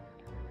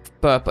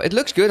purple. It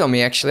looks good on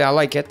me, actually. I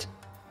like it.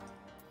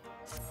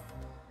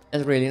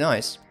 It's really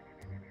nice.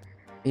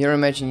 Here,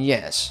 imagine,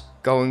 yes,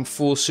 going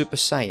full Super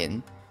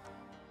Saiyan.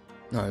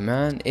 No,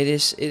 man, it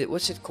is.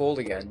 What's it called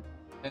again?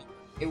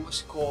 It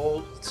was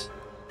called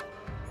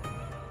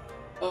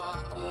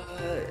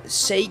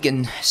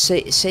Sagan.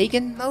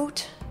 Sagan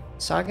mode?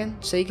 Sagan?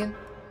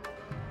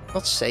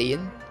 Not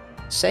Saiyan.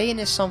 Saiyan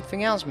is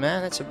something else,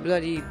 man. It's a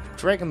bloody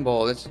Dragon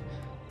Ball. It's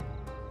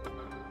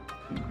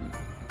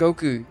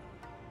Goku.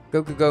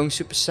 Goku going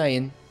Super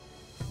Saiyan.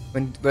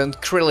 When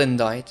Krillin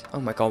died. Oh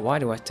my god, why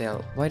do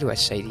I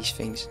say these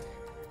things?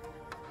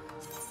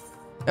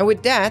 And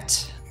with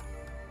that,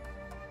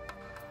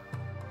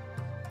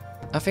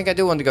 I think I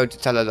do want to go to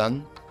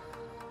Teledan.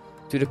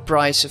 To the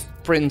Price of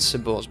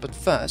Principles. But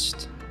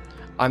first,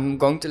 I'm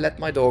going to let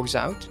my dogs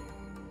out.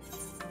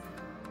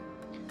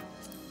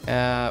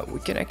 We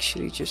can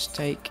actually just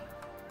take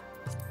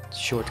the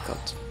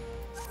shortcut.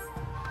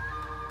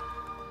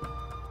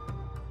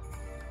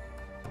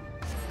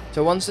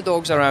 So once the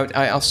dogs are out,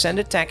 I'll send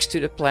a text to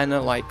the planner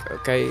like,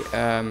 okay,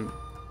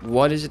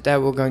 what is it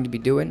that we're going to be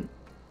doing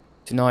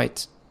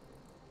tonight?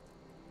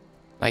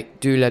 Like,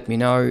 do let me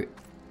know,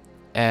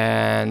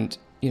 and,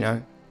 you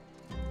know,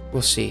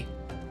 we'll see.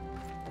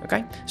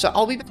 Okay, so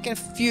I'll be back in a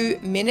few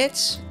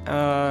minutes.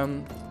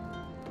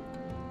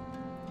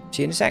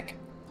 See you in a sec.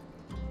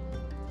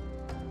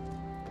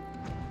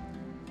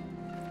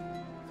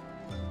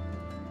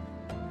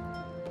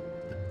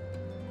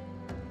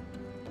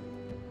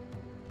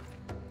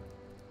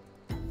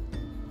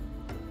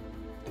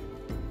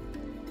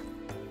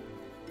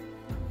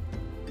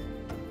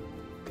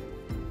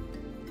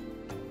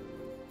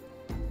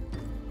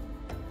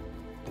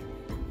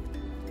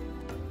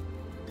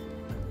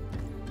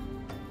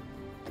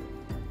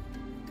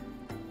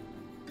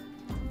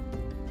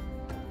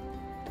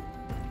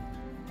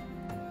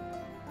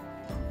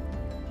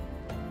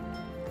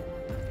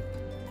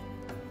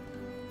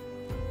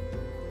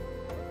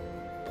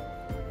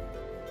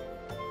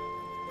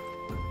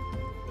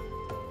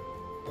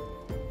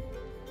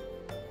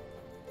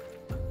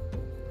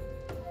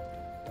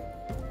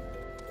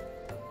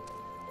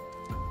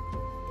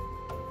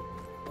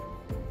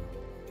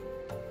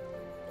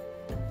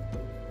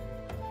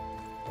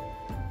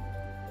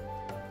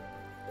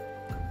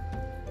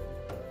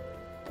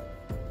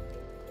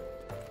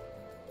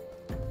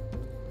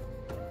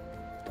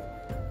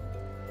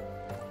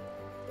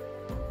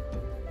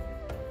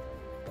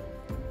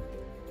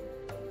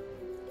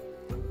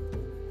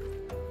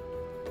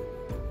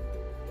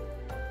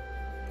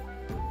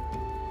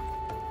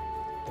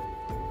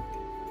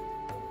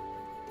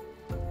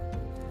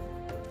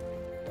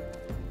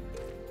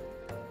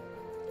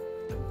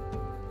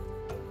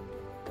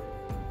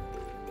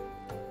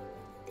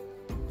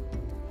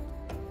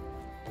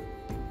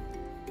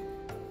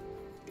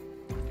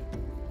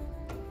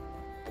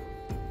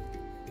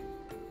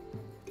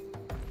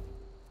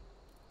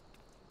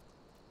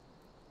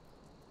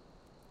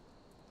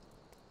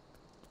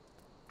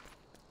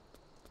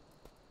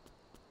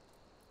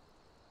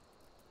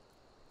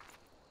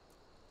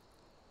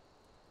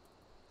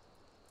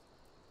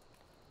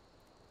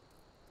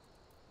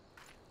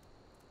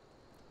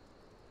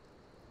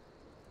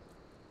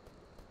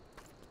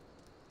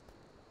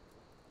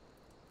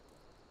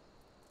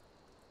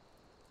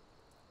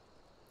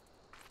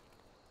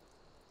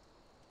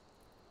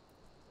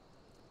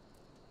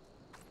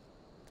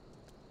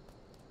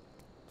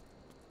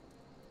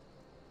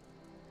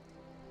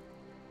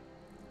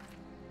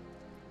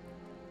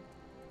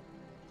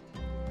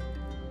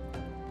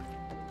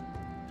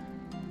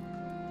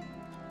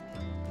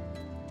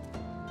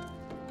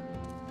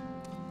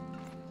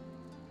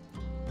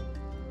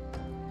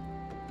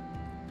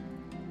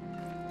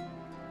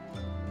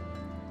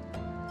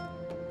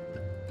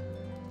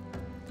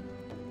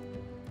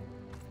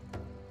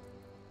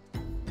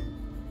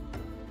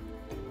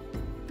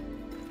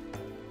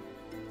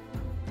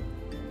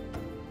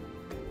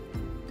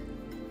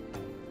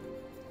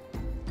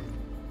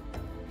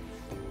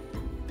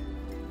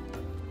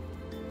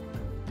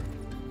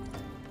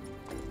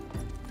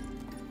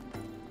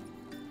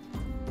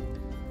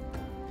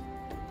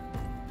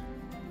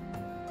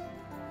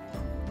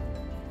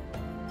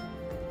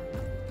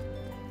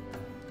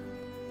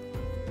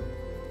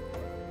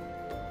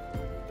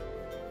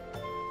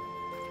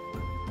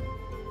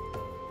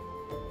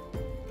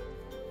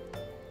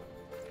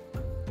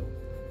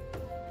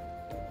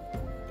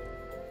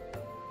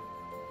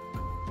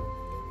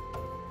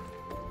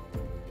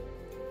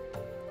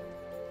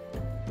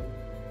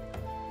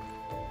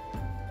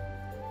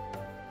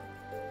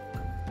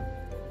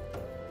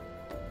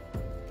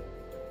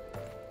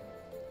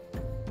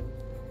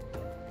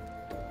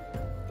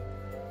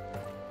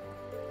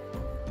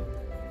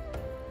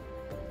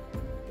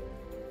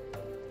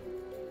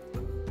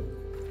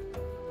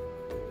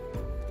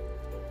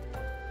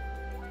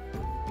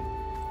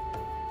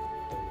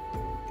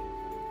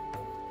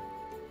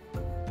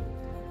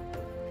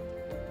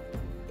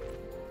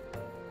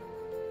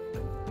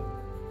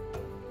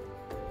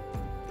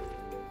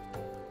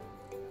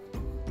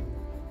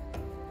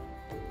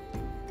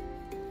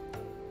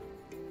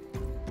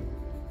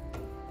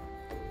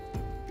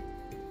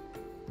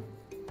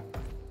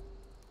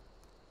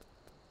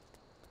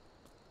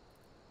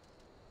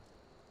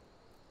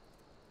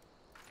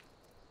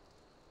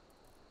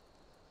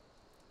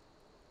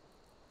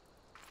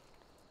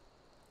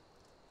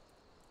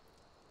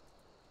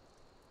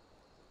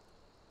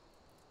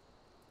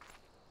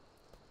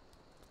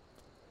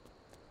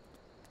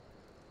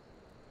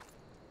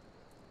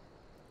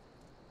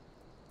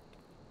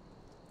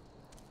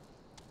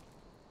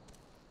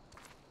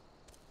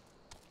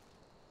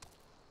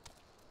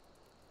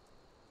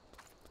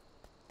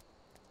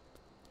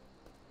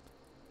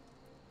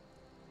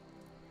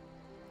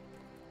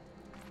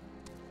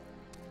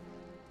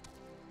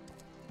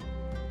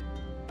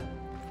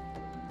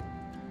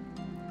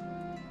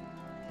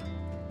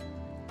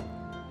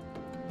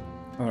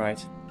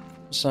 Alright.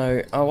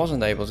 So, I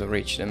wasn't able to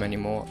reach them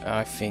anymore.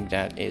 I think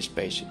that is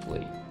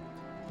basically...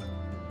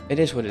 It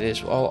is what it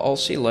is. I'll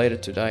see later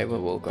today where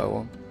we'll go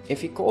on.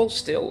 If he calls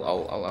still,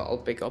 I'll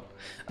pick up.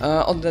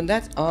 Other than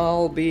that,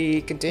 I'll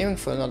be continuing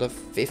for another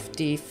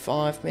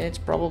 55 minutes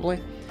probably.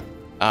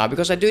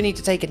 Because I do need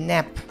to take a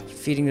nap.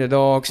 Feeding the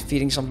dogs,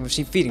 feeding something,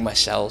 feeding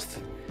myself.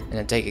 And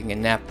then taking a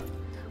nap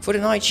for the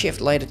night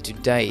shift later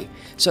today.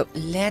 So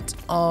let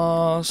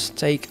us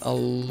take a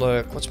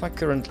look. What's my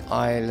current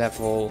eye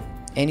level?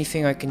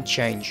 Anything I can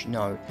change?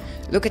 No.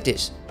 Look at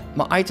this.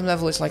 My item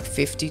level is like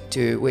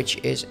 52, which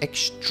is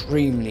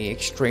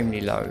extremely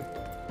low.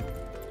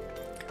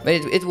 But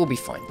it will be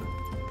fine.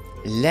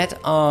 Let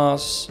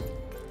us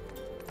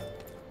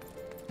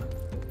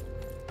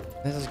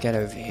get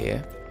over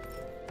here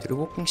to the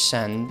Walking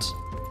Sand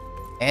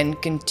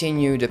and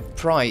continue the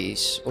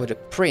prize or the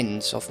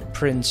Prince of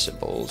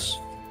Principles.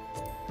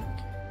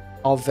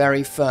 Our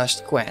very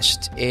first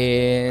quest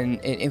in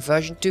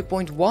version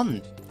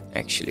 2.1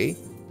 actually.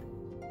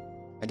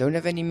 I don't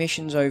have any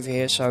missions over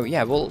here, so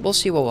yeah, we'll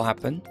see what will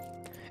happen.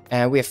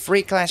 We have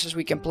 3 classes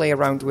we can play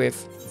around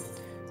with.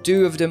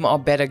 2 of them are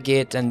better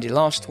geared than the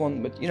last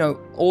one, but you know,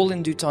 all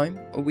in due time.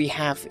 We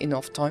have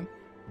enough time.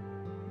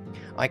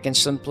 I can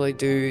simply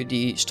do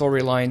the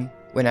storyline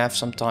when I have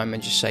some time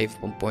and just save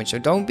at one point. So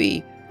don't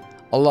be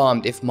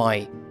alarmed if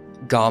my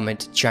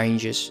garment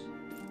changes,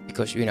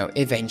 because you know,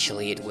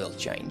 eventually it will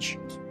change.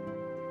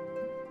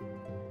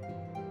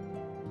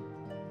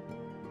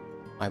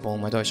 I roll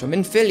my dice from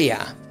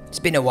Infilia. It's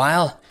been a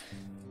while.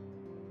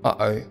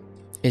 Uh-oh.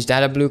 Is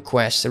that a blue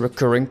quest? A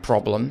recurring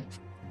problem?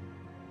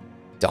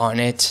 Darn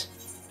it.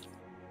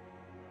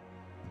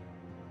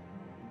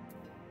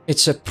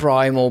 It's a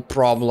primal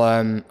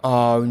problem.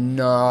 Oh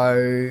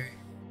no.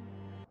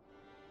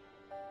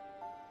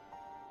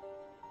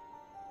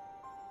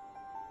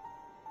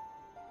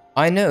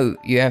 I know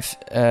you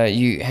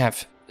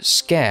have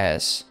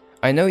scares.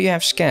 I know you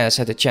have scares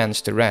had a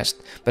chance to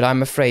rest, but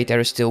I'm afraid there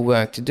is still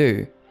work to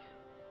do.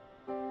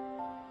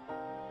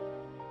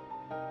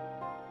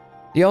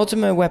 The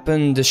ultimate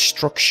weapon,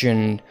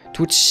 destruction, it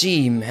would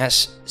seem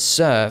has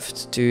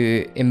served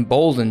to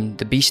embolden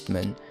the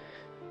beastmen,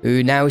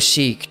 who now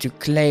seek to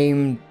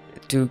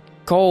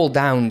call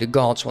down the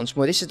gods once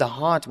more. This is the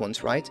hard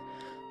ones, right?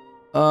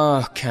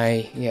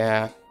 Okay,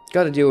 yeah.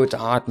 Gotta deal with the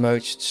hard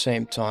modes at the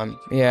same time.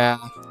 Yeah,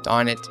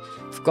 darn it.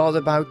 Forgot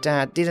about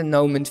that. Didn't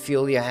know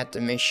Mentfilia had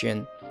the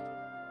mission.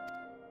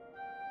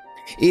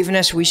 Even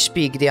as we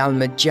speak, the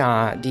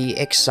Almaja, the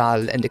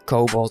Exile and the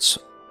Kobolds,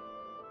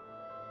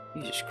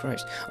 Jesus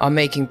Christ, are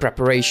making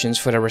preparations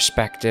for their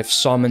respective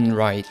summon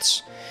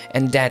rites,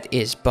 and that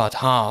is but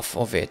half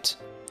of it.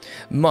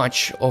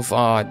 Much of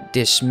our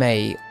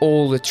dismay,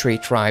 all the 3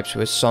 tribes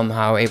were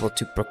somehow able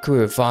to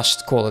procure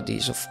vast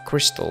quantities of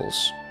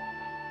crystals.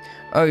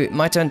 Oh,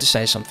 my turn to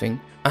say something.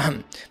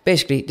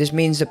 Basically, this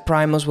means the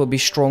primals will be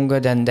stronger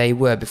than they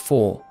were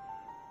before.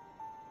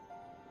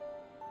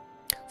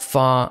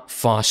 Far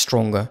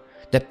stronger.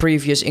 The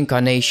previous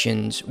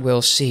incarnations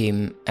will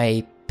seem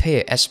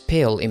as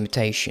pale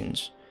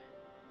imitations.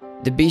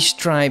 The beast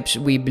tribes,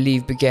 we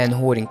believe, began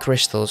hoarding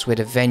crystals with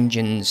a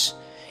vengeance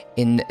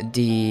in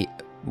the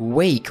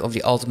wake of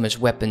the ultimate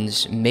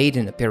weapons made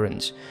an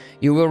appearance.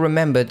 You will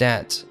remember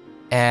that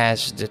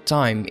as the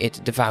time it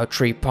devoured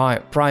 3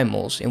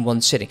 primals in one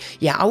sitting.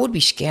 Yeah, I would be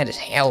scared as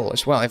hell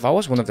as well if I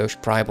was one of those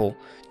tribal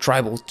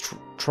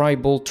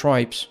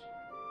tribes.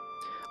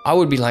 I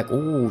would be like,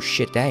 oh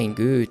shit, that ain't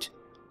good.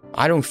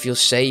 I don't feel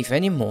safe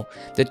anymore.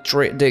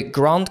 The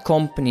grand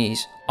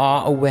companies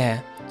are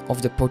aware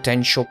of the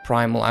potential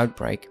primal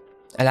outbreak.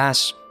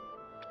 Alas,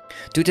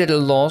 due to the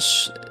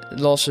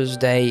losses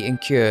they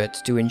incurred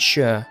to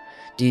ensure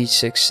the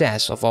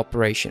success of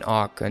Operation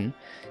Archon,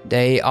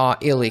 they are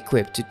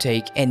ill-equipped to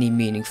take any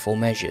meaningful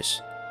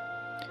measures.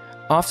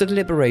 After the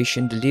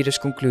liberation, the leaders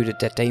concluded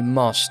that they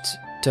must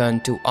turn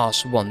to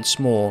us once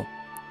more,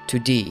 to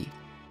thee.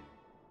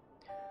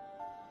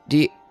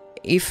 The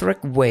etheric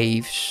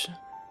waves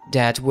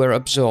that were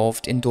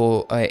absorbed in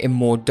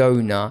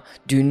Mordona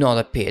do not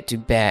appear to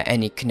bear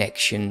any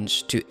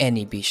connections to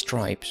any beast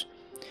tribes.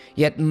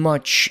 Yet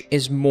much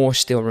and more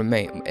still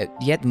remains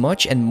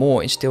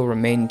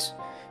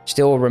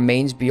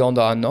beyond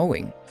our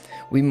knowing.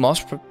 We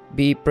must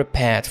be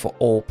prepared for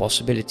all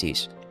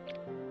possibilities.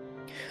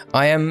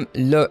 I'm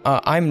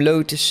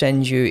loath to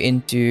send you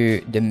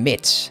into the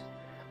midst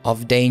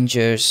of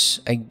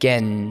dangers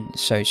again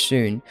so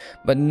soon,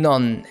 but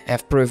none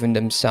have proven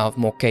themselves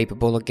more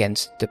capable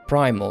against the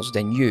primals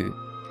than you.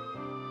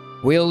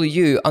 Will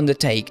you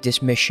undertake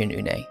this mission,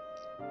 Une?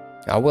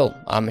 I will.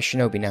 I'm a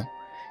shinobi now.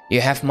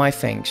 You have my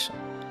thanks.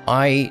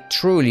 I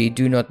truly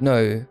do not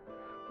know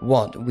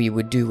what we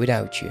would do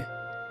without you.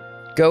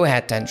 Go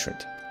ahead,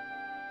 Tantrad.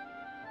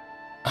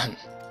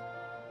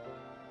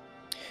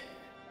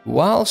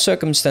 With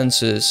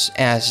circumstances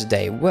as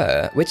they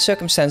were,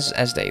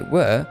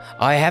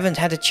 I haven't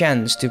had a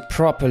chance to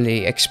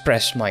properly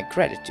express my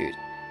gratitude.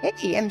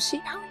 Hey, MC,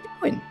 how are you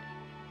doing?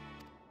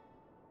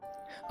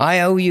 I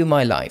owe you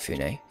my life,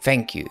 Une.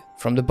 Thank you,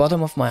 from the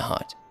bottom of my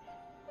heart.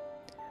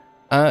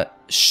 A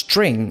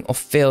string of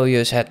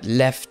failures had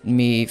left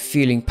me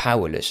feeling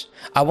powerless.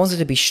 I wanted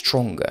to be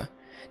stronger,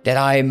 that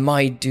I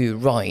might do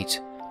right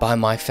by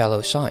my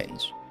fellow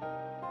Scions.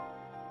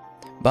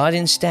 But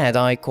instead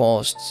I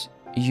caused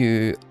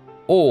you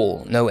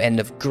all no end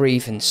of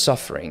grief and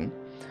suffering.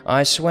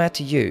 I swear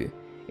to you,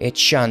 it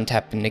shan't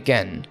happen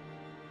again.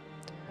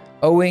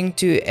 Owing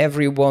to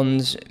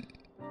everyone's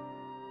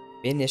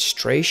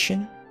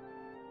ministration,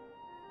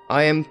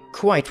 I am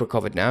quite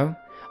recovered now.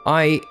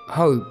 I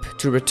hope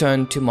to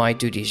return to my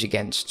duties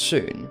again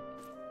soon.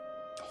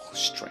 Oh,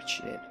 stretch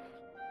it in.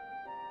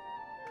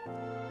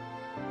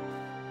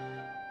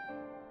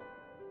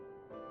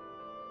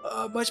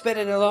 Much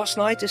better than last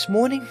night, this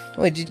morning.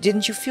 Wait,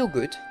 didn't you feel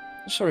good?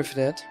 Sorry for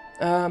that.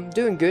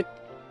 Doing good.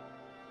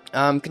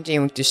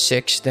 Continuing to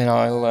 6, then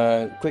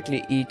I'll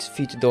quickly eat,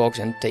 feed the dogs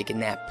and take a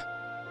nap.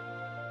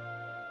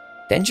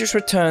 Dangerous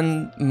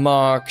Return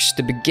marks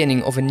the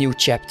beginning of a new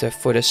chapter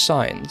for the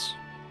Scions.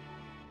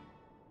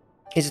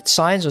 Is it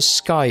Scions or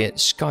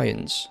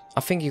Scions? I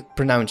think you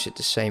pronounce it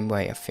the same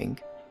way, I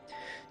think.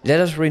 Let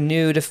us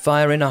renew the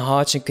fire in our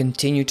hearts and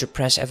continue to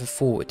press ever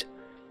forward.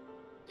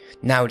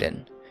 Now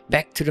then,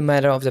 back to the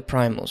matter of the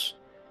primals.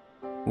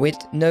 With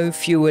no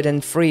fewer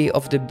than 3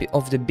 of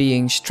the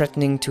beings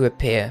threatening to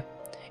appear,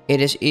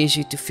 it is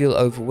easy to feel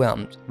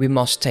overwhelmed. We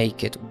must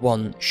take it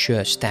one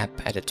sure step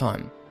at a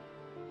time.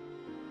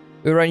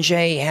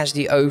 Eorzea has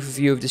the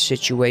overview of the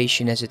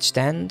situation as it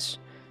stands.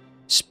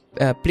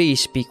 Please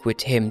speak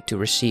with him to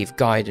receive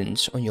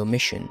guidance on your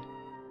mission.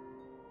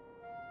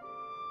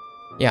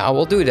 Yeah, I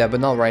will do that, but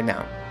not right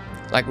now.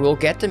 Like, we'll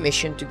get the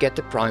mission to get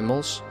the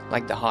primals,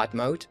 like the hard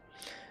mode.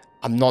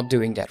 I'm not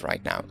doing that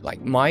right now.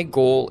 Like, my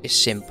goal is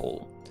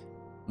simple.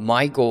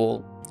 My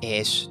goal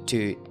is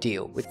to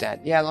deal with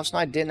that. Yeah, last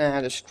night dinner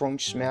had a strong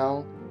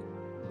smell.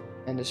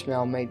 And the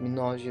smell made me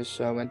nauseous,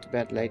 so I went to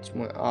bed late this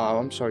morning. Oh,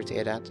 I'm sorry to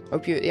hear that.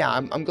 Hope you... Yeah,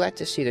 I'm glad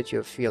to see that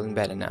you're feeling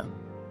better now.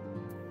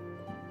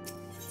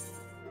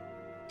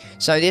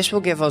 So this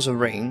will give us a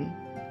ring,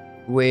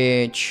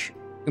 which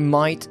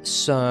might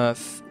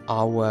serve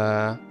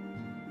our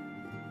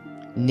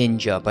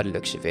ninja by the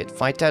looks of it.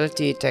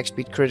 Vitality, attack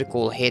speed,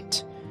 critical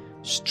hit,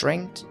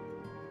 strength,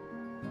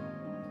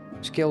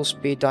 skill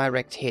speed,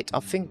 direct hit. I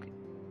think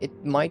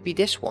it might be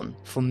this one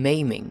for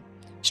maiming.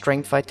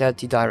 Strength,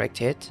 vitality, direct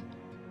hit.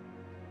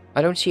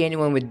 I don't see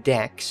anyone with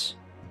dex.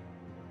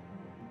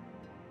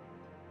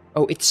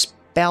 Oh, it's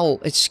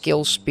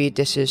skill speed.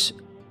 This is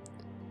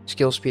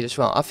skill speed as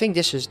well. I think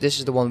this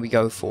is the one we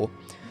go for.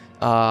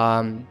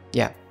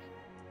 Yeah.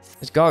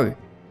 Let's go.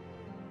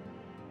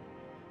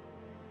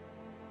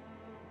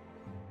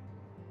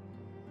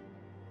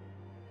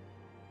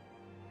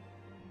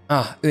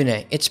 Ah,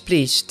 Une, it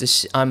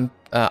pleases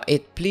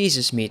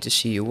me to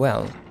see you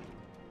well.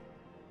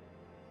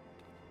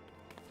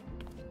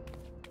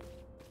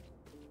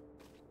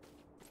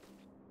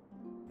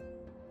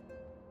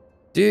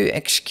 Do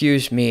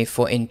excuse me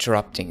for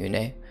interrupting,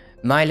 Une.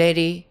 My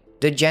lady,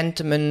 the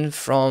gentleman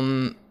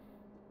from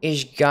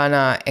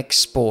Ishgana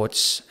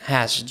Exports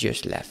has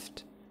just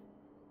left.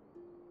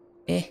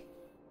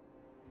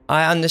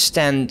 I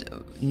understand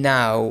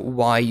now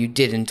why you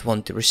didn't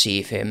want to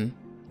receive him.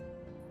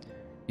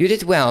 You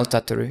did well,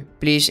 Tataru.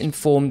 Please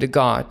inform the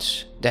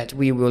guards that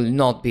we will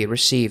not be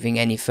receiving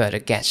any further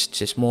guests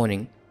this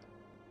morning.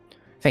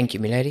 Thank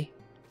you, milady.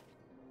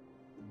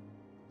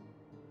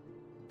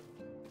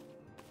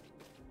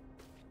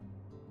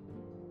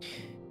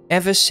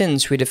 Ever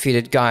since we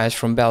defeated Gaius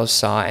from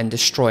Belsar and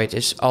destroyed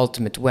his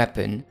ultimate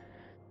weapon,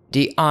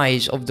 the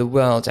eyes of the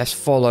world have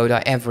followed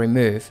our every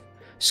move,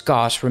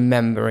 scarce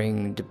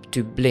remembering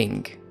to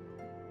blink.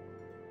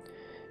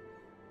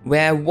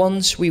 Where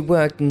once we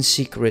worked in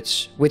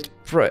secrets with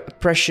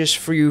precious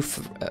few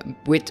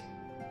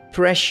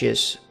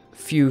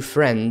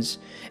friends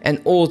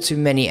and all too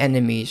many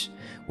enemies,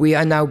 we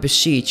are now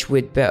besieged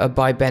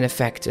by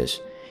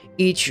benefactors,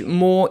 each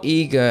more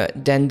eager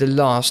than the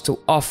last to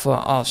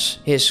offer us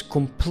his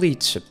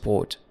complete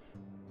support.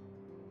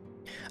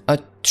 A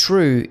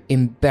true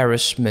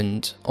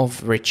embarrassment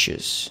of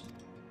riches.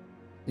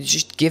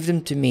 Just give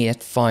them to me,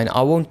 that's fine,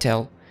 I won't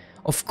tell.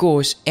 Of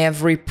course,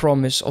 every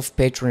promise of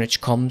patronage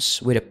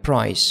comes with a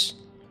price.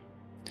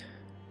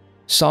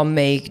 Some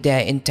make their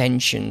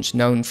intentions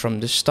known from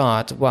the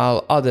start,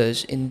 while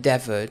others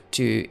endeavor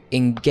to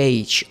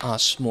engage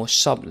us more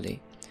subtly.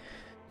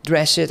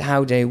 Dress it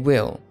how they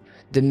will,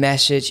 the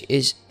message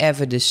is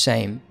ever the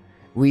same.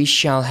 We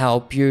shall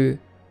help you,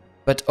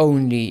 but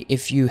only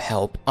if you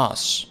help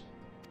us.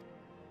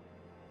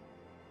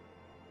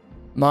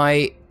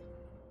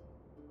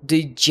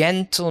 The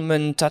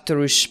gentleman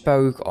Tataru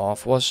spoke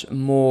of was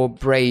more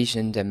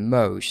brazen than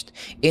most.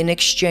 In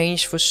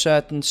exchange for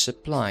certain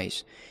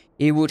supplies,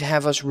 he would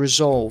have us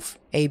resolve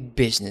a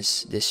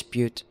business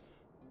dispute.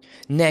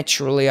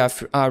 Naturally,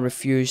 I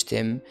refused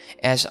him,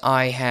 as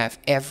I have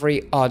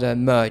every other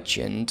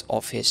merchant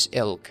of his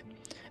ilk.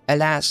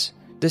 Alas,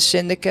 the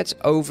syndicate's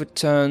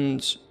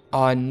overturns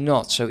are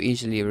not so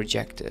easily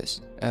rejected.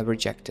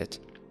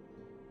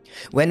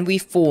 When we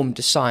formed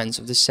the Science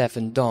of the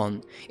Seventh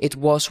Dawn, it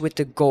was with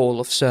the goal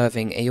of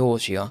serving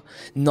Eorzea,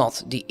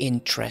 not the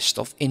interest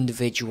of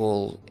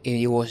individual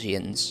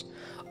Eorzeans.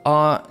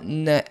 Our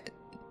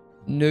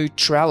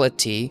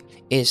neutrality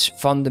is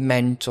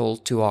fundamental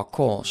to our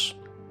cause.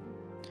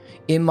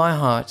 In my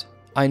heart,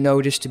 I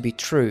know this to be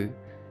true,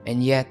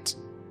 and yet,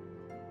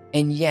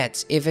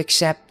 if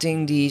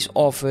accepting these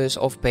offers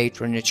of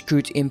patronage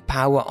could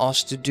empower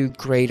us to do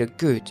greater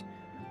good,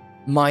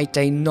 might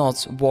they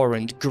not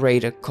warrant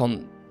greater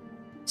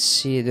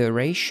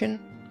consideration?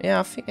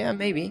 Yeah,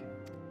 maybe.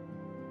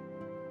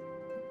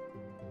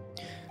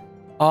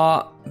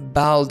 Our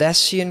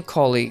Baldessian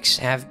colleagues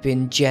have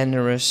been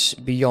generous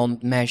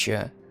beyond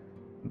measure,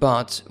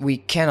 but we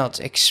cannot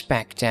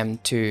expect them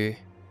to...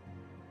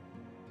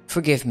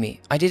 Forgive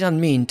me, I did not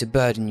mean to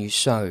burden you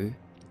so.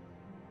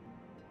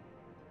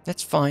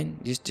 That's fine,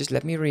 just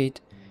let me read.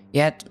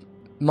 Yet,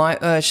 my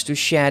urge to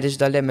share this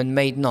dilemma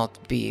may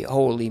not be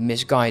wholly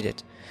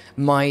misguided.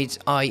 Might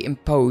I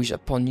impose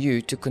upon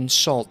you to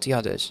consult the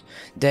others?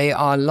 They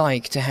are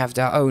like to have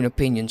their own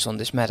opinions on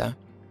this matter.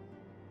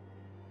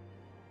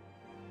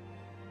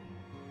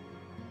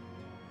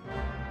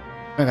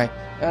 Okay,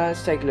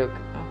 let's take a look.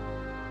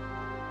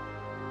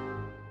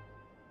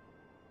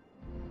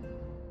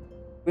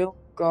 We'll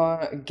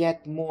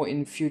get more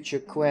in future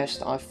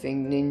quests. I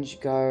think Ninja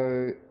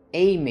go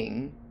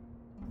aiming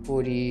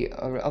for the...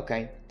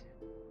 okay.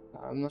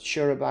 I'm not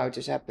sure about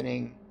this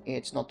happening.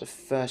 It's not the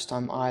first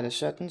time either.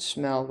 Certain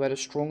smell, whether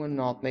strong or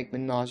not, make me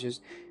nauseous.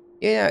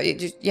 Yeah,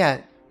 it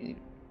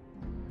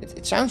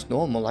sounds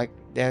normal. Like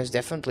there's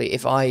definitely,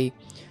 if I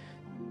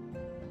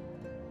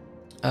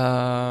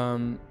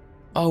oh,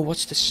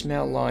 what's the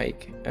smell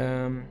like?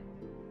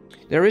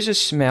 There is a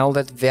smell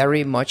that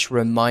very much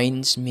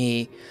reminds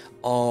me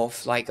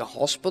of like a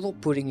hospital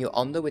putting you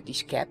under with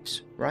these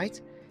caps, right?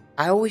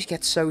 I always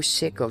get so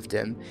sick of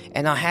them,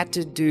 and I had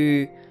to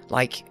do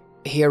like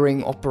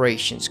hearing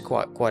operations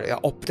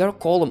they'll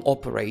call them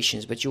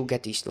operations, but you'll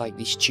get these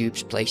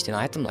tubes placed in.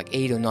 I had them like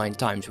 8 or 9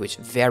 times, which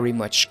very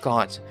much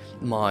scarred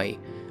my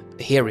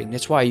hearing.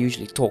 That's why I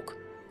usually talk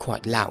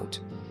quite loud.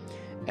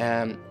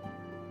 And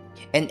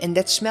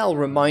that smell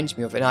reminds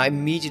me of it, and I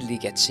immediately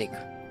get sick.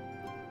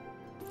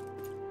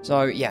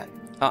 So yeah,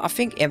 I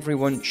think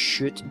everyone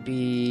should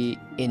be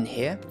in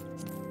here,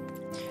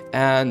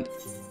 and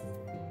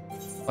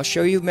I'll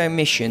show you my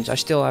missions. I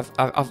still have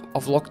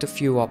I've locked a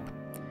few up,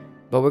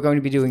 but we're going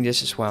to be doing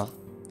this as well.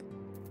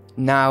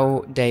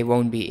 Now they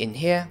won't be in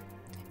here,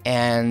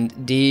 and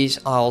these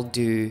I'll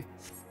do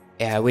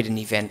with an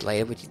event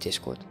later with the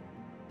Discord.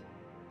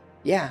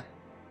 Yeah,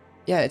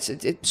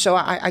 so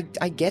I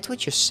get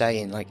what you're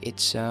saying. Like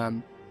it's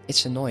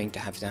annoying to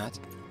have that.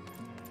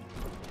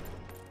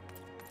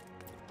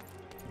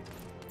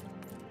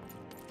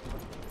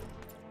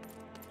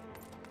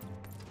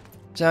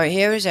 So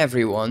here is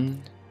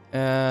everyone.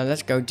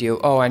 Let's go deal.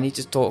 Oh, I need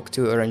to talk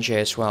to Eorzea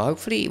as well.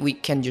 Hopefully we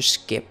can just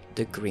skip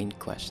the green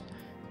quest.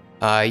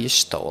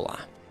 Yustola.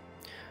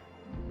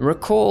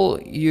 Recall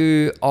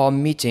you are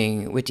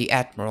meeting with the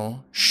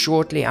Admiral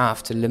shortly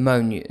after the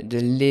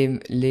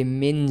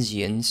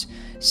Liminsians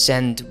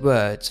sent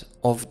word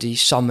of the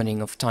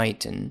summoning of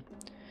Titan.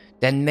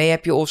 Then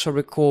mayhap you also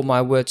recall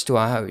my words to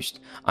our host.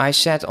 I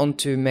said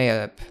unto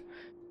mayhap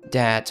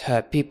that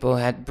her people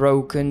had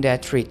broken their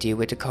treaty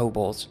with the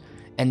kobolds,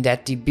 and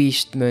that the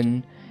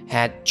beastmen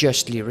had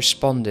justly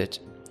responded,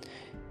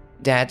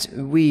 that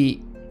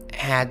we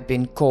had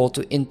been called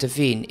to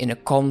intervene in a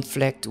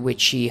conflict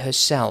which she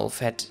herself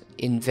had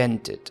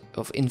invited.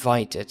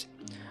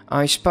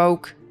 I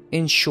spoke,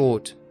 in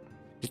short,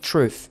 the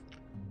truth.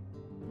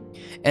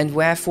 And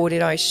wherefore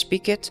did I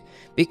speak it?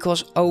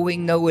 Because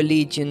owing no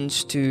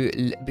allegiance to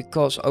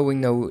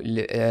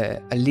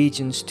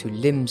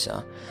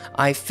Limsa,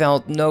 I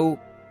felt no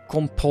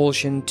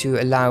compulsion to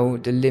allow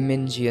the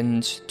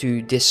Liminsians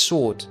to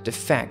distort the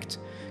fact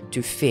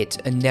to fit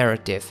a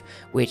narrative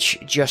which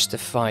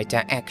justified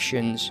their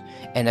actions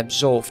and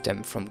absolved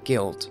them from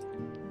guilt.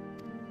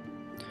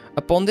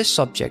 Upon this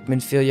subject,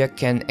 Minfilia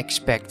can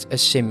expect a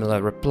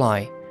similar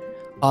reply.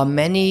 Are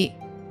many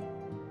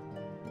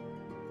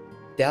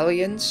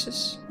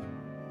dalliances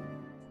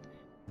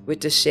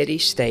with the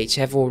city-states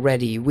have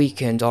already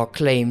weakened our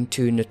claim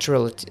to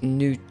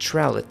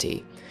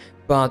neutrality,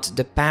 but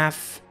the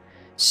path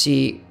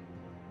she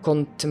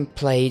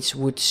contemplates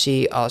would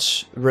see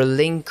us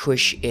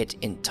relinquish it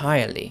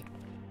entirely.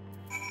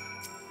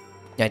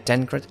 Yeah,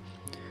 Tancred.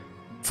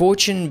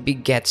 Fortune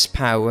begets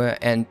power,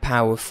 and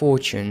power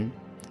fortune.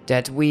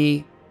 That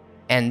we,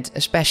 and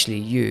especially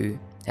you,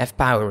 have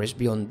power is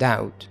beyond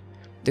doubt.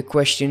 The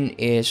question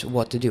is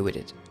what to do with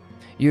it.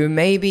 You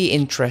may be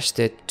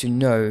interested to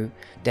know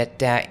that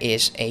there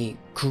is a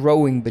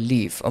growing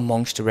belief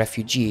amongst the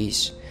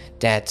refugees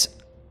that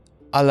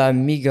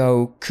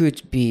Alamigo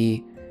could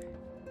be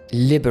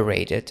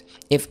liberated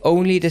if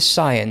only the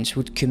Scions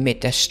would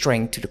commit their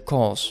strength to the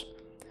cause.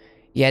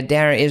 Yet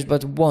there is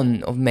but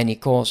one of many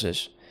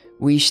causes.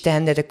 We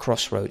stand at a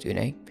crossroad,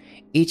 Une.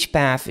 Each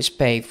path is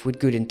paved with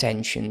good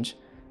intentions,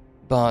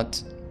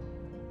 but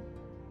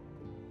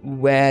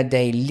where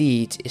they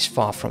lead is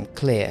far from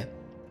clear.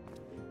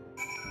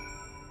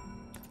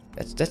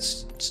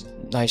 That's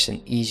nice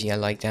and easy, I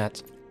like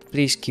that.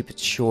 Please keep it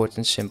short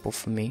and simple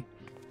for me.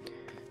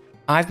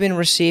 I've been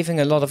receiving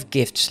a lot of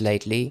gifts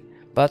lately,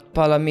 but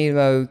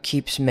Palomiro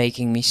keeps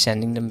making me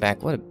sending them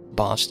back. What a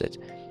bastard.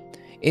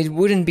 It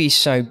wouldn't be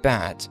so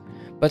bad,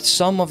 but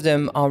some of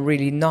them are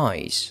really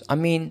nice. I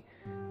mean,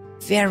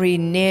 very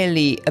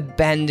nearly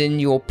abandon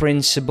your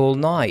principle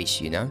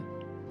nice, you know?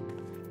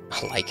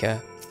 I like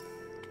her.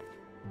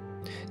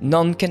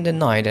 None can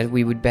deny that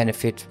we would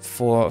benefit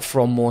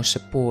from more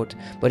support,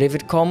 but if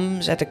it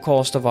comes at the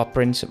cost of our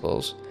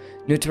principles,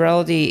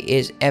 neutrality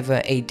is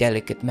ever a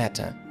delicate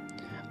matter.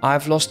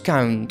 I've lost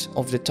count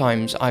of the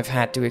times I've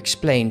had to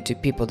explain to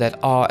people that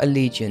our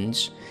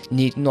allegiance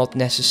need not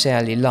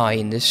necessarily lie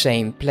in the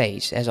same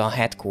place as our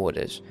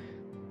headquarters.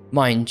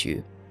 Mind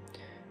you,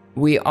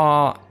 we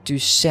are to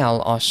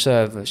sell our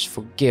service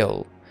for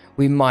Gil.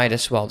 We might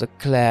as well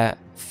declare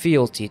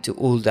fealty to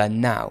Ul'dah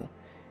now,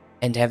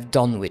 and have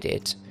done with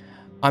it.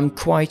 I'm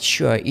quite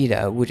sure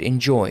Ida would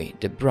enjoy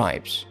the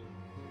bribes.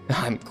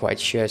 I'm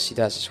quite sure she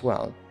does as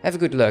well. Have a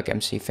good luck,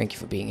 MC. Thank you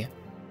for being here.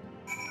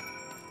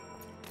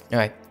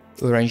 Alright,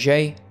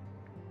 Eorzea.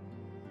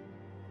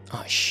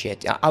 Oh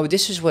shit. Oh,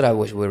 this is what I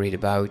was worried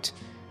about.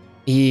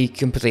 He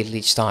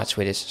completely starts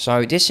with this.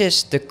 So this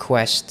is the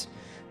quest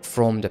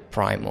from the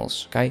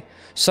primals, okay?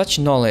 Such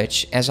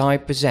knowledge as I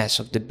possess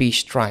of the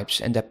beast tribes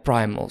and their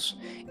primals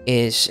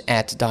is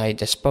at thy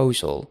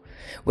disposal.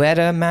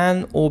 Whether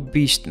man or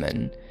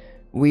beastman,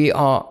 we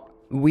are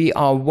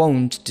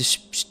wont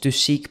to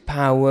seek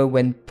power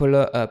when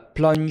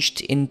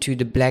plunged into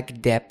the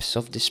black depths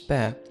of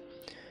despair.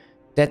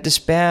 That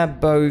despair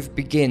both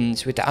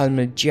begins with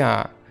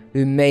Almudjar,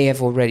 who may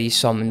have already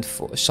summoned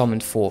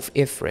forth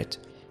Ifrit.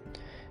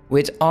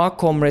 With our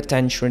comrade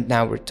Tentrant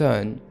now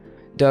return,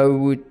 though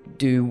would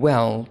do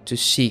well to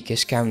seek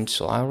his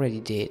counsel. I already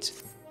did.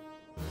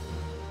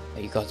 Oh,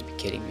 you got to be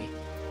kidding me.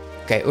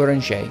 Okay,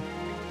 Eorzea.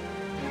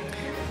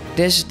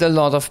 This is a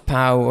lot of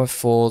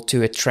powerful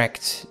to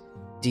attract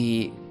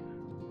the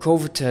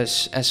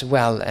covetous as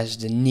well as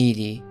the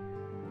needy.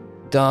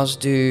 Does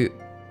do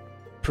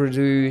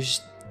produce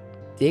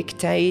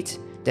dictate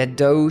that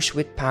those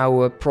with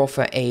power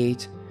proffer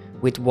aid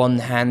with one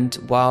hand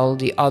while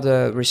the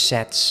other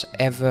resets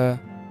ever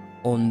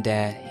on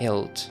their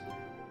hilt.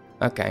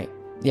 Okay,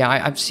 yeah,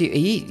 I've seen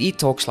he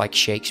talks like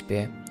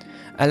Shakespeare.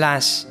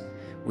 Alas,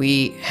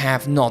 we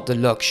have not the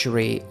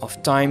luxury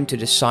of time to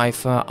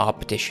decipher our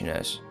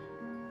petitioners.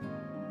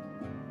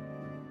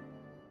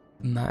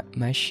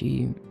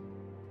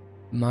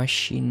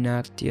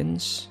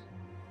 Machinatians?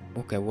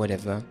 Okay,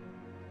 whatever.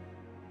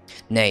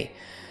 Nay,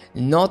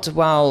 not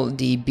while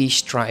the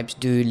beast tribes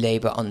do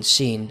labor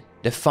unseen,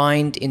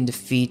 defined in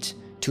defeat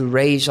to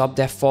raise up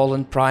their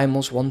fallen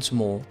primals once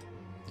more.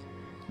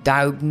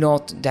 Doubt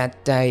not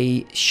that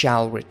they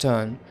shall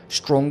return,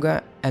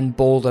 stronger and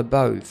bolder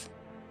both,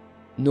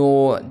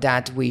 nor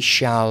that we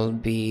shall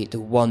be the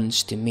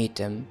ones to meet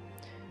them.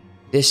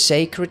 This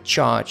sacred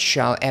charge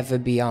shall ever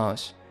be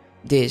ours.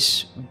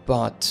 This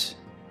but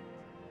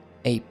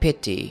a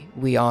pity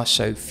we are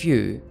so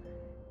few,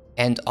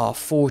 and our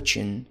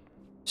fortune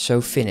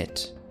so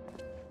finite.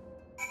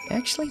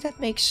 Actually, that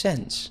makes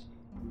sense.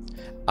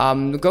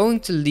 I'm going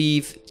to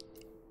leave.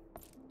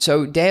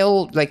 So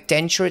they'll like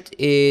Tentrant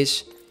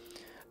is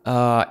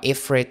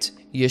Ifrit.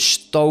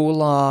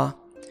 Yestola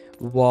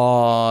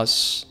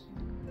was.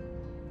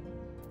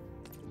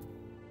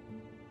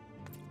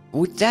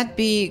 Would that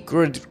be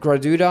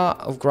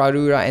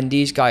Gradura and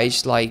these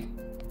guys like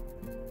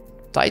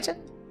Titan?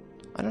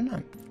 I don't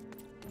know.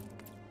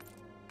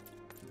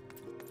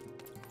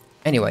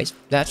 Anyways,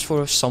 that's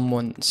for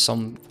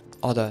some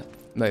other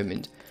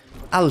moment.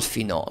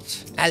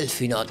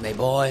 Alfinod, my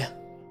boy.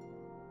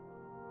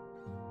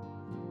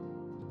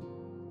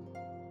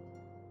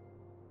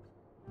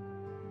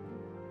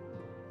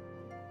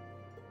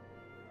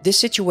 This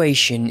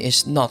situation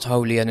is not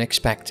wholly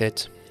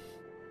unexpected.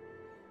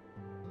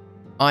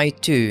 I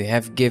too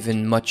have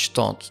given much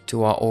thought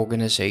to our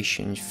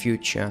organization's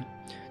future,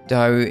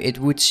 though it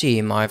would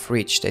seem I've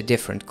reached a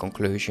different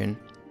conclusion.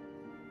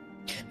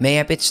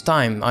 Mayhap it's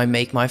time I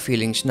make my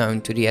feelings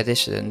known to the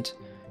dissident.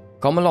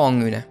 Come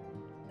along, Une.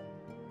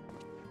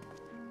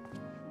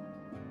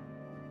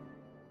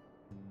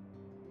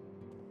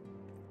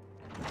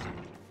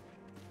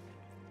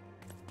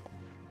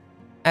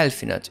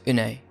 Elfinot,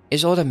 Une,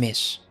 is aught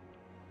amiss?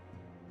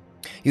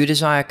 You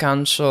desire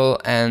counsel,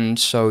 and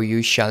so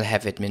you shall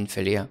have it,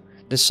 Minfilia.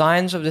 The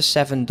Scions of the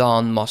Seventh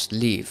Dawn must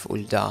leave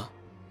Ul'dah.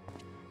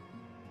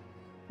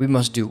 We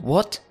must do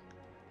what?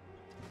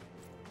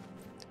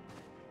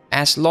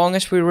 As long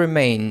as we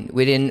remain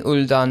within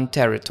Ul'dah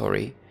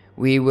territory,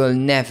 we will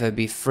never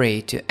be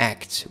free to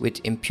act with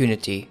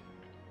impunity.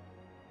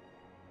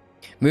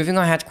 Moving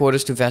our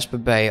headquarters to Vesper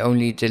Bay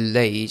only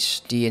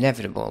delays the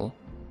inevitable.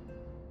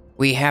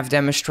 We have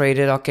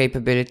demonstrated our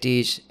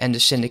capabilities, and the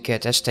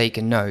Syndicate has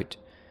taken note.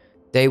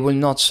 They will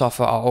not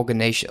suffer our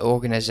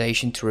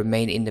organization to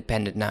remain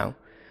independent now.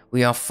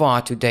 We are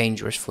far too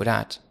dangerous for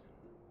that.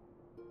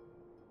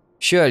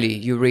 Surely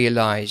you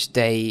realize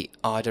they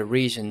are the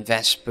reason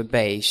Vesper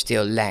Bay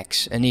still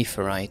lacks an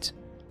aetherite.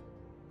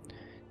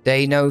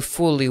 They know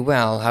fully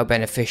well how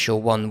beneficial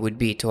one would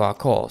be to our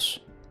cause,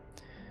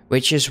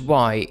 which is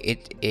why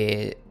it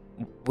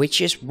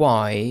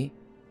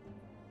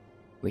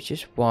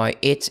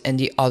and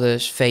the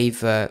others'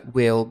 favor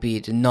will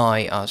be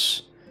deny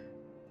us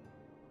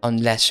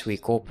unless we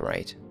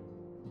cooperate.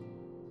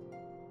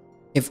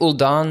 If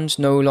Ul'Daan's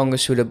no longer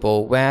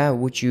suitable, where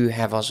would you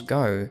have us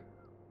go?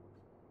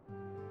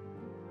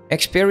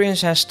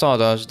 Experience has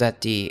taught us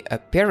that the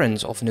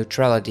appearance of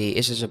neutrality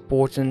is as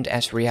important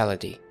as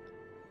reality.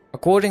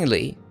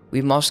 Accordingly,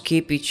 we must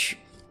keep each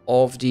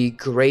of the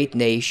great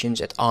nations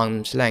at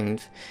arm's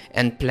length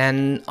and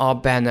plan our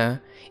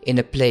banner in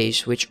a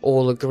place which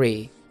all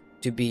agree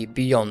to be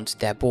beyond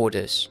their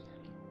borders.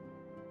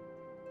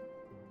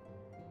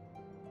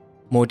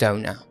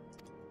 Mordona.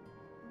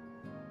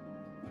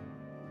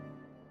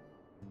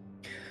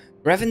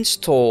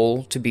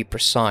 Ravenstall, to be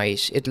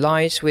precise, it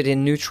lies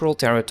within neutral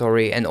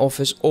territory and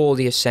offers all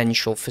the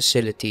essential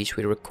facilities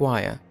we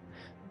require.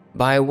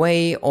 By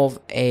way of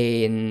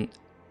an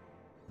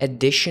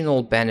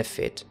additional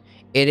benefit,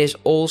 it is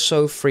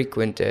also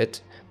frequented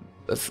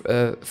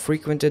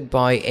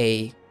by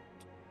a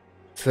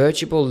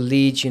veritable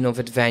legion of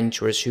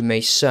adventurers who may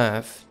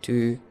serve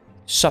to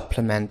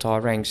supplement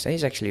our ranks. That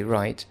is actually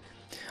right.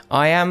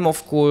 I am,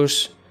 of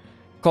course,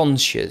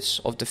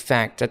 conscious of the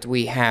fact that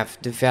we have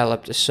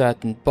developed a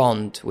certain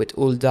bond with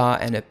Ul'Daa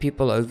and her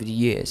people over the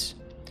years.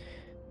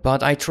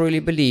 But I truly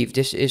believe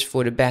this is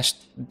for the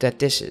best, that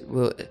this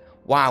will...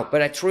 Wow,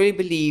 but I truly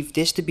believe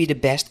this to be the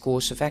best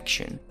course of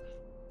action.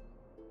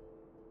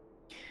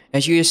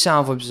 As you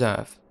yourself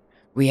observe,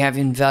 we have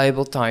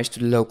invaluable ties to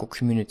the local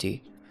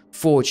community,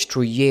 forged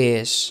through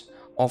years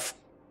of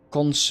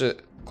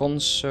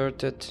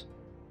concerted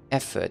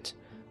effort.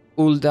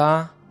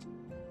 Ul'Daa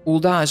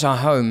is our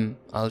home,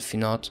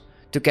 Alfinot,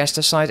 to cast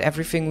aside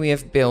everything we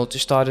have built to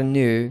start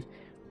anew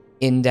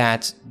in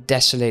that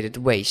desolated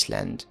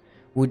wasteland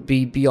would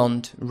be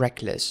beyond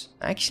reckless.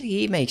 Actually,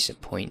 he makes a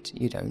point,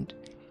 you don't.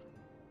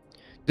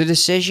 The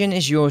decision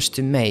is yours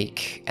to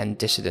make, and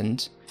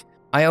dissident.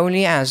 I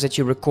only ask that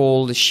you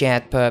recall the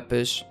shared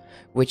purpose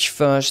which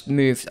first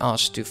moved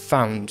us to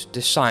found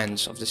the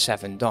Science of the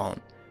Seventh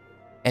Dawn,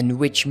 and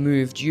which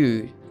moved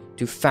you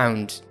to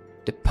found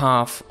the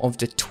path of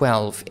the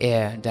 12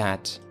 ere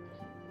that.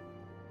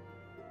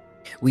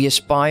 We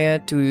aspire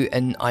to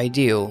an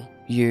ideal,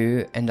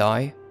 you and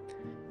I,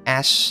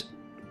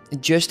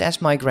 just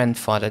as my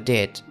grandfather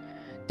did,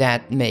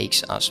 that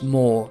makes us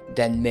more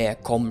than mere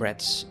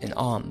comrades in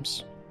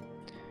arms.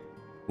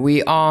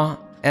 We are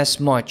as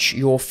much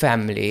your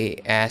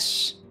family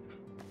as...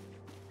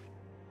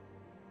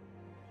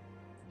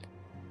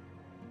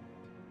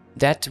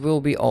 That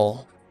will be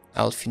all,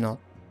 Alfinot.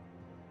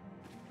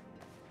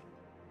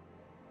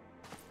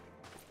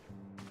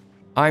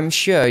 I'm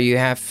sure you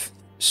have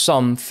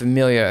some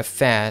familiar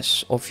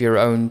affairs of your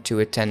own to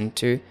attend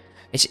to.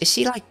 Is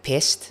he like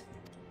pissed?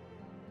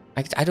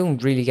 I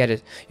don't really get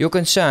it. Your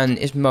concern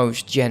is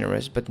most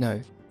generous, but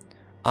no.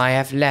 I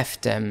have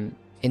left them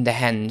in the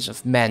hands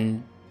of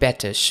men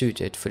better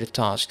suited for the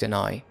task than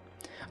I.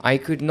 I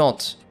could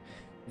not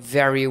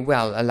very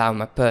well allow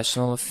my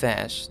personal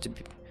affairs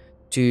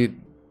to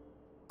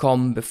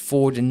come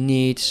before the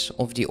needs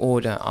of the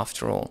order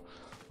after all.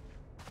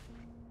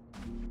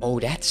 Oh,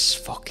 that's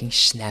fucking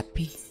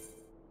snappy.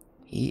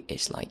 He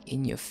is like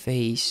in your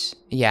face.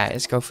 Yeah,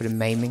 let's go for the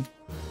maiming.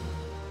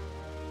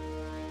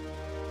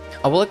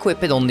 I will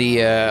equip it on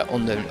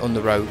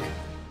the rogue,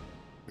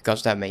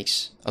 because that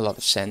makes a lot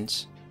of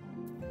sense.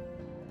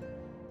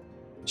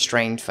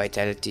 Strength,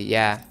 vitality,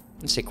 yeah,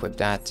 let's equip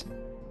that.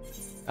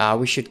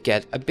 We should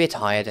get a bit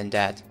higher than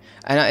that.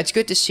 And it's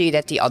good to see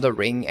that the other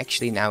ring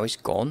actually now is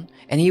gone,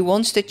 and he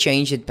wants to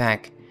change it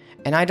back.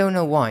 And I don't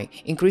know why.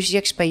 Increase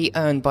the XP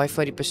earned by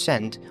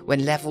 30%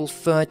 when level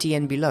 30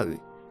 and below.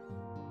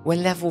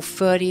 When level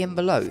 30 and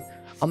below.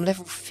 I'm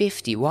level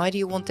 50. Why do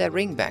you want that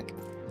ring back?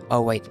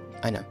 Oh wait,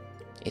 I know.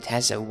 It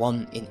has a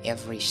 1 in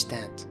every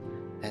stat.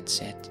 That's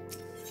it.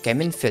 Okay,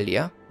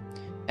 Minfilia.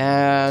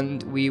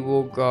 And we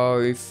will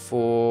go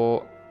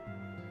for...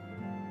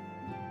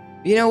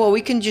 You know what,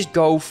 we can just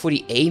go for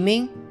the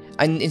aiming.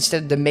 And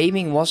instead the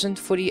maiming wasn't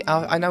for the...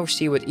 I now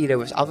see what Ida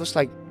was. I was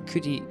like,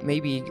 could he...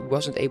 Maybe he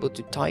wasn't able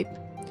to type.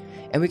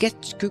 And we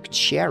get cooked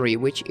cherry,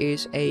 which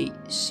is a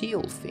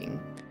seal thing.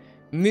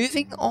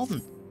 Moving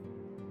on.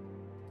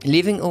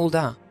 Leaving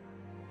Ul'Daa.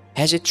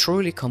 Has it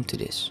truly come to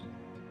this?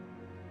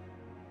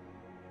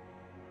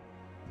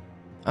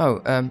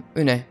 Oh,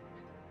 Une.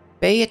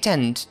 Pay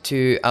attention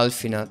to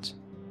Alfinot.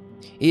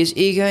 He is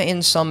eager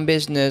in some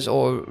business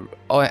or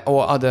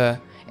other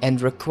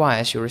and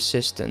requires your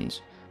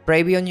assistance.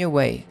 Pray be on your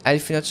way.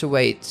 Alfinot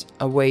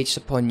awaits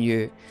upon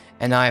you,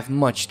 and I have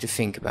much to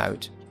think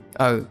about.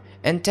 Oh,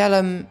 and tell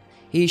him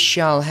he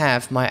shall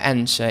have my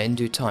answer in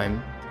due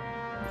time.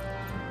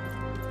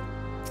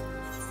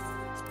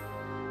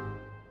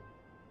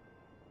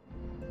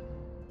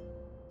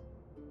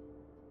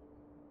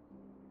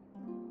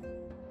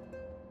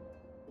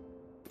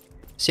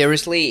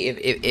 Seriously,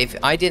 if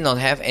I did not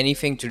have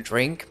anything to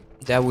drink,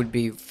 that would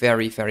be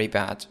very, very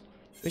bad.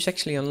 Who's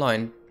actually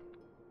online?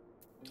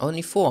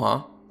 Only 4,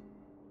 huh?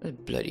 That's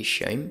a bloody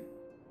shame.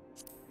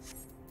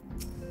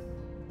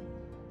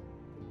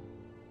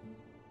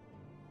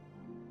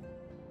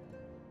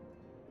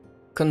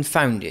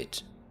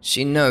 Confounded.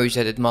 She knows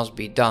that it must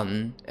be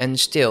done, and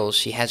still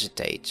she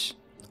hesitates.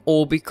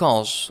 All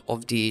because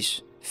of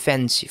these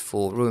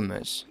fanciful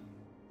rumors.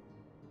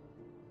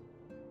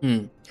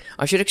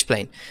 I should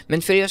explain.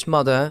 Menphilia's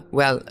mother,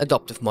 well,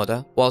 adoptive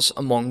mother, was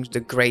among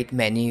the great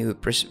many who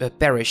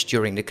perished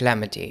during the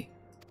calamity.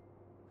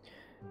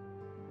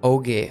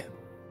 Okay.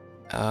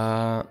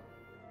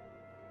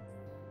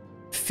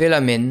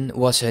 Philamin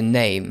was her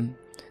name,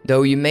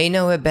 though you may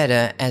know her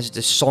better as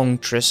the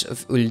Songstress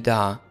of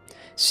Ul'dah.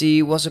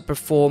 She was a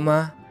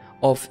performer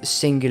of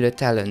singular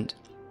talent,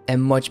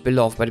 and much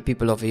beloved by the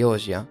people of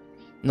Eorzea,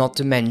 not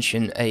to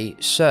mention a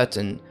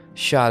certain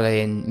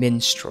Garlean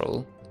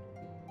minstrel.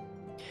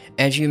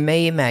 As you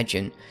may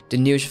imagine, the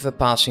news of her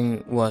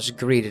passing was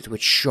greeted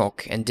with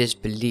shock and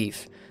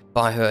disbelief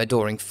by her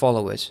adoring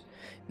followers,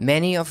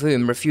 many of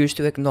whom refused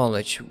to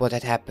acknowledge what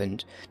had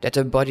happened. That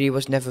her body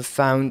was never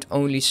found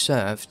only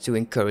served to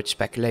encourage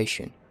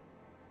speculation.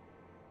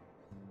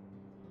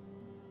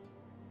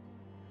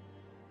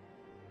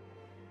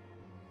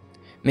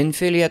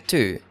 Menphilia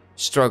too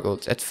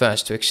struggled at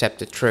first to accept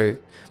the truth,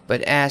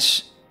 but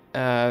as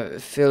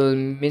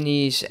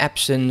Philmini's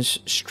absence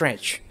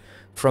stretched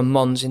from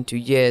months into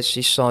years,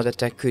 she saw that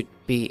there could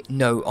be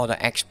no other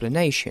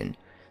explanation.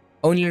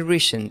 Only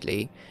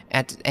recently,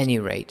 at any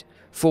rate,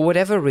 for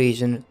whatever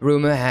reason,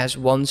 rumor has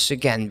once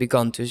again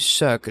begun to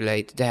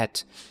circulate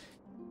that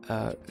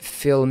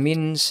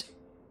Philmins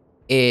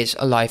is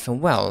alive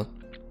and well.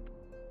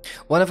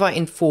 One of our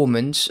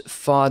informants,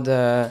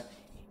 Father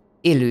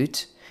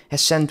Illut,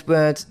 has sent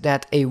word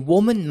that a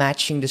woman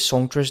matching the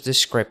songstress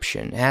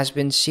description has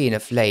been seen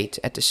of late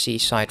at the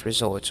seaside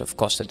resorts of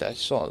Costa del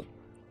Sol.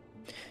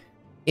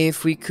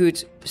 If we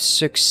could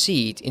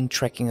succeed in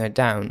tracking her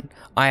down,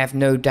 I have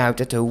no doubt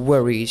that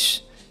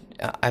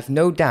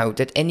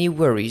any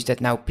worries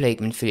that now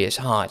plague Menphilia's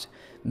heart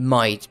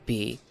might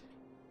be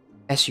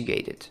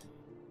assuaged.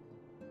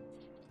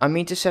 I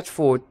mean to set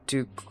forth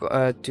to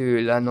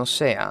La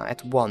Nosea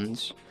at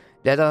once.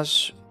 Let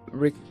us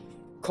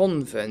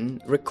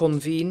reconvene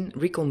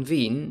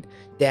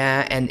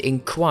there and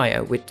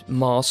inquire with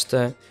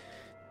Master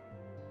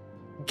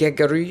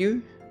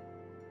Gegaruyu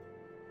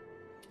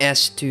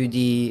as to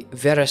the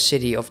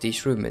veracity of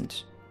these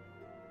rumors.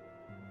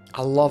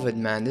 I love it,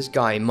 man. This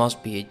guy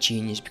must be a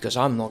genius because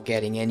I'm not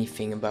getting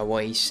anything about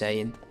what he's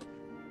saying.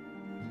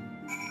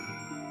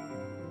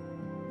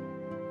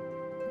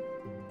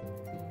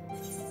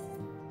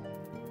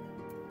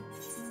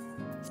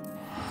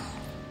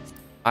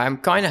 I'm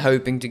kind of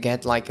hoping to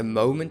get like a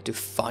moment to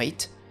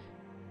fight.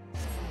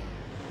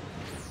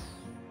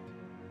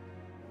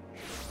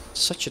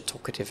 Such a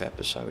talkative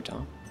episode,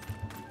 huh?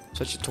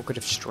 Such a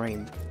talkative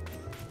stream.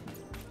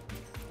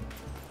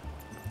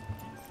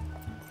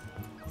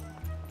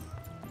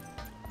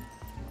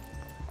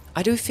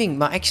 I do think,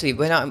 but actually,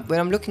 when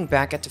I'm looking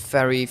back at the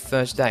very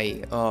first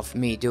day of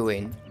me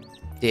doing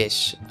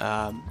this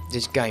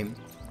this game,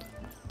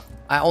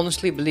 I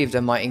honestly believe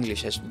that my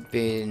English has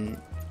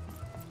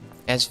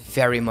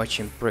very much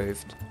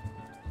improved.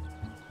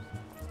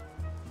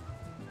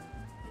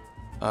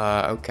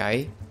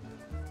 Okay.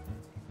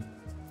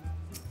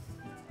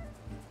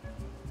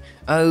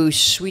 Oh,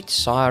 sweet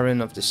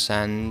siren of the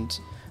sand,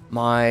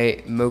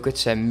 my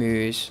Mogotse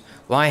muse,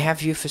 why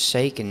have you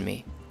forsaken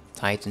me?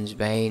 Titan's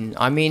Bane.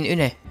 I mean,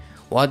 Une,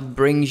 what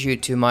brings you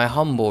to my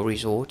humble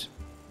resort?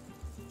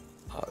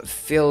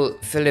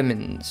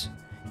 Philemons,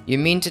 you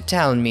mean to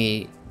tell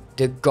me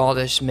the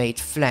goddess made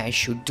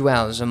flesh who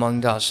dwells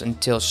among us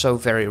until so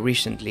very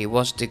recently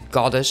was the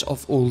goddess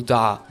of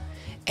Ul'dah?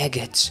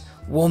 Agate,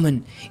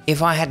 woman,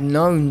 if I had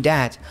known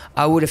that,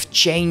 I would have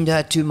chained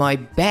her to my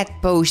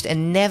bedpost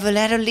and never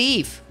let her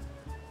leave.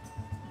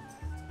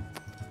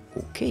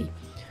 Okay.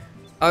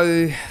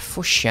 Oh,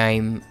 for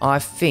shame. I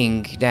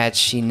think that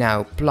she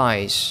now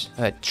plies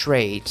her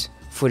trade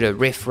for the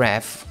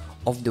riffraff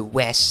of the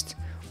West,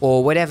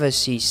 or whatever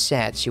she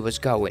said she was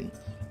going.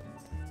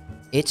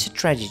 It's a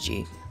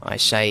tragedy, I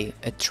say,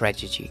 a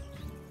tragedy.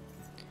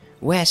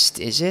 West,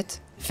 is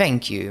it?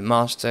 Thank you,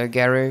 Master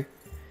Garu.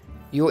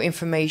 Your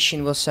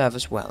information will serve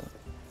us well.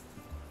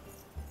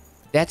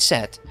 That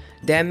said,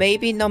 there may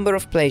be a number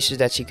of places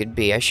that she could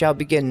be. I shall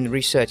begin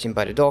researching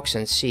by the docks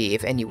and see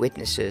if any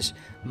witnesses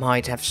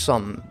might have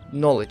some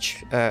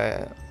knowledge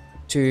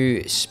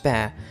to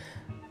spare.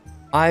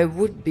 I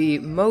would be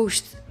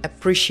most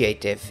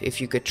appreciative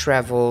if you could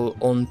travel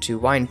on to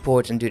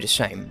Wineport and do the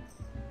same.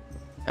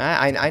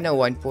 I know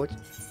Wineport.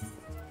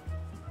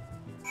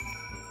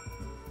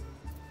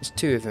 There's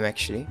 2 of them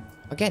actually.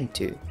 Again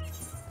 2.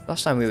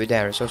 Last time we were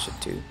there is also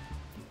 2.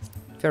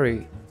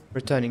 Very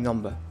returning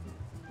number.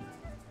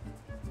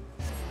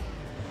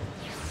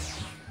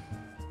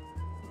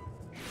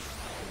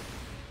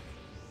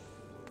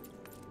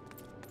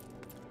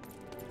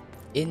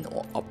 In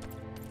or up?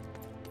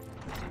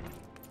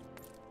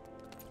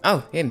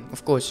 Oh, him,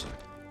 of course.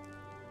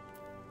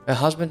 Her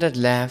husband had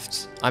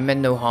left. I meant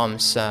no harm,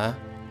 sir.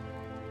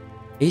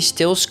 He's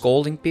still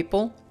scolding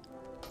people?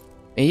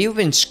 And you've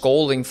been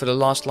scolding for the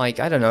last, like,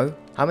 I don't know.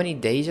 How many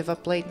days have I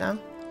played now?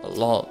 A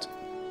lot.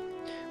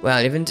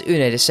 Well, even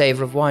Une, the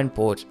saver of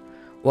Wineport.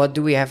 What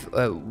do we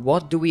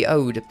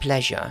owe the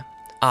pleasure?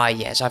 Ah,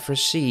 yes, I've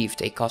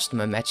received a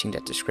customer matching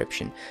that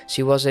description.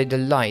 She was a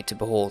delight to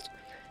behold.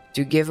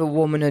 To give a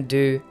woman her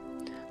due,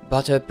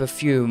 but her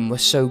perfume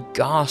was so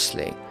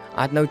ghastly.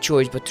 I had no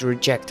choice but to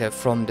reject her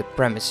from the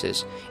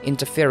premises,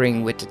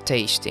 interfering with the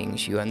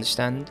tastings, you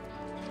understand?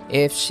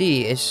 If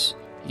she is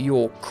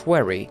your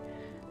query,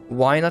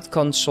 why not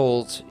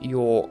consult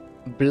your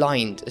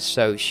blind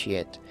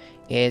associate?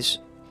 His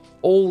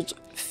old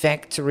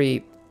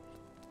factory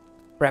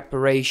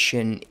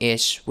preparation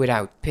is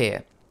without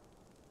peer.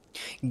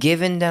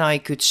 Given that I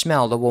could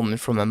smell the woman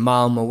from a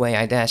mile away,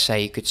 I dare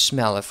say you could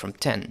smell her from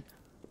 10.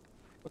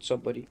 What's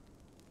up, buddy?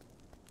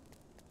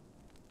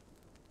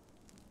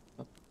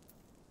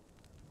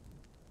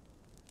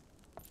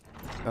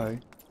 Oh.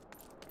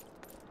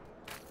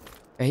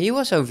 He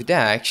was over there,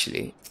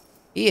 actually.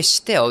 He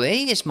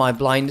is my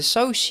blind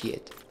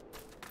associate.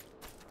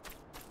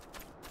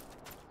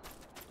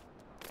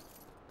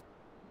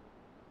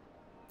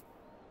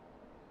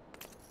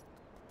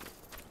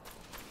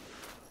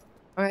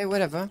 Alright,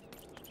 whatever.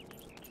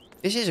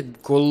 This is a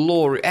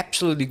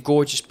absolutely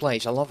gorgeous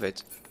place. I love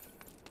it.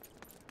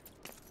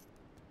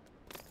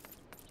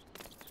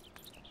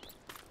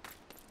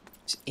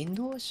 Is it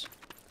indoors?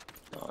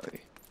 No.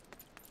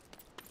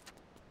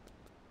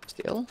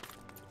 Still?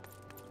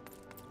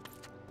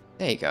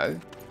 There you go.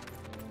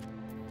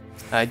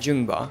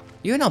 Jungba.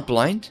 You're not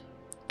blind?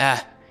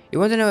 You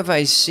want to know if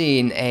I've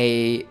seen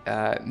a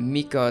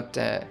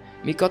Mikote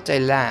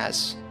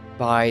lass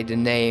by the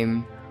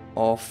name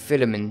of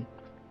Philomen.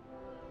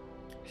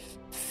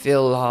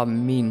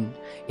 Philhamin.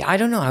 Yeah, I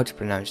don't know how to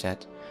pronounce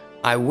that.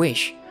 I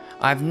wish.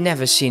 I've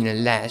never seen a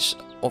lass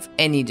of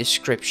any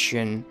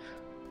description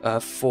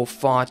for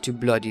far too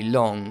bloody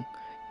long.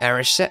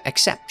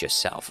 Except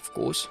yourself, of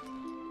course.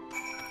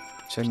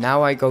 So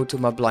now I go to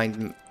my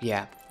blind...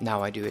 Yeah,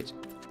 now I do it.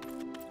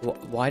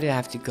 Why did I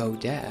have to go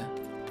there?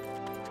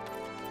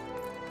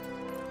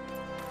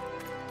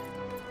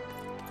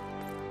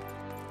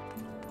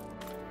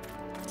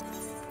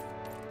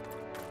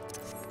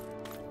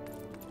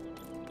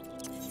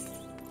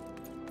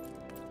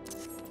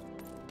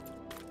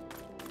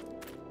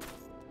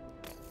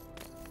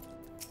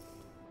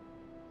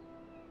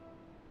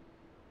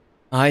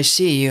 I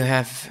see you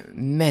have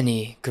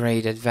many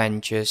great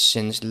adventures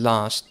since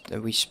last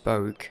we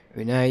spoke.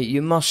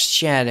 You must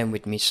share them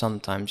with me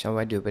sometimes. Oh,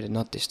 I do, but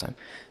not this time.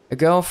 A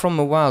girl from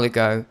a while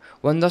ago.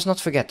 One does not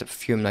forget a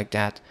perfume like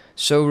that.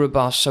 So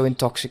robust, so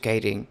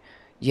intoxicating,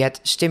 yet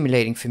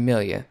stimulating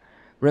familiar.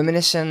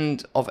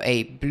 Reminiscent of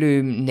a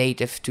bloom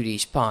native to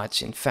these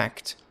parts, in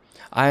fact.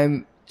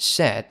 I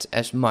said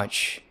as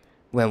much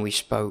when we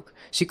spoke.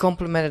 She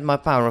complimented my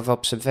power of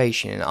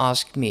observation and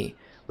asked me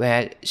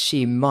where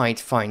she might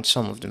find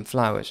some of them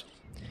flowers.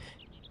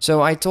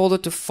 So I told her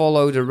to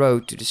follow the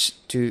road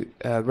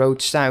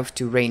road south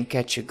to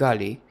Raincatcher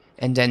Gully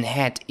and then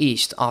head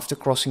east after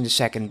crossing the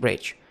second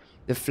bridge.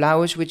 The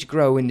flowers which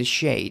grow in the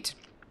shade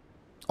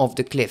of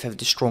the cliff have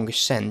the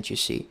strongest scent, you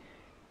see.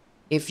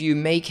 If you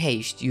make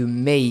haste, you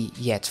may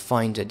yet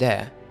find her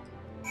there.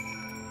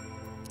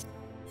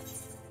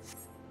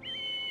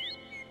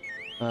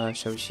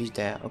 So she's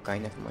there. Okay,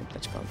 never mind,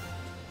 let's go.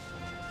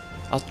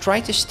 I'll try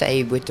to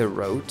stay with the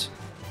road.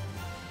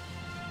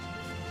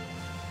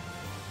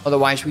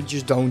 Otherwise we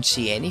just don't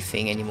see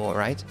anything anymore,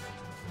 right?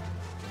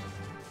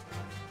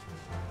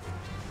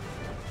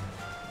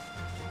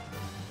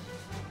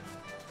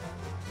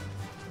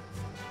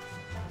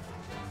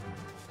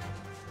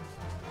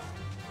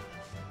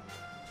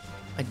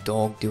 My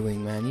dog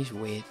doing, man? He's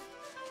weird.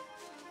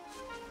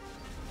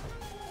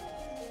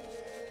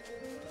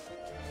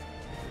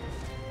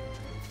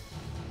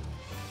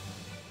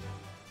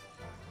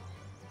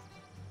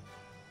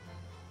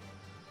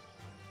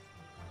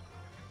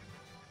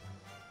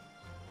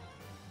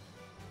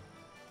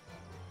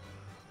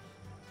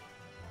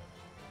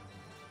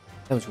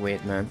 That was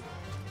weird, man.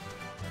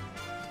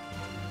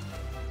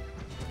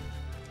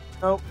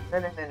 Oh,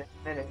 no.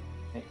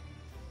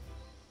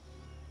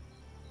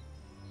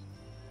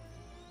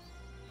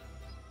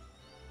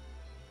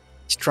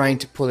 He's trying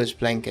to pull his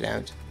blanket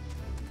out.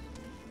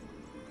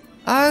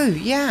 Oh,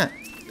 yeah.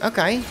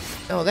 Okay.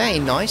 Oh, that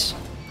ain't nice.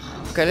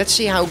 Okay, let's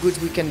see how good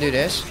we can do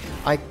this.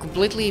 I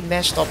completely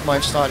messed up my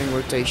starting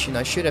rotation.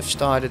 I should have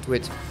started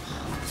with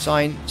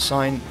sign,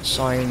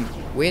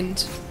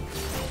 wind.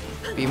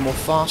 Be more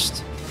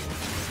fast.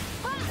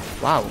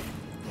 Wow,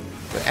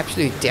 we're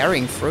absolutely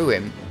tearing through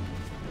him.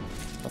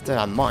 Not that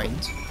I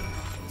mind.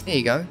 There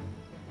you go.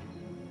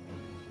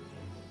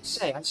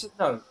 Say, I said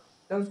no.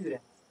 Don't do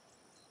that.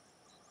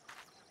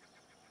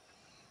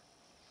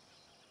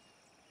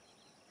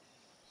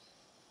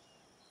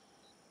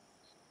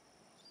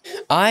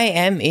 I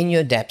am in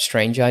your debt,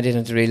 stranger. I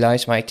didn't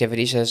realize my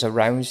activities as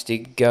around the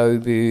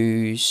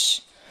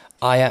Gobu's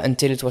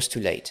until it was too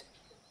late.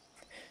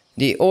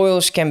 The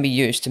oils can be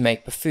used to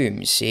make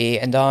perfume, see,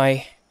 and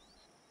I...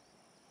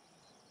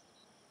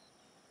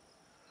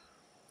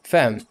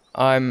 Fam,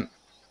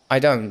 I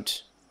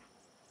don't.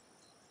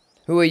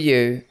 Who are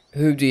you?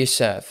 Who do you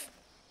serve?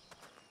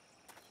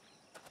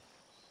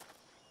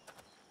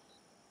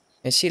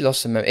 Is he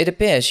lost a moment? It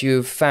appears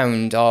you've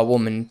found our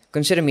woman.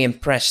 Consider me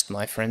impressed,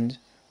 my friend.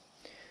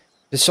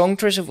 The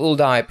songstress of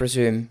Ul'dah, I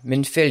presume.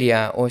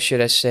 Minfilia, or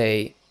should I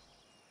say...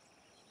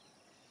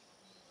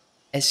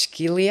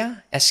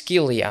 Esquilia?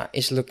 Esquilia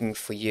is looking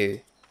for you.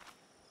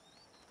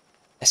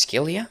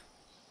 Esquilia?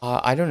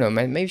 I don't know,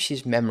 maybe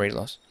she's memory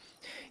loss.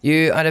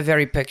 You are the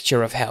very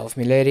picture of health,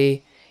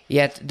 milady,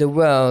 yet the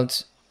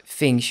world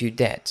thinks you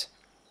dead.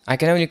 I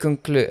can only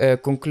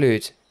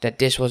conclude that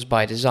this was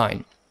by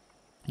design.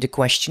 The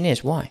question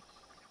is, why?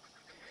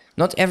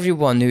 Not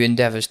everyone who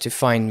endeavors to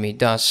find me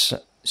does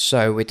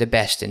so with the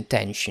best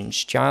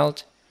intentions,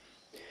 child.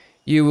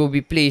 You will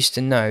be pleased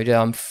to know that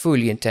I'm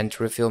fully intent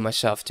to reveal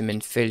myself to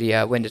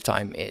Minfilia when the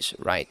time is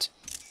right.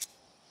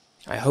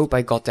 I hope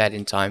I got that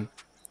in time.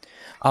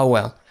 Oh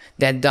well,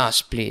 that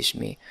does please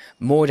me,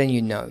 more than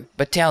you know.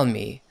 But tell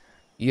me,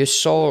 you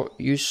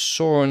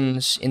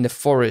soarns in the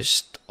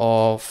forest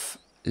of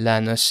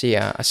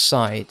Eorzea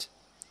aside,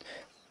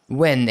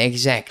 when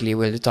exactly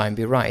will the time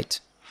be right?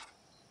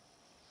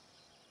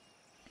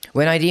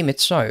 When I deem it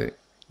so,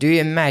 do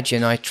you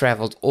imagine I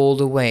travelled all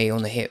the way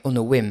on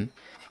a whim?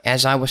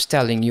 As I was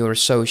telling your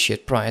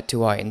associate prior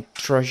to our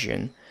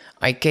intrusion,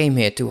 I came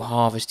here to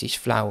harvest these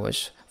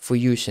flowers for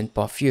use in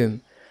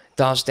perfume.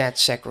 Does that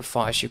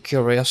sacrifice your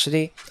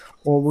curiosity,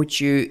 or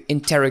would you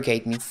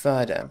interrogate me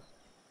further?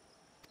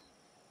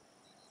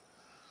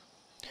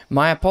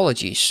 My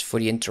apologies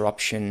for the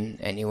interruption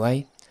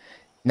anyway.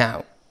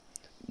 Now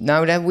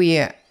that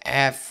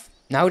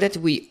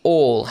we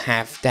all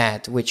have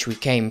that which we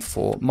came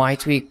for,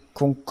 might we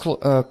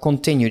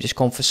continue this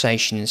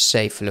conversation in a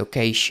safe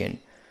location?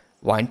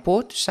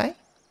 Wineport, say?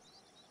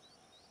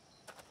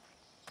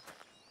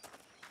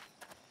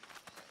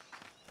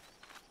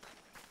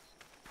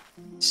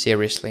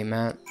 Seriously,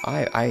 man,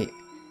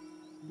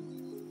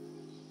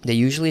 there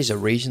usually is a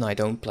reason I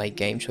don't play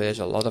games where there's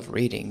a lot of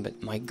reading,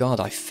 but my god,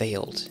 I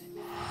failed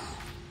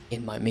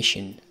in my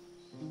mission.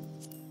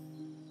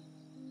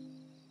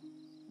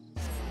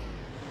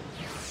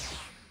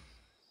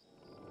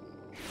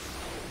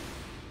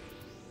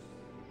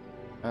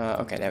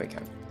 Okay, there we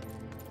go.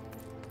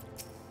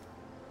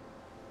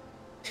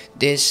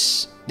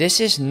 This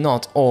is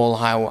not all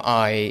how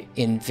I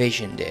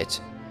envisioned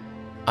it.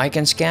 I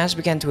can scarce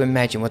begin to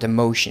imagine what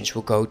emotions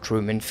will go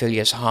through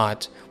Minfilia's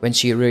heart when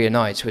she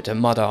reunites with her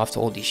mother after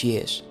all these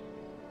years.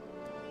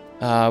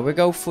 We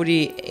go for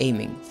the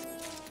aiming.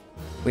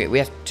 We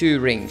have 2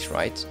 rings,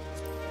 right?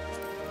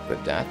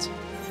 With that.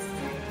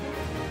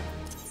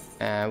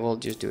 We'll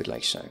just do it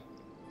like so.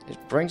 It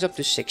brings up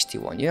to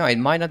 61. You know, it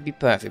might not be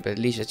perfect, but at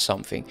least it's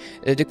something.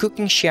 The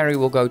cooking sherry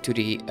will go to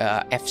the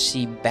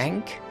FC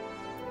bank.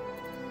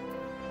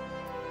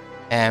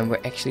 And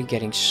we're actually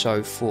getting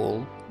so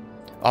full.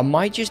 I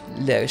might just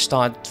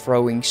start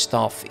throwing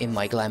stuff in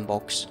my glam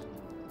box.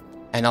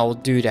 And I'll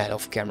do that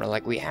off camera.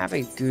 Like, we have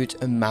a good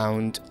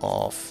amount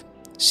of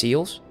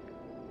seals.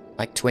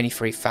 Like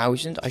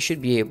 23,000. I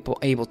should be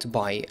able to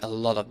buy a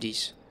lot of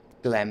these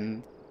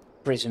glam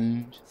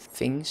prism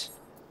things.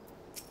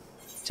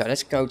 So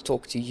let's go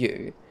talk to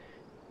you.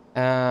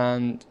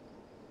 And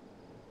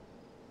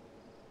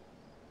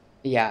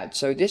yeah,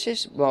 so this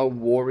is, well,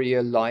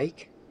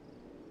 warrior-like.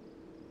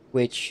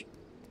 Which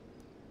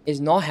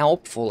is not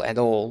helpful at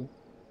all.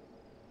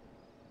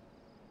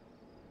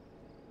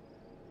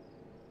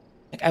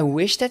 Like, I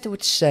wish that it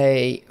would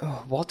say,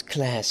 oh, what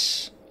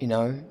class, you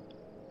know?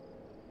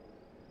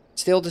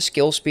 Still the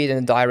skill speed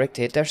and the direct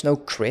hit, there's no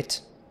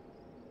crit.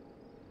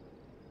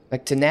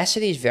 Like,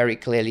 tenacity is very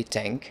clearly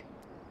tank.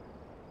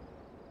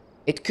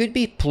 It could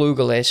be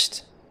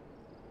Plugalist.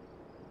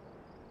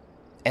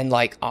 And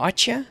like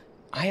Archer?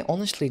 I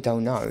honestly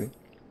don't know.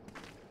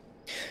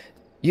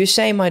 You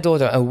say my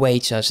daughter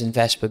awaits us in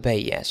Vesper Bay,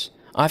 yes.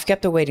 I've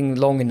kept her waiting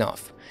long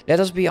enough. Let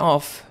us be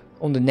off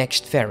on the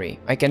next ferry.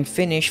 I can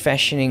finish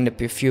fashioning the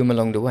perfume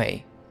along the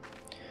way.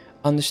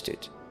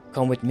 Understood.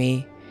 Come with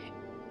me.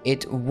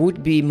 It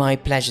would be my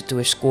pleasure to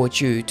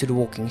escort you to the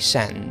Walking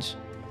Sands.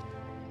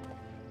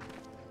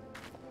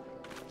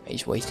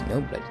 He's wasting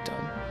no bloody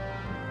time.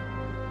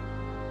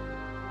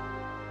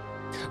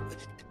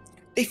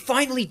 They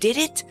finally did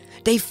it?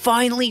 They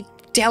finally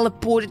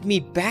teleported me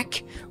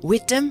back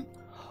with them?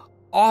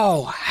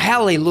 Oh,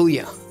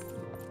 hallelujah.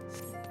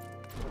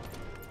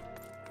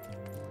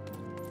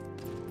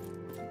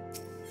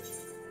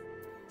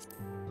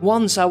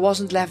 Once I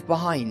wasn't left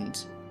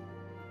behind.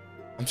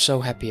 I'm so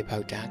happy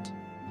about that.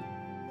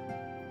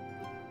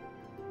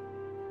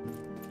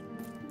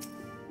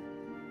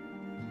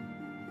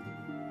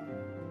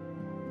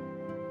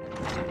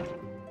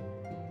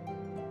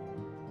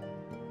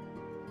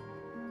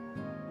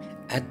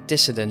 At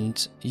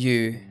Dissident,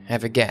 you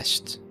have a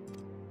guest.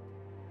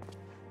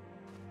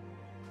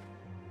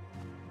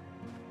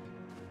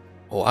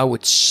 Oh, I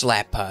would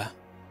slap her.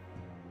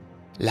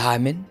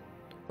 Lamin?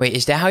 Wait,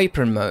 is that how you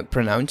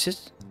pronounce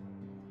it?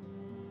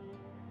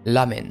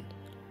 Lamin.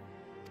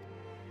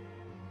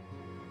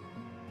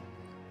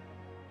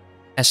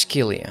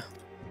 Askelia.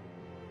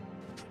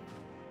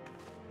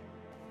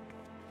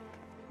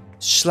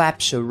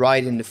 Slaps her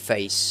right in the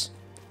face.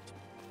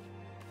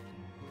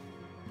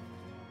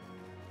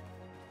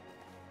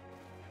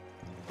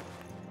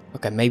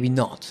 Okay, maybe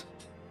not.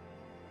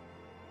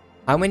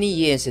 How many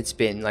years it's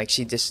been? Like,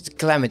 she this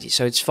Calamity,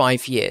 so it's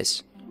 5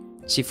 years.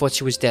 She thought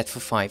she was dead for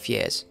 5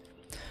 years.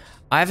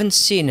 I haven't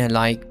seen her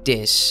like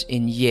this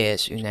in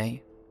years, Une.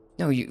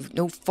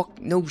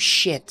 No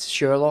shit,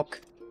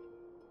 Sherlock.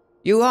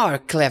 You are a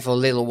clever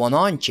little one,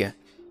 aren't you?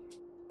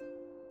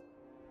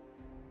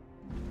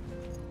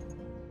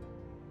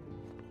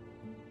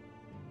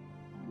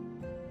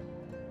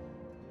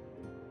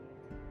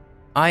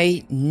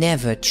 I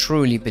never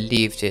truly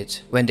believed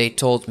it when they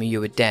told me you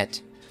were dead.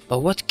 But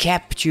what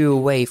kept you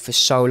away for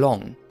so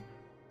long?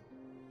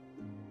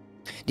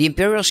 The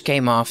Imperials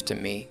came after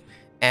me,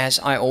 as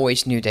I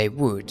always knew they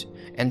would,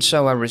 and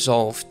so I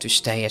resolved to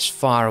stay as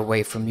far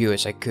away from you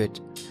as I could,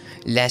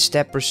 lest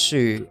their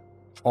pursuit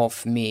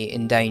of me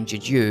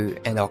endangered you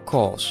and our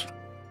cause.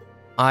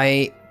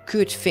 I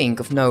could think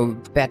of no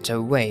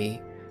better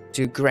way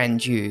to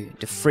grant you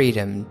the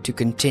freedom to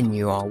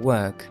continue our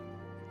work.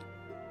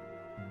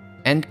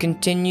 And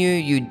continue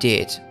you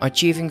did,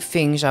 achieving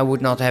things I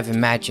would not have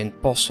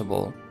imagined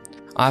possible.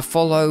 I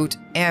followed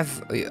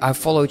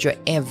your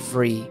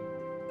every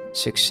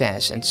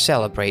success and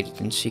celebrated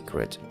in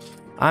secret.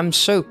 I'm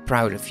so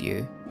proud of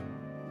you.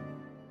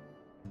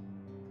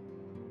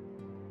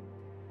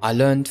 I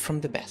learned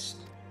from the best.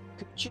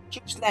 Could you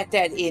just let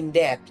that in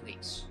there,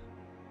 please?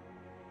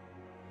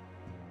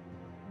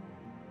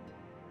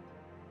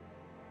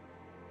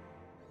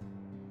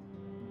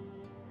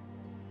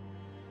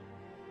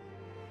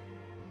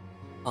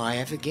 I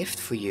have a gift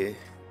for you.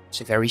 It's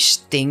a very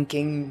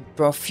stinking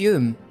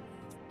perfume.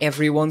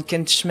 Everyone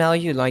can smell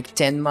you like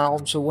 10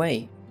 miles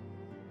away.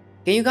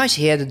 Can you guys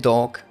hear the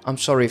dog? I'm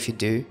sorry if you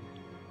do.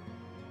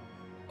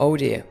 Oh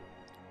dear.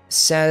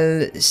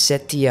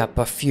 Celestia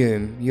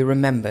perfume, you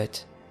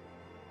remembered.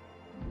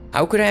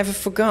 How could I ever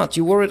forget?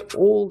 You wore it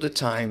all the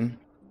time.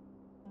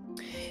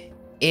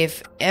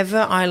 If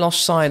ever I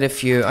lost sight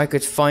of you, I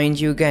could find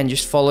you again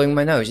just following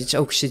my nose.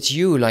 It's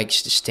you who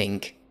likes the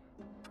stink.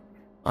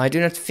 I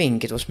do not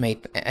think it was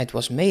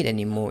made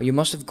anymore. You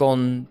must have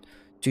gone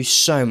to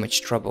so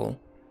much trouble.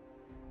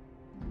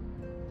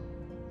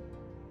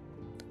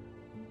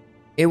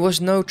 It was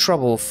no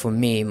trouble for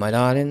me, my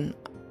darling.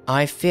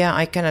 I fear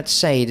I cannot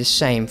say the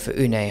same for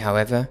Une,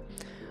 however.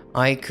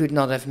 I could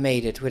not have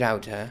made it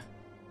without her.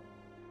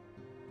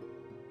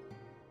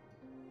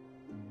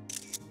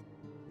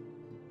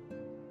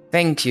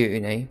 Thank you,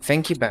 Une.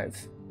 Thank you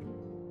both.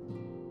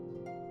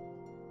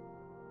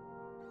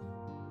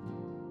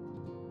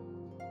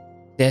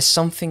 There's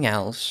something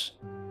else.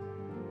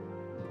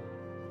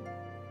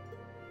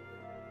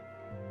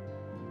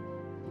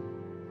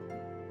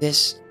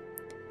 This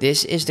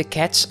is the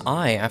cat's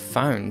eye I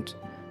found.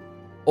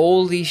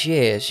 All these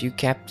years you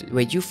kept...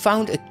 Wait, you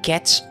found a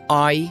cat's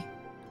eye?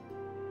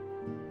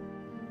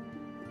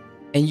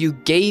 And you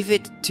gave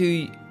it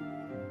to...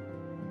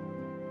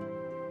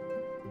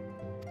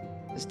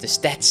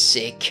 That's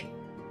sick.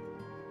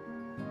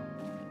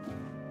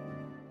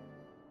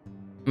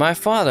 My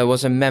father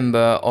was a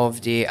member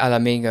of the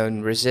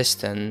Alamegon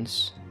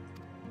resistance.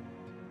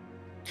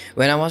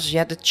 When I was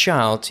yet a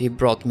child, he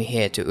brought me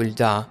here to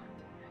Ul'dah.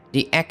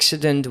 The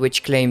accident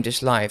which claimed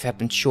his life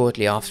happened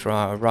shortly after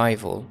our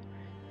arrival.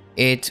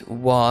 It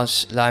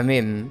was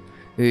Lamim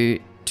who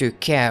took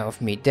care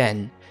of me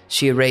then.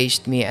 She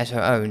raised me as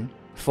her own,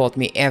 taught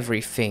me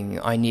everything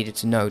I needed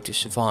to know to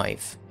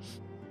survive.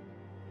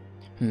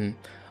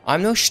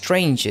 I'm no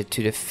stranger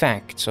to the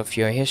facts of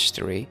your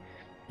history,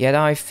 yet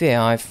I fear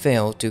I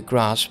failed to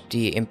grasp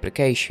the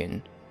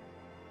implication.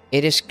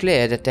 It is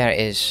clear that there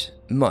is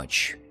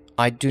much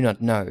I do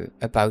not know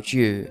about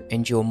you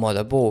and your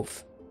mother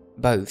both.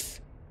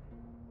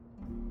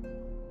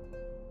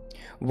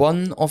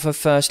 One of her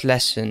first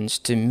lessons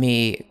to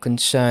me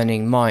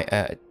concerned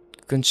mining,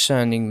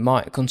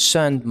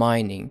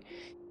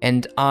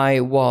 and I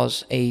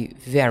was a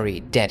very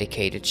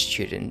dedicated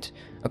student.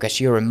 Okay,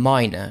 so you're a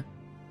miner.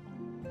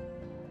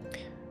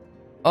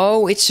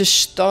 Oh, it's a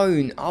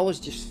stone. I was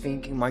just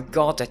thinking, my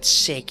god, that's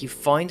sick. You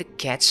find a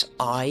cat's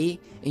eye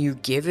and you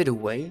give it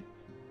away?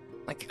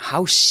 Like,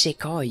 how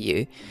sick are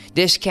you?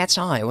 This cat's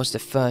eye was the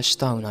first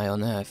stone I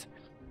unearthed.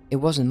 It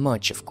wasn't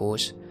much, of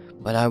course,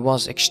 but I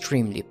was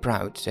extremely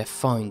proud to have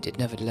found it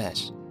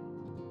nevertheless.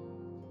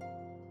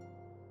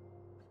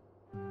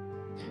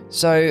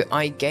 So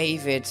I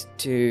gave it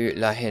to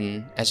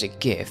Lahin as a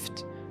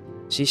gift.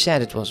 She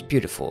said it was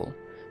beautiful,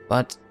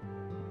 but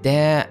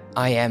there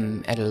I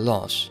am at a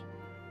loss.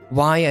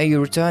 Why are you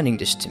returning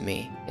this to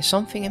me? Is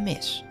something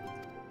amiss?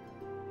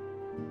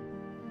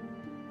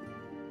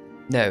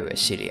 No,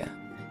 Celia.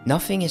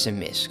 Nothing is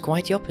amiss,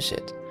 quite the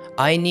opposite.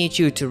 I need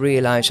you to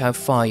realize how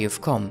far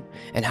you've come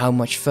and how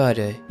much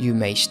further you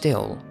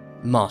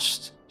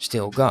must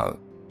still go.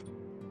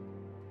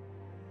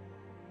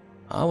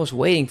 I was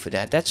waiting for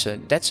that.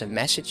 That's a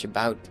message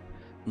about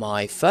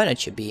my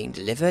furniture being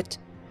delivered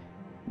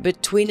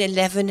between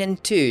 11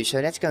 and 2,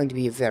 so that's going to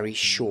be a very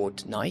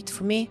short night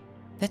for me.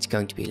 That's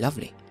going to be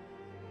lovely.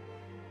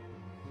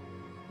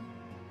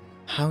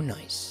 How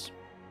nice.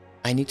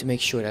 I need to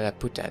make sure that I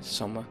put that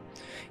somewhere.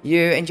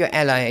 You and your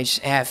allies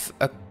have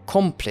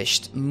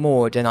accomplished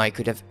more than I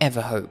could have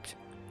ever hoped.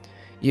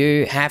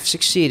 You have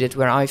succeeded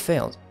where I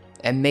failed,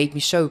 and made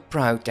me so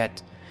proud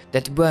that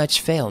words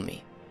fail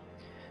me.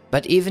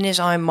 But even as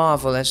I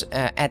marvel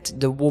at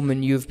the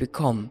woman you've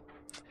become,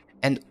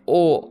 and at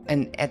all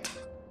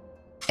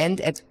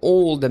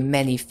the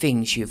many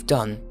things you've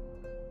done,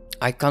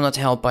 I cannot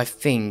help but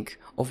think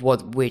of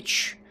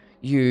which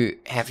you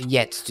have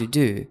yet to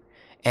do,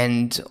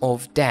 and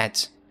of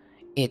that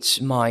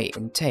it's my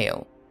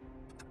entail.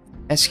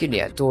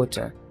 Ascilia,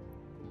 daughter,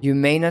 you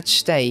may not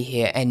stay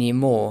here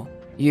anymore.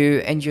 You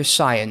and your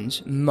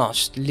scions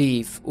must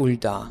leave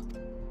Ul'dah.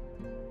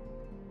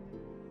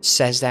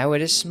 Says that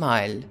with a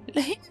smile.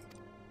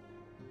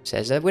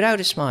 Says that without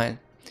a smile.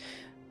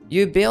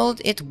 You build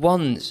it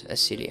once,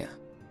 Ascilia.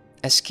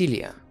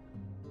 Ascilia,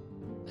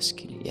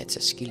 yeah, it's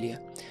Ascilia.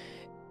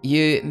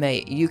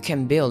 You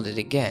can build it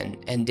again,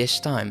 and this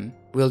time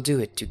we'll do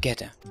it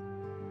together.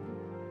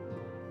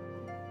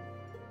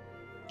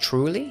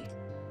 Truly?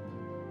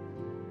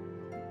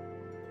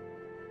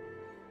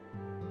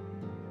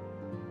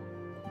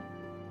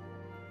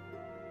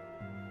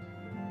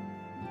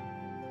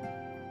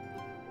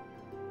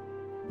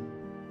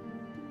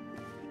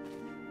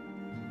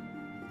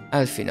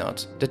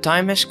 Alfinod, the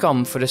time has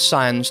come for the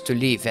Scions to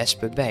leave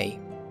Vesper Bay.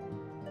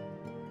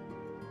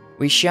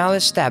 We shall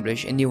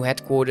establish a new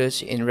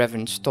headquarters in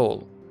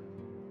Revenstall,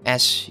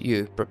 as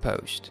you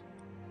proposed.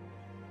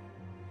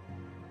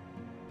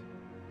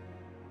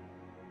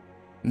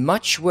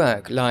 Much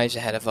work lies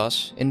ahead of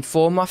us.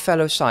 Inform our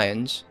fellow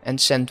Scions and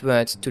send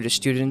word to the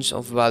students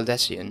of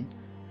Valdesian.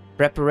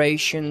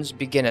 Preparations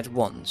begin at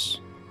once.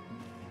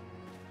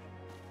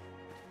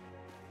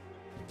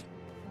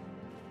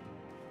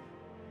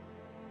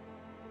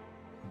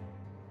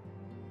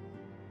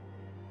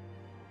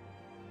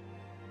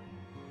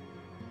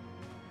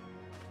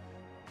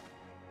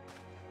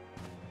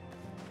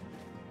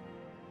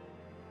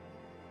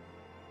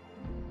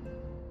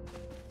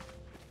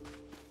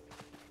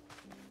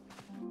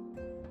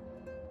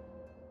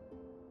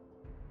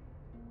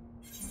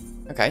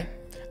 Okay.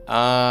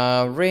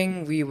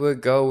 Ring, we were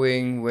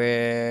going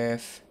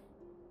with...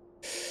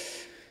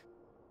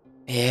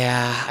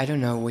 Yeah, I don't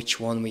know which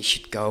one we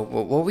should go.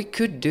 What we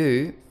could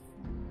do,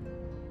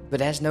 but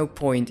there's no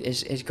point,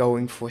 is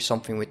going for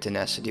something with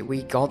tenacity.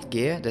 We got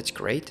gear, that's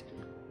great.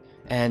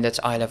 And that's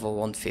eye level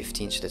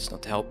 115, so that's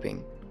not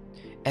helping.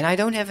 And I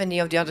don't have any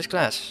of the other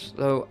class,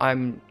 so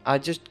I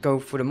just go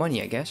for the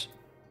money, I guess.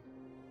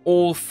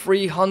 All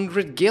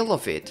 300 gil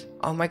of it.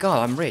 Oh my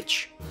god, I'm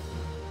rich.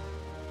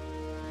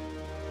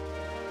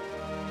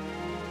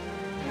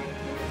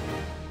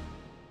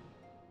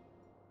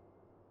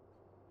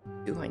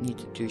 Do I need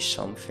to do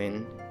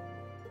something?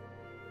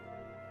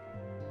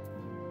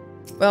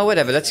 Well,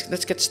 whatever.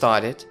 Let's get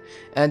started.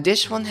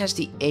 This one has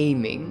the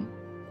aiming,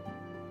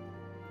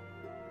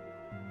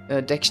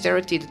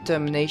 dexterity,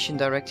 determination,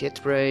 direct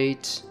hit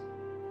rate.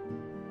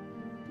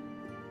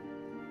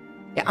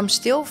 Yeah, I'm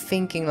still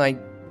thinking,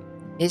 like,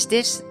 is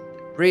this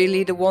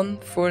really the one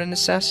for an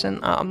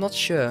assassin? I'm not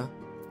sure.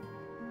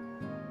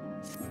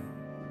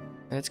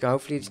 Let's go.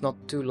 Hopefully it's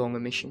not too long a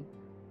mission.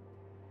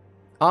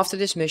 After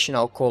this mission,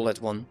 I'll call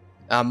it one.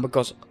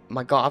 Because,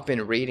 my god, I've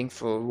been reading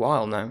for a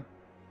while now.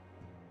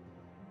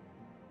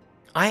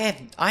 I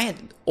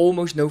had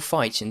almost no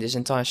fights in this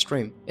entire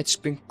stream. It's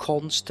been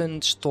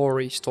constant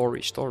story.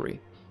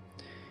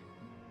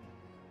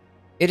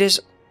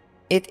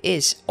 It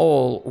is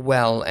all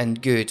well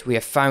and good. We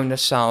have found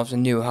ourselves a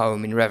new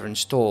home in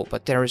Revenstall,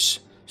 but there is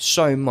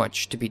so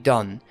much to be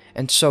done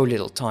and so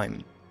little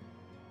time.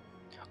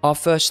 Our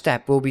first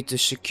step will be to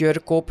secure the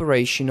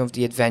cooperation of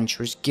the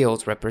Adventurers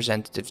Guild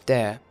representatives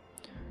there.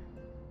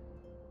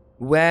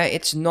 Were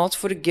it not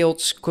for the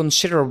Guild's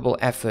considerable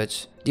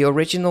efforts, the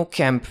original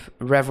camp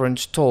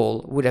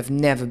Revenstall would have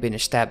never been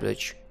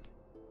established,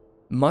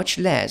 much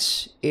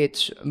less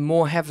its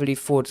more heavily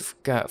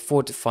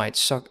fortified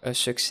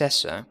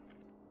successor.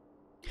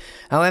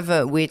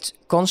 However, with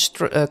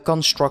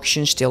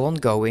construction still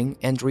ongoing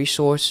and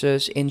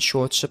resources in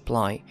short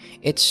supply,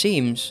 it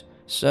seems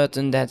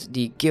certain that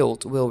the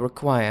Guild will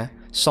require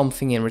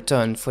something in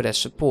return for their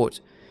support.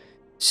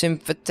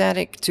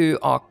 Sympathetic to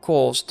our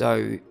cause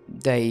though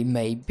they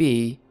may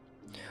be,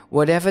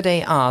 whatever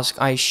they ask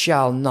I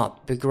shall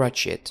not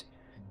begrudge it.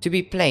 To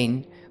be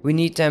plain, we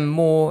need them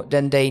more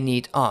than they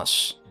need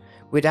us.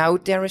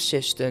 Without their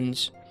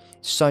assistance,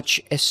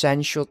 such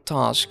essential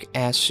tasks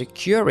as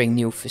securing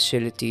new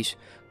facilities,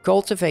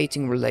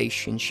 cultivating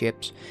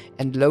relationships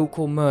and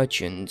local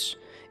merchants,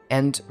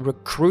 and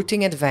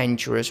recruiting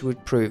adventurers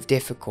would prove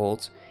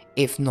difficult,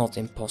 if not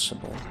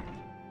impossible.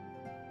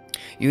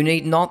 You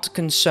need not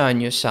concern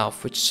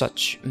yourself with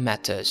such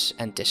matters,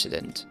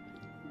 Antecedent.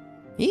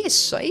 He's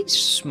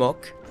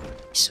smug.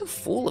 He's so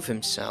full of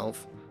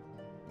himself.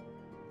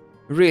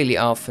 Really,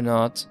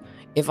 Alphinaud,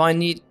 if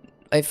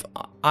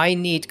I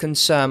need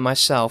concern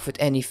myself with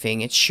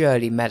anything, it's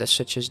surely matters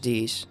such as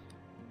these.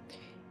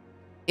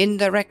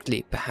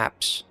 Indirectly,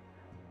 perhaps.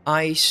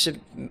 I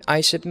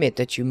submit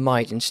that you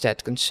might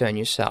instead concern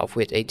yourself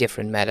with a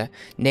different matter,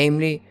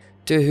 namely,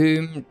 to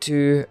whom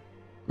the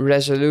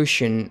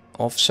resolution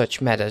of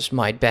such matters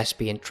might best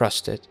be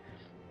entrusted.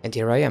 And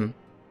here I am.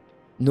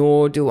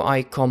 Nor do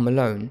I come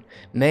alone.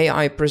 May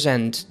I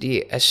present the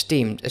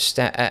esteemed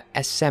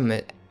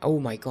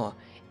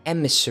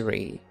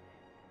emissary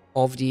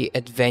of the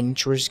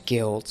Adventurers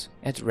Guild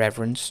at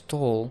Reverend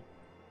Stall.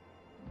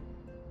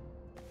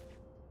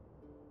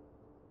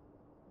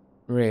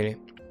 Really?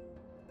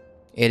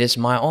 It is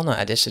my honor,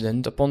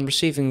 Adissident. Upon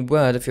receiving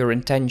word of your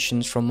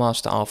intentions from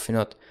Master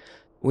Alphinaud,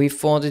 we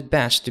thought it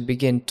best to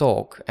begin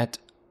talk at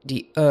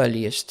the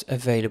earliest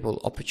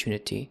available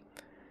opportunity.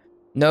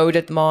 Know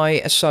that my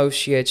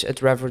associates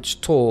at Reverend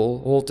Stall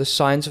hold the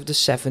signs of the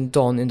Seventh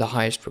Dawn in the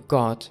highest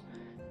regard.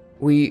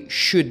 We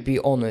should be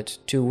honored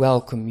to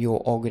welcome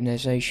your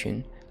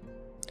organization.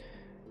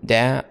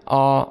 There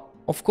are,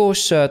 of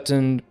course,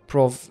 certain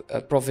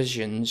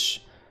provisions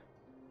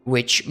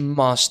which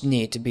must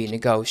need to be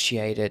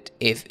negotiated.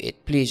 If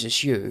it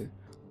pleases you,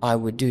 I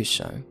would do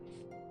so.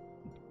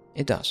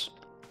 It does.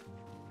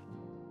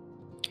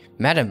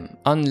 Madam,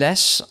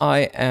 unless I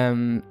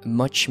am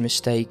much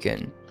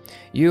mistaken,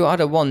 you are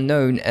the one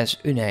known as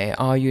Une,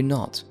 are you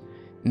not?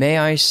 May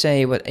I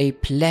say what a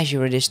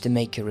pleasure it is to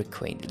make your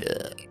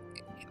acquaintance.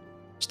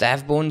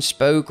 Staffborn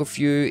spoke of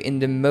you in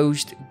the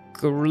most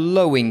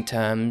glowing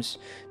terms.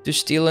 To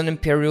steal an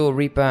Imperial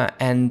Reaper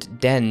and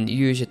then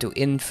use it to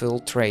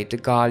infiltrate the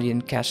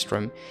Garlean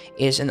castrum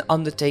is an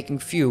undertaking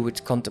few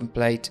would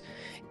contemplate,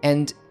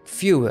 and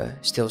fewer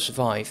still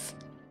survive.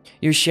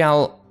 You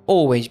shall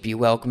always be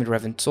welcome at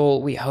Reverend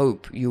Stall. We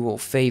hope you will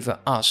favor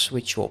us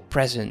with your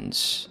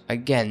presence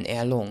again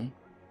ere long.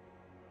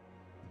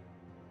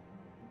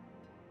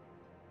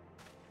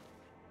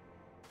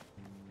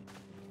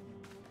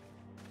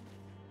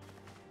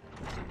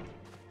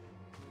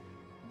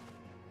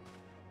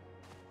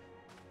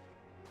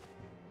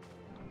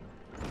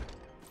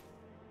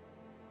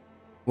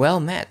 Well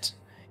met.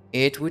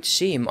 It would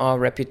seem your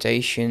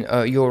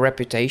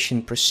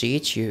reputation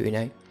precedes you, you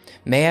know.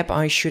 Mayhap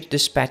I should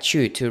dispatch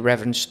you to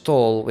Reverend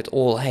Stall with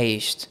all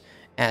haste,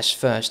 as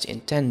first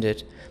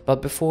intended.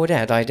 But before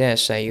that, I dare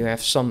say you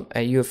have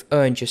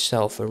earned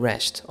yourself a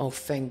rest. Oh,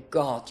 thank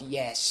God,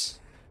 yes.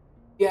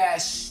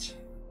 Yes!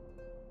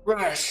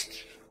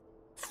 Rest!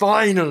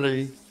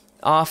 Finally!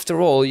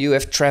 After all, you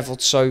have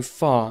travelled so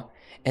far,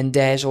 and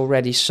there's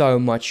already so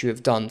much you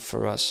have done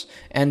for us,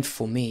 and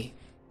for me.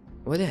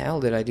 What the hell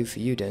did I do for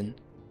you then?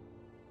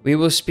 We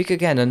will speak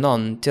again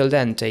anon. Till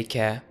then, take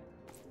care.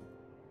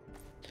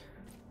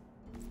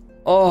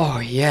 Oh,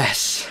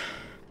 yes.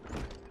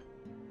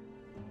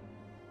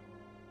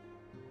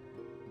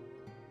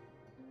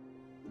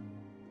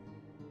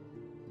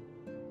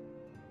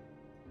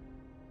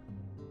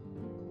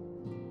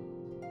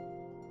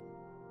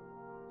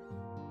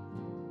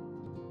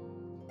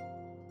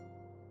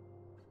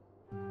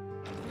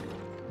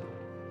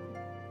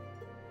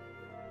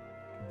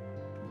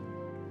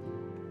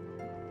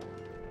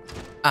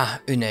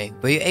 Ah, Une,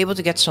 were you able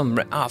to get some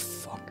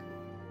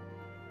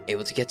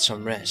able to get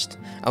some rest?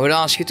 I would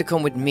ask you to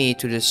come with me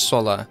to the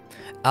Solar.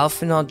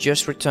 Alphinaud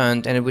just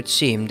returned, and it would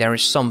seem there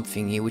is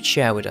something he would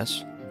share with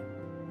us.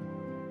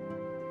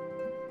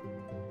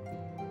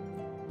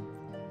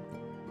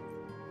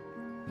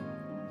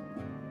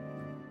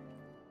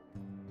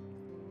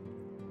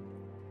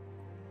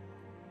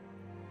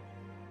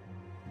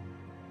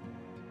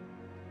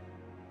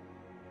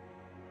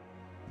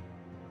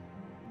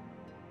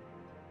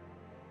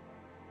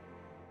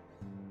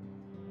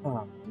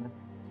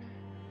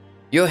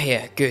 You're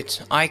here, good.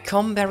 I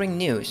come bearing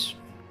news.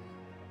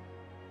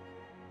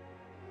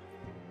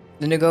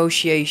 The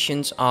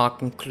negotiations are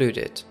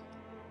concluded,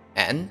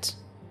 and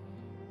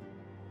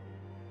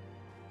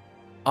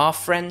our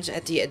friends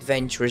at the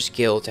Adventurers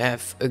Guild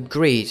have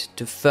agreed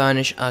to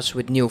furnish us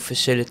with new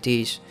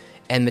facilities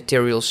and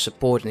material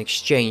support in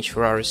exchange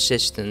for our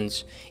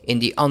assistance in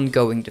the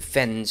ongoing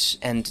defense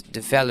and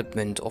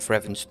development of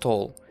Reverend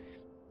Stall.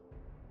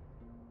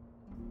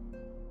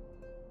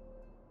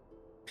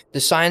 The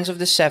Scions of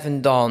the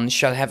Seventh Dawn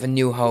shall have a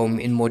new home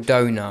in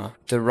Mordona,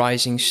 the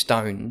Rising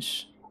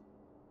Stones.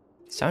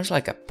 Sounds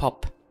like a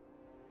pop.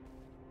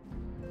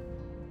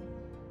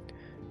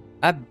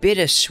 A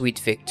bittersweet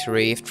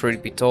victory, if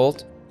truth be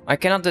told. I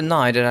cannot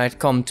deny that I had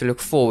come to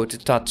look forward to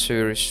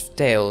Tatsuru's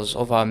tales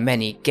of our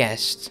many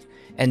guests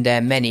and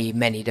their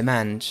many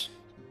demands.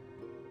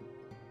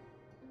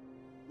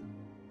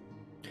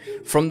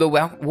 From the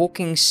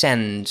walking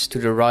sands to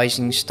the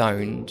rising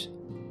stones.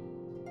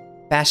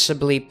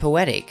 Passably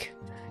poetic.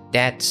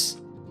 That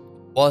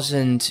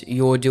wasn't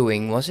your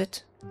doing, was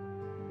it?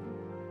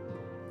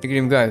 Look at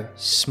him go.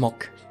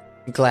 Smock.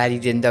 Glad he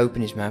didn't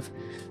open his mouth.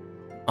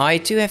 I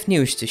too have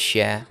news to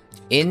share.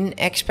 In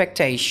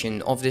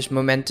expectation of this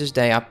momentous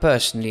day, I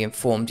personally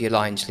informed the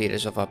alliance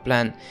leaders of our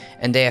plan,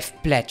 and they have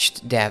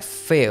pledged their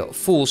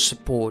full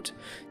support,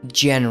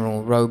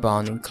 General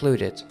Roban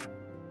included.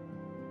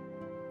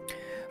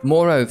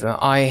 Moreover,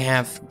 I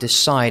have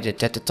decided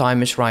that the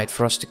time is right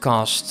for us to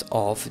cast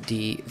off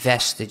the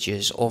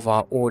vestiges of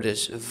our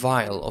order's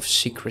vial of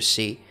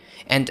secrecy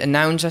and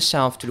announce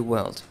ourselves to the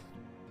world.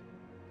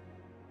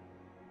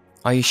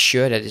 Are you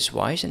sure that is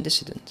wise and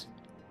dissident?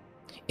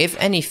 If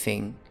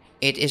anything,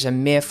 it is a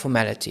mere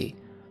formality.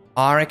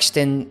 Our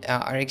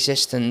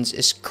existence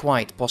is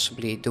quite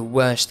possibly the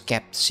worst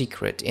kept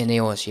secret in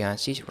Eorzea.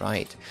 She's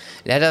right.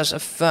 Let us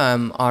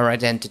affirm our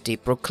identity,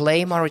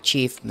 proclaim our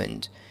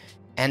achievement,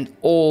 and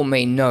all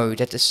may know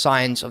that the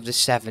signs of the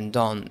Seven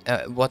Dawn,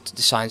 what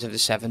the signs of the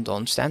Seven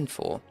Dawn stand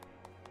for.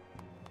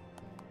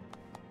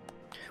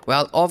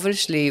 Well,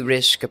 obviously,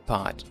 risk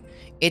apart,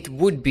 it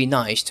would be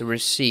nice to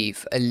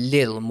receive a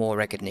little more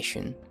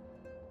recognition.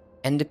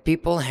 And the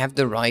people have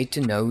the right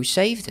to know who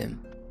saved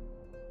them.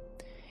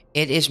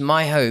 It is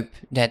my hope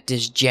that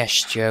this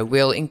gesture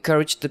will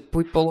encourage the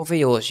people of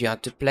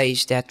Eorzea to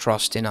place their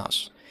trust in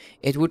us.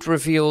 It would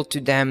reveal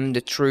to them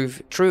the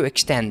true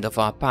extent of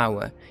our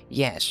power,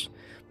 yes,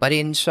 but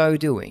in so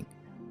doing,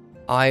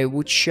 I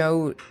would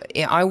show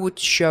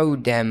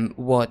them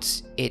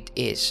what it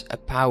is, a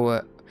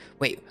power.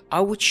 Wait,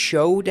 I would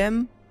show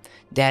them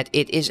that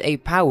it is a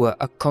power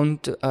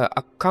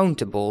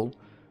accountable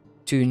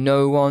to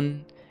no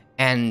one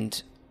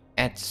and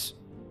at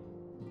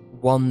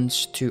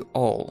once to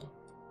all.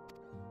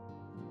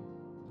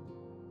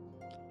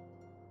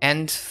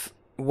 And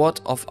what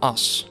of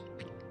us?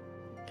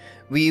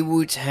 We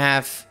would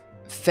have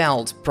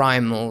felled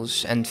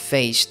primals and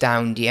faced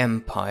down the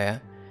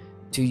Empire.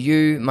 To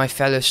you, my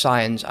fellow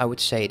Scions, I would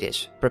say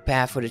this: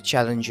 prepare for the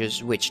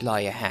challenges which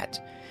lie ahead,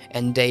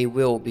 and they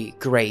will be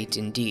great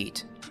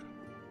indeed.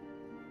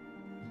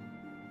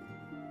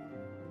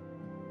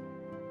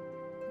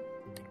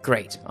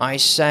 Great. I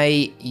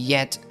say,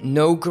 yet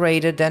no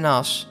greater than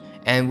us,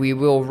 and we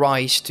will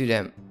rise to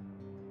them,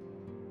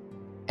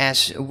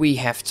 as we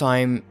have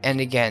time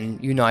and again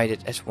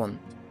united as one.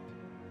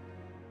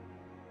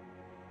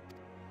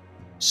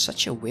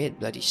 Such a weird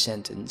bloody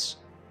sentence.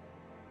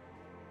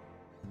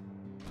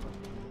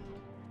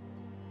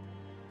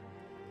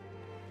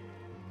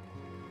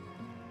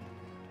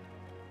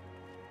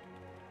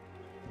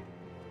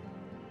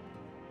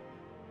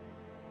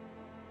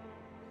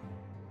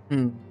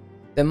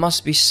 There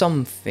must be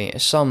some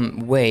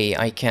way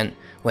I can...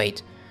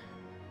 Wait.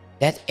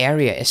 That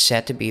area is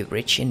said to be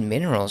rich in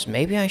minerals.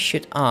 Maybe I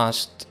should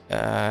ask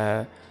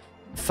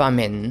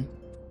Famine.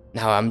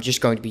 Now I'm just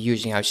going to be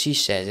using how she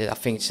says it. I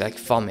think it's like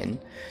Famine.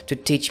 To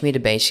teach me the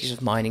basics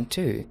of mining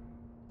too.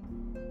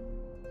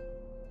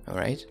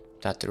 Alright.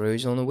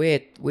 Tataru's on a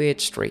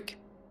weird streak.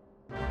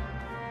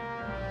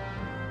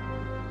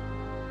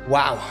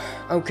 Wow.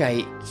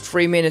 Okay.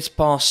 3 minutes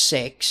past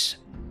 6.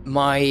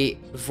 My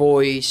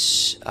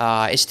voice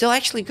is still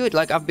actually good.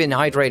 Like, I've been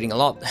hydrating a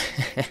lot.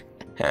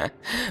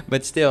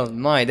 But still,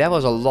 that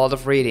was a lot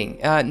of reading.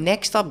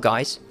 Next up,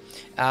 guys.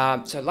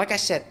 So like I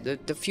said,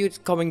 the few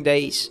coming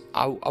days,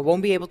 I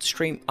won't be able to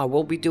stream. I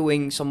will be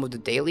doing some of the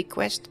daily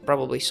quests,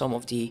 probably some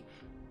of the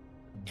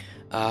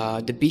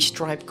Beast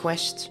Tribe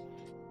quests.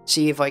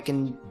 See if I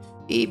can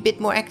be a bit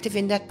more active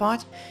in that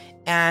part.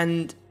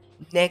 And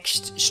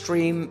next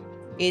stream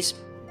is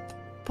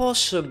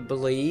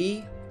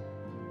possibly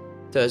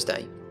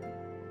Thursday.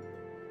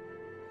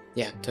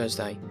 Yeah,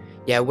 Thursday.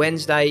 Yeah,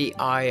 Wednesday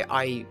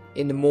I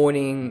in the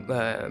morning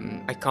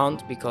I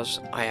can't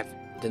because I have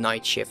the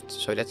night shift,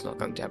 so that's not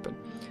going to happen.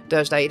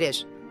 Thursday it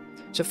is.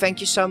 So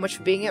thank you so much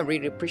for being here, I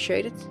really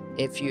appreciate it.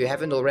 If you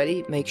haven't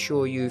already, make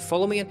sure you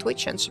follow me on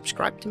Twitch and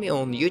subscribe to me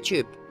on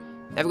YouTube.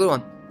 Have a good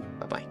one.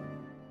 Bye bye.